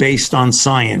fundamentally based on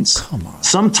science.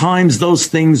 Sometimes those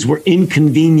things were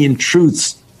inconvenient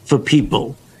truths for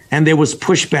people, and there was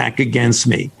pushback against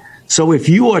me. So if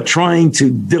you are trying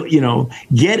to,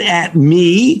 get at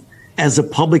me as a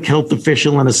public health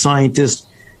official and a scientist,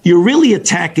 you're really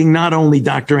attacking not only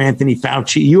Dr. Anthony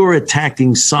Fauci, you're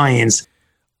attacking science.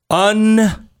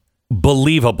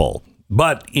 Unbelievable.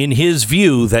 But in his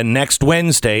view, then next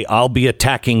Wednesday, I'll be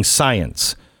attacking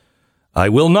science. I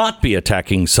will not be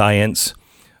attacking science.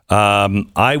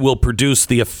 I will produce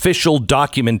the official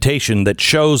documentation that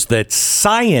shows that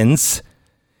science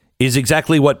is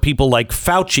exactly what people like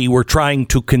Fauci were trying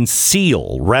to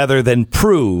conceal rather than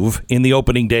prove in the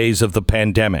opening days of the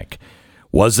pandemic.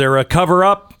 Was there a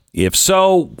cover-up? If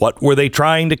so, what were they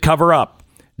trying to cover up?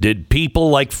 Did people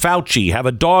like Fauci have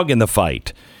a dog in the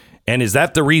fight? And is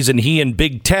that the reason he and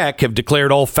big tech have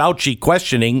declared all Fauci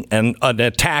questioning an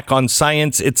attack on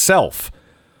science itself?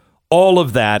 All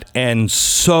of that and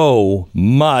so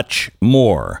much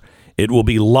more. It will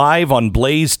be live on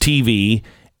Blaze TV,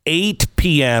 8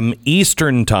 p.m.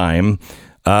 Eastern Time.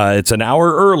 It's an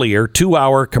hour earlier,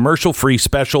 2-hour commercial-free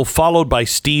special, followed by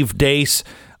Steve Deace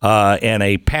and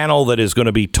a panel that is going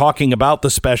to be talking about the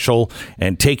special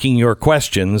and taking your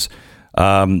questions.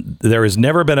 There has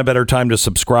never been a better time to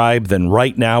subscribe than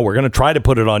right now. We're going to try to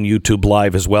put it on YouTube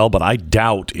Live as well, but I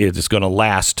doubt it is going to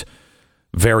last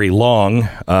very long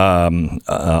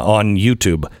on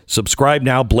YouTube. Subscribe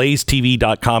now,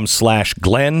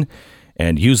 blazetv.com/Glenn,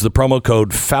 and use the promo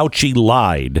code Fauci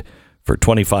Lied for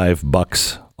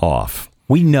 $25 off.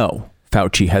 We know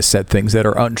Fauci has said things that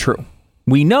are untrue.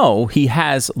 We know he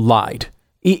has lied.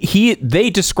 They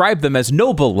describe them as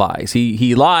noble lies.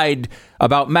 He lied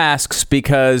about masks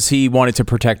because he wanted to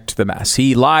protect the masks.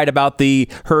 He lied about the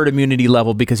herd immunity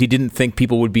level because he didn't think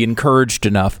people would be encouraged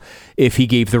enough if he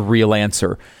gave the real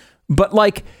answer. But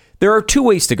There are two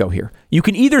ways to go here. You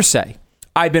can either say,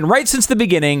 I've been right since the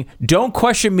beginning, don't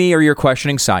question me or you're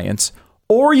questioning science.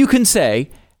 Or you can say,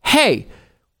 hey,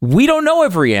 we don't know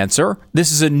every answer.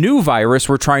 This is a new virus.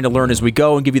 We're trying to learn as we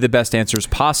go and give you the best answers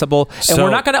possible. And we're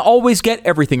not going to always get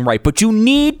everything right, but you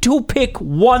need to pick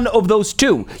one of those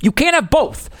two. You can't have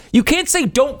both. You can't say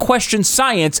don't question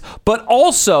science, but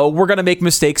also we're going to make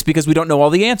mistakes because we don't know all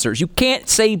the answers. You can't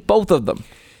say both of them.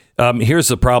 Here's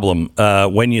the problem.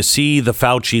 When you see the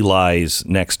Fauci lies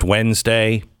next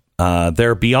Wednesday,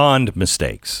 they're beyond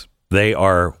mistakes. They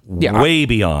are way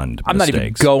beyond I'm mistakes. not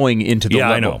even going into the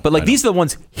level. I know. But these are the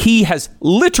ones he has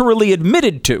literally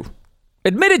admitted to.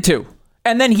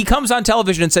 And then he comes on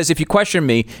television and says, if you question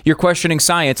me, you're questioning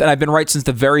science. And I've been right since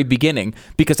the very beginning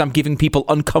because I'm giving people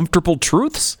uncomfortable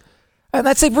truths. And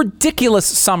that's a ridiculous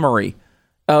summary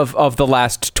of the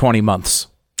last 20 months.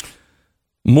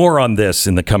 More on this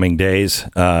in the coming days.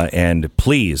 And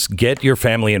please get your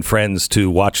family and friends to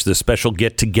watch this special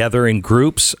get together in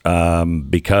groups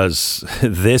because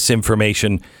this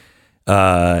information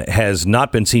has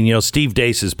not been seen. You know, Steve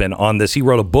Deace has been on this. He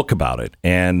wrote a book about it.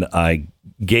 And I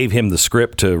gave him the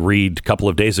script to read a couple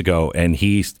of days ago. And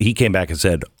he came back and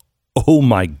said, oh,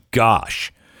 my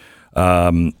gosh,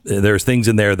 there's things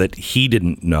in there that he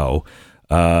didn't know.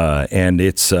 And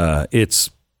it's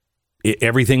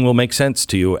everything will make sense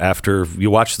to you after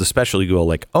you watch the special. You go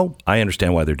like, oh, I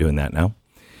understand why they're doing that now.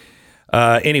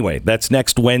 Anyway, that's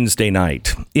next Wednesday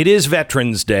night. It is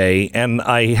Veterans Day, and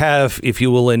I have, if you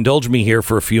will indulge me here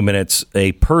for a few minutes,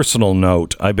 a personal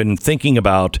note. I've been thinking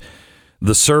about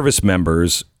the service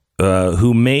members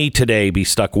who may today be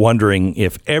stuck wondering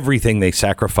if everything they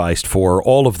sacrificed for,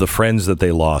 all of the friends that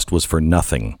they lost, was for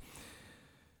nothing.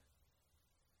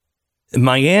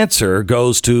 My answer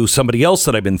goes to somebody else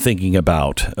that I've been thinking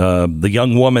about, the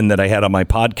young woman that I had on my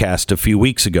podcast a few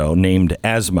weeks ago named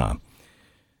Asma.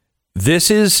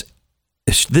 This is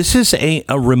a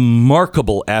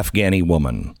remarkable Afghani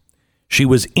woman. She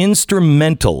was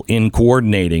instrumental in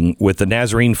coordinating with the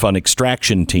Nazarene Fund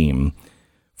extraction team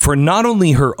for not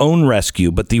only her own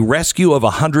rescue, but the rescue of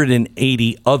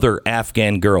 180 other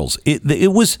Afghan girls.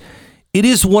 It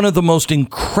is one of the most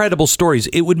incredible stories.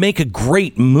 It would make a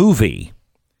great movie.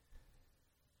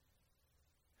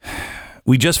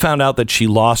 We just found out that she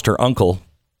lost her uncle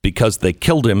because they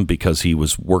killed him because he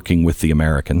was working with the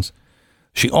Americans.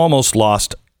 She almost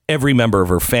lost every member of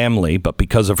her family, but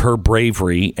because of her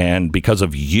bravery and because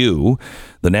of you,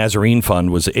 the Nazarene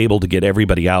Fund was able to get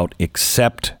everybody out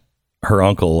except her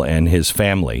uncle and his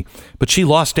family. But she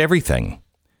lost everything.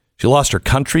 She lost her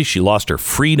country. She lost her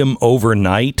freedom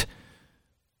overnight.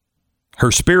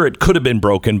 Her spirit could have been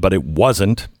broken, but it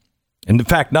wasn't. And in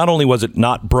fact, not only was it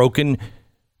not broken,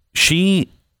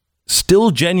 she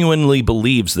still genuinely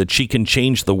believes that she can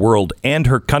change the world and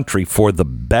her country for the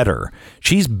better.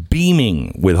 She's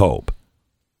beaming with hope.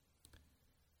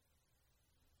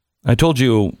 I told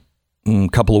you a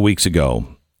couple of weeks ago,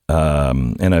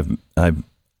 and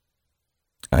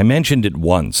I mentioned it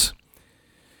once.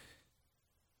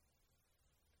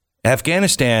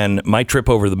 Afghanistan, my trip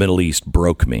over the Middle East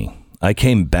broke me. I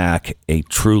came back a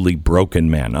truly broken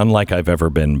man, unlike I've ever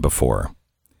been before.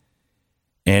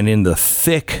 And in the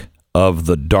thick of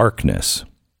the darkness,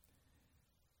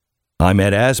 I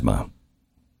met Asma,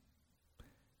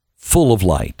 full of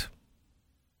light.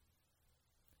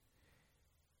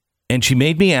 And she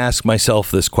made me ask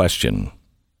myself this question.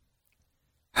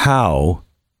 How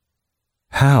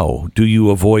do you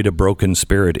avoid a broken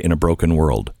spirit in a broken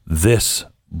world? This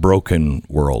broken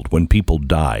world, when people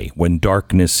die, when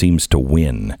darkness seems to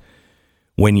win,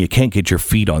 when you can't get your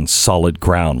feet on solid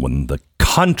ground, when the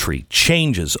country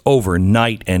changes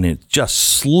overnight and it's just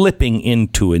slipping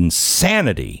into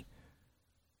insanity.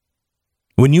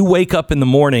 When you wake up in the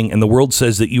morning and the world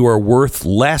says that you are worth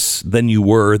less than you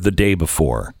were the day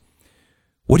before,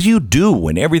 what do you do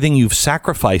when everything you've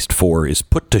sacrificed for is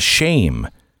put to shame?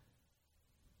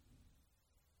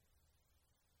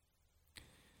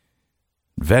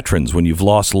 Veterans, when you've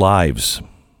lost lives,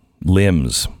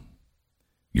 limbs,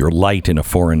 your light in a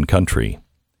foreign country,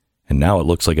 and now it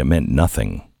looks like it meant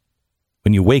nothing.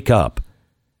 When you wake up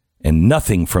and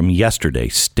nothing from yesterday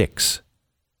sticks.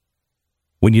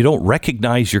 When you don't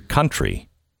recognize your country.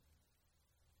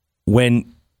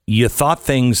 When you thought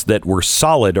things that were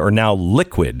solid are now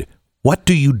liquid, what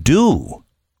do you do?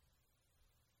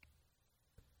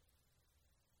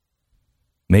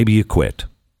 Maybe you quit.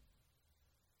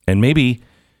 And maybe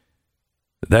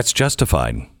that's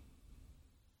justified.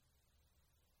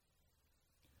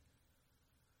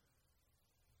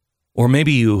 Or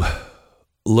maybe you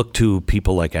look to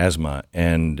people like Asma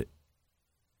and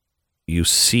you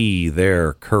see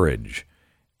their courage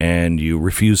and you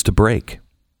refuse to break.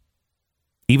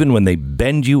 Even when they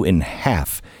bend you in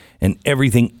half and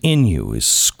everything in you is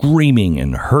screaming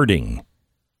and hurting,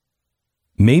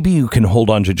 maybe you can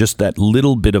hold on to just that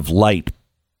little bit of light.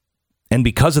 And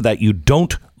because of that, you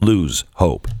don't lose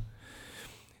hope.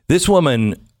 This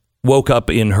woman woke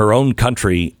up in her own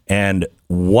country, and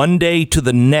one day to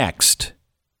the next,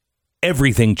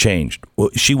 everything changed.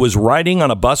 She was riding on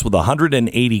a bus with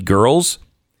 180 girls,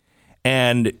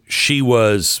 and she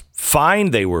was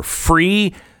fine. They were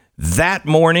free. That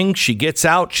morning, she gets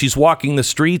out, she's walking the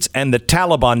streets, and the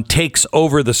Taliban takes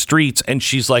over the streets, and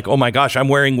she's like, oh my gosh, I'm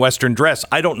wearing Western dress.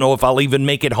 I don't know if I'll even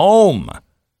make it home.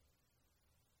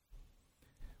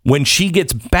 When she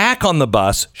gets back on the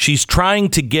bus, she's trying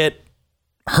to get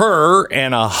her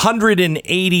and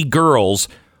 180 girls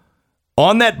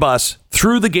on that bus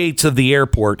through the gates of the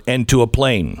airport and to a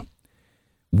plane.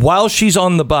 While she's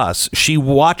on the bus, she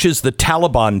watches the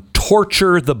Taliban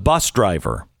torture the bus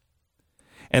driver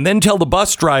and then tell the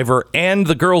bus driver and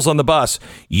the girls on the bus,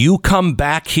 you come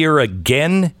back here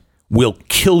again, we'll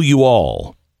kill you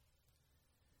all.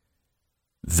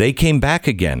 They came back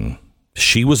again.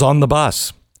 She was on the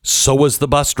bus. So was the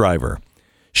bus driver.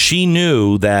 She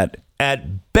knew that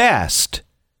at best,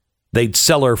 they'd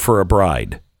sell her for a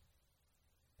bride.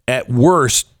 At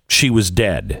worst, she was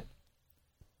dead.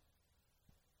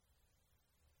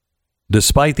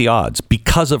 Despite the odds,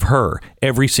 because of her,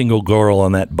 every single girl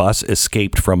on that bus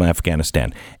escaped from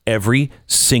Afghanistan. Every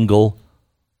single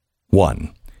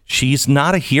one. She's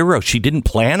not a hero. She didn't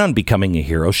plan on becoming a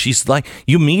hero. She's like,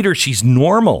 you meet her, she's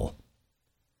normal.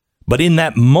 But in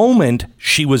that moment,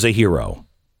 she was a hero.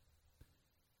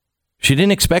 She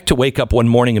didn't expect to wake up one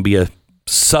morning and be a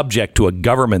subject to a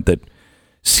government that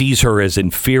sees her as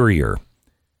inferior.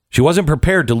 She wasn't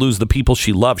prepared to lose the people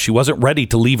she loved. She wasn't ready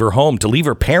to leave her home, to leave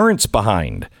her parents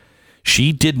behind.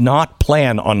 She did not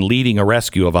plan on leading a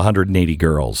rescue of 180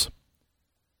 girls.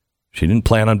 She didn't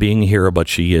plan on being a hero, but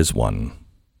she is one.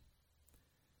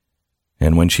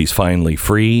 And when she's finally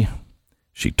free,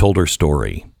 she told her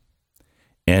story.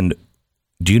 And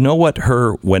do you know what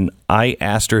when I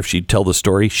asked her if she'd tell the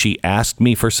story, she asked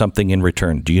me for something in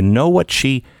return. Do you know what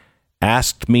she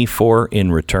asked me for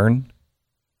in return?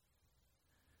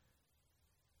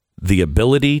 The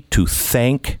ability to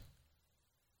thank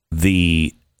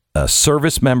the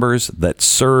service members that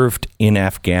served in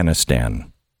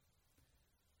Afghanistan.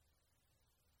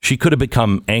 She could have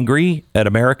become angry at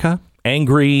America,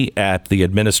 angry at the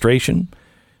administration.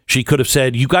 She could have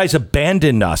said, you guys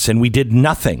abandoned us and we did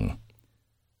nothing.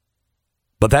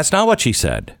 But that's not what she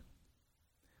said.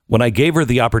 When I gave her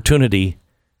the opportunity,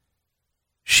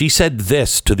 she said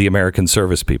this to the American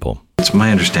service people. It's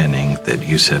my understanding that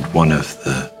you said one of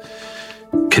the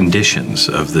conditions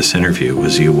of this interview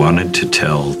was you wanted to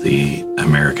tell the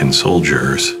American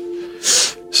soldiers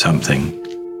something.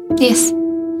 Yes.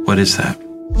 What is that?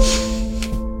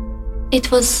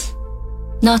 It was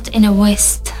not in a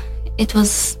waste. It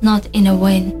was not in a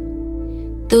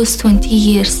win. Those 20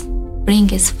 years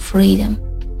bring us freedom,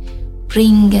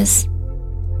 bring us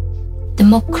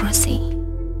democracy,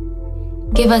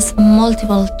 give us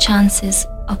multiple chances,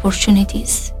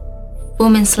 opportunities.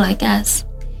 Women like us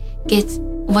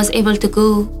was able to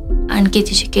go and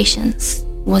get educations,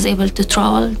 was able to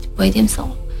travel by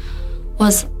themselves,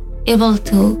 was able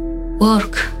to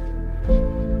work,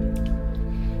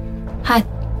 had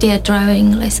their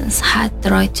driving license, had the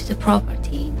right to the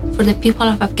property. For the people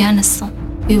of Afghanistan,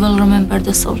 we will remember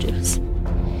the soldiers.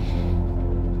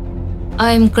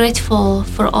 I am grateful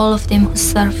for all of them who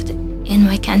served in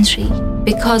my country.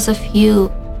 Because of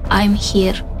you, I'm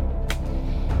here.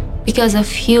 Because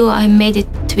of you, I made it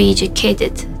to be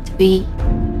educated, to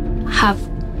have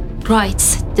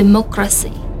rights,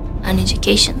 democracy, and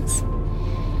educations.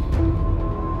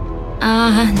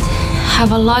 And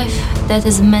have a life that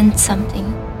has meant something,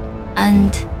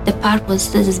 and the purpose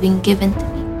that has been given to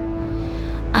me.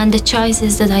 And the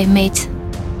choices that I made,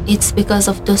 it's because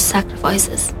of those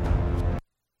sacrifices.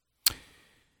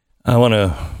 I want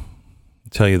to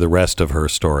tell you the rest of her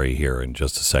story here in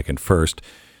just a second. First,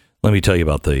 let me tell you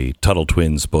about the Tuttle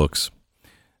Twins books.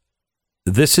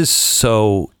 This is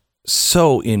so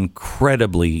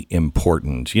incredibly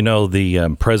important. You know,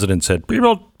 the president said,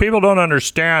 people don't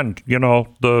understand, you know,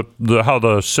 the how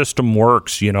the system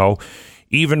works, you know,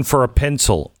 even for a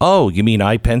pencil. Oh, you mean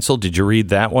iPencil? Did you read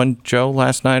that one, Joe,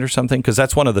 last night or something? Because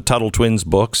that's one of the Tuttle Twins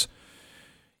books.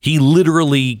 He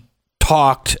literally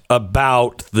talked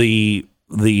about the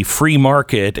free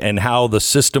market and how the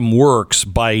system works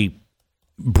by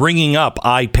bringing up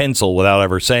iPencil without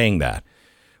ever saying that.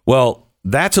 Well,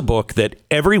 that's a book that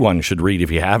everyone should read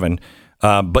if you haven't,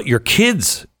 but your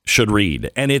kids should read.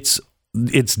 And it's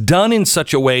done in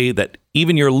such a way that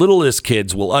even your littlest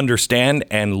kids will understand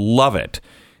and love it.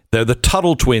 They're the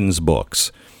Tuttle Twins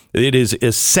books. It is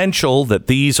essential that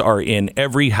these are in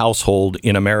every household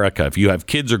in America. If you have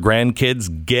kids or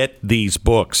grandkids, get these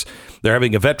books. They're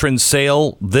having a veterans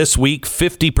sale this week,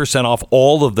 50% off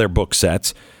all of their book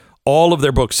sets. All of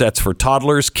their book sets for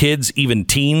toddlers, kids, even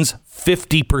teens,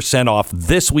 50% off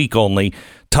this week only.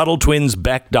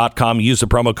 TuttleTwinsBeck.com. Use the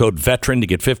promo code VETERAN to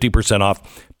get 50%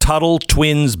 off.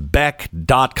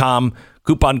 TuttleTwinsBeck.com.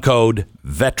 Coupon code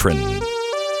VETERAN.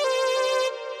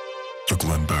 The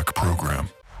Glenn Beck Program.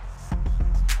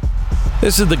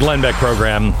 This is the Glenn Beck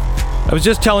Program. I was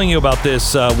just telling you about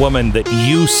this woman that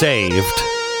you saved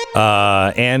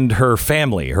and her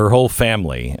family, her whole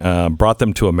family, brought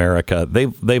them to America.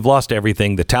 They've lost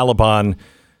everything. The Taliban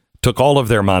took all of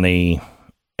their money,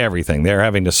 everything. They're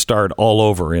having to start all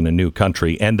over in a new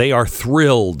country, and they are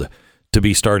thrilled to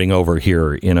be starting over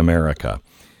here in America.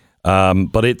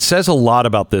 But it says a lot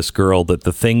about this girl that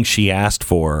the thing she asked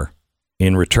for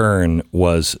in return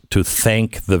was to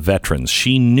thank the veterans.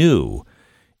 She knew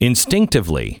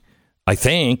instinctively, I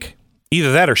think,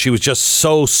 either that or she was just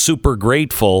so super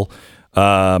grateful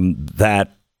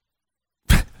that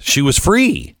she was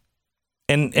free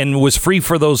and was free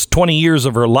for those 20 years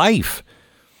of her life.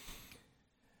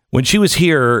 When she was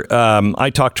here, I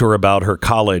talked to her about her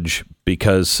college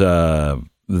because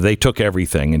they took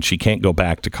everything and she can't go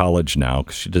back to college now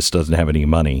because she just doesn't have any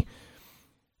money.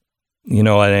 You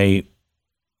know, and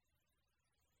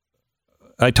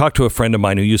I talked to a friend of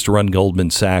mine who used to run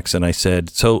Goldman Sachs, and I said,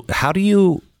 "So how do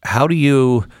you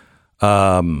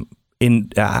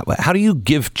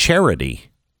give charity?"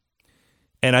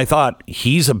 And I thought,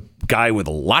 he's a guy with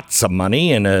lots of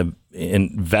money and an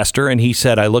investor, and he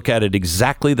said, "I look at it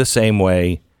exactly the same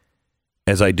way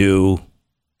as I do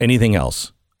anything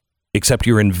else, except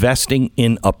you're investing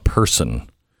in a person.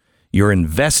 You're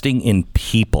investing in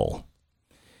people."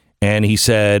 And he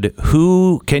said,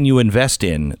 who can you invest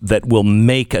in that will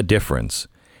make a difference?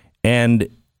 And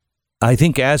I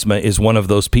think Asma is one of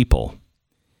those people.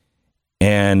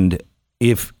 And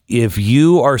if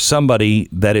you are somebody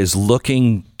that is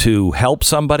looking to help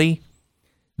somebody,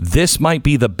 this might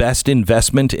be the best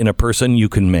investment in a person you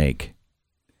can make.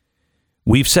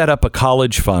 We've set up a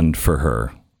college fund for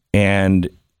her.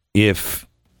 And if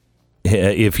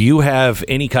you have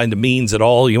any kind of means at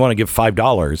all, you want to give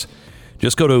 $5,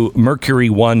 just go to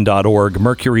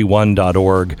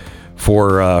mercury1.org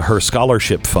for her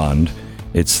scholarship fund.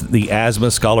 It's the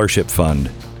Asthma Scholarship Fund.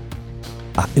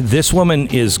 This woman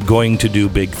is going to do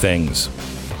big things.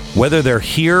 Whether they're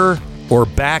here or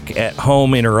back at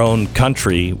home in her own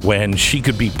country when she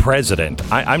could be president,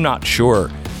 I'm not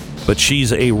sure. But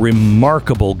she's a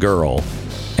remarkable girl,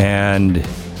 and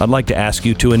I'd like to ask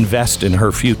you to invest in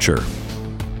her future.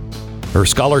 Her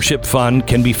scholarship fund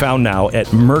can be found now at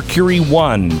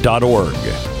mercury1.org.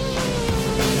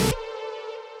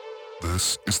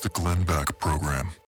 This is the Glenn Beck Program.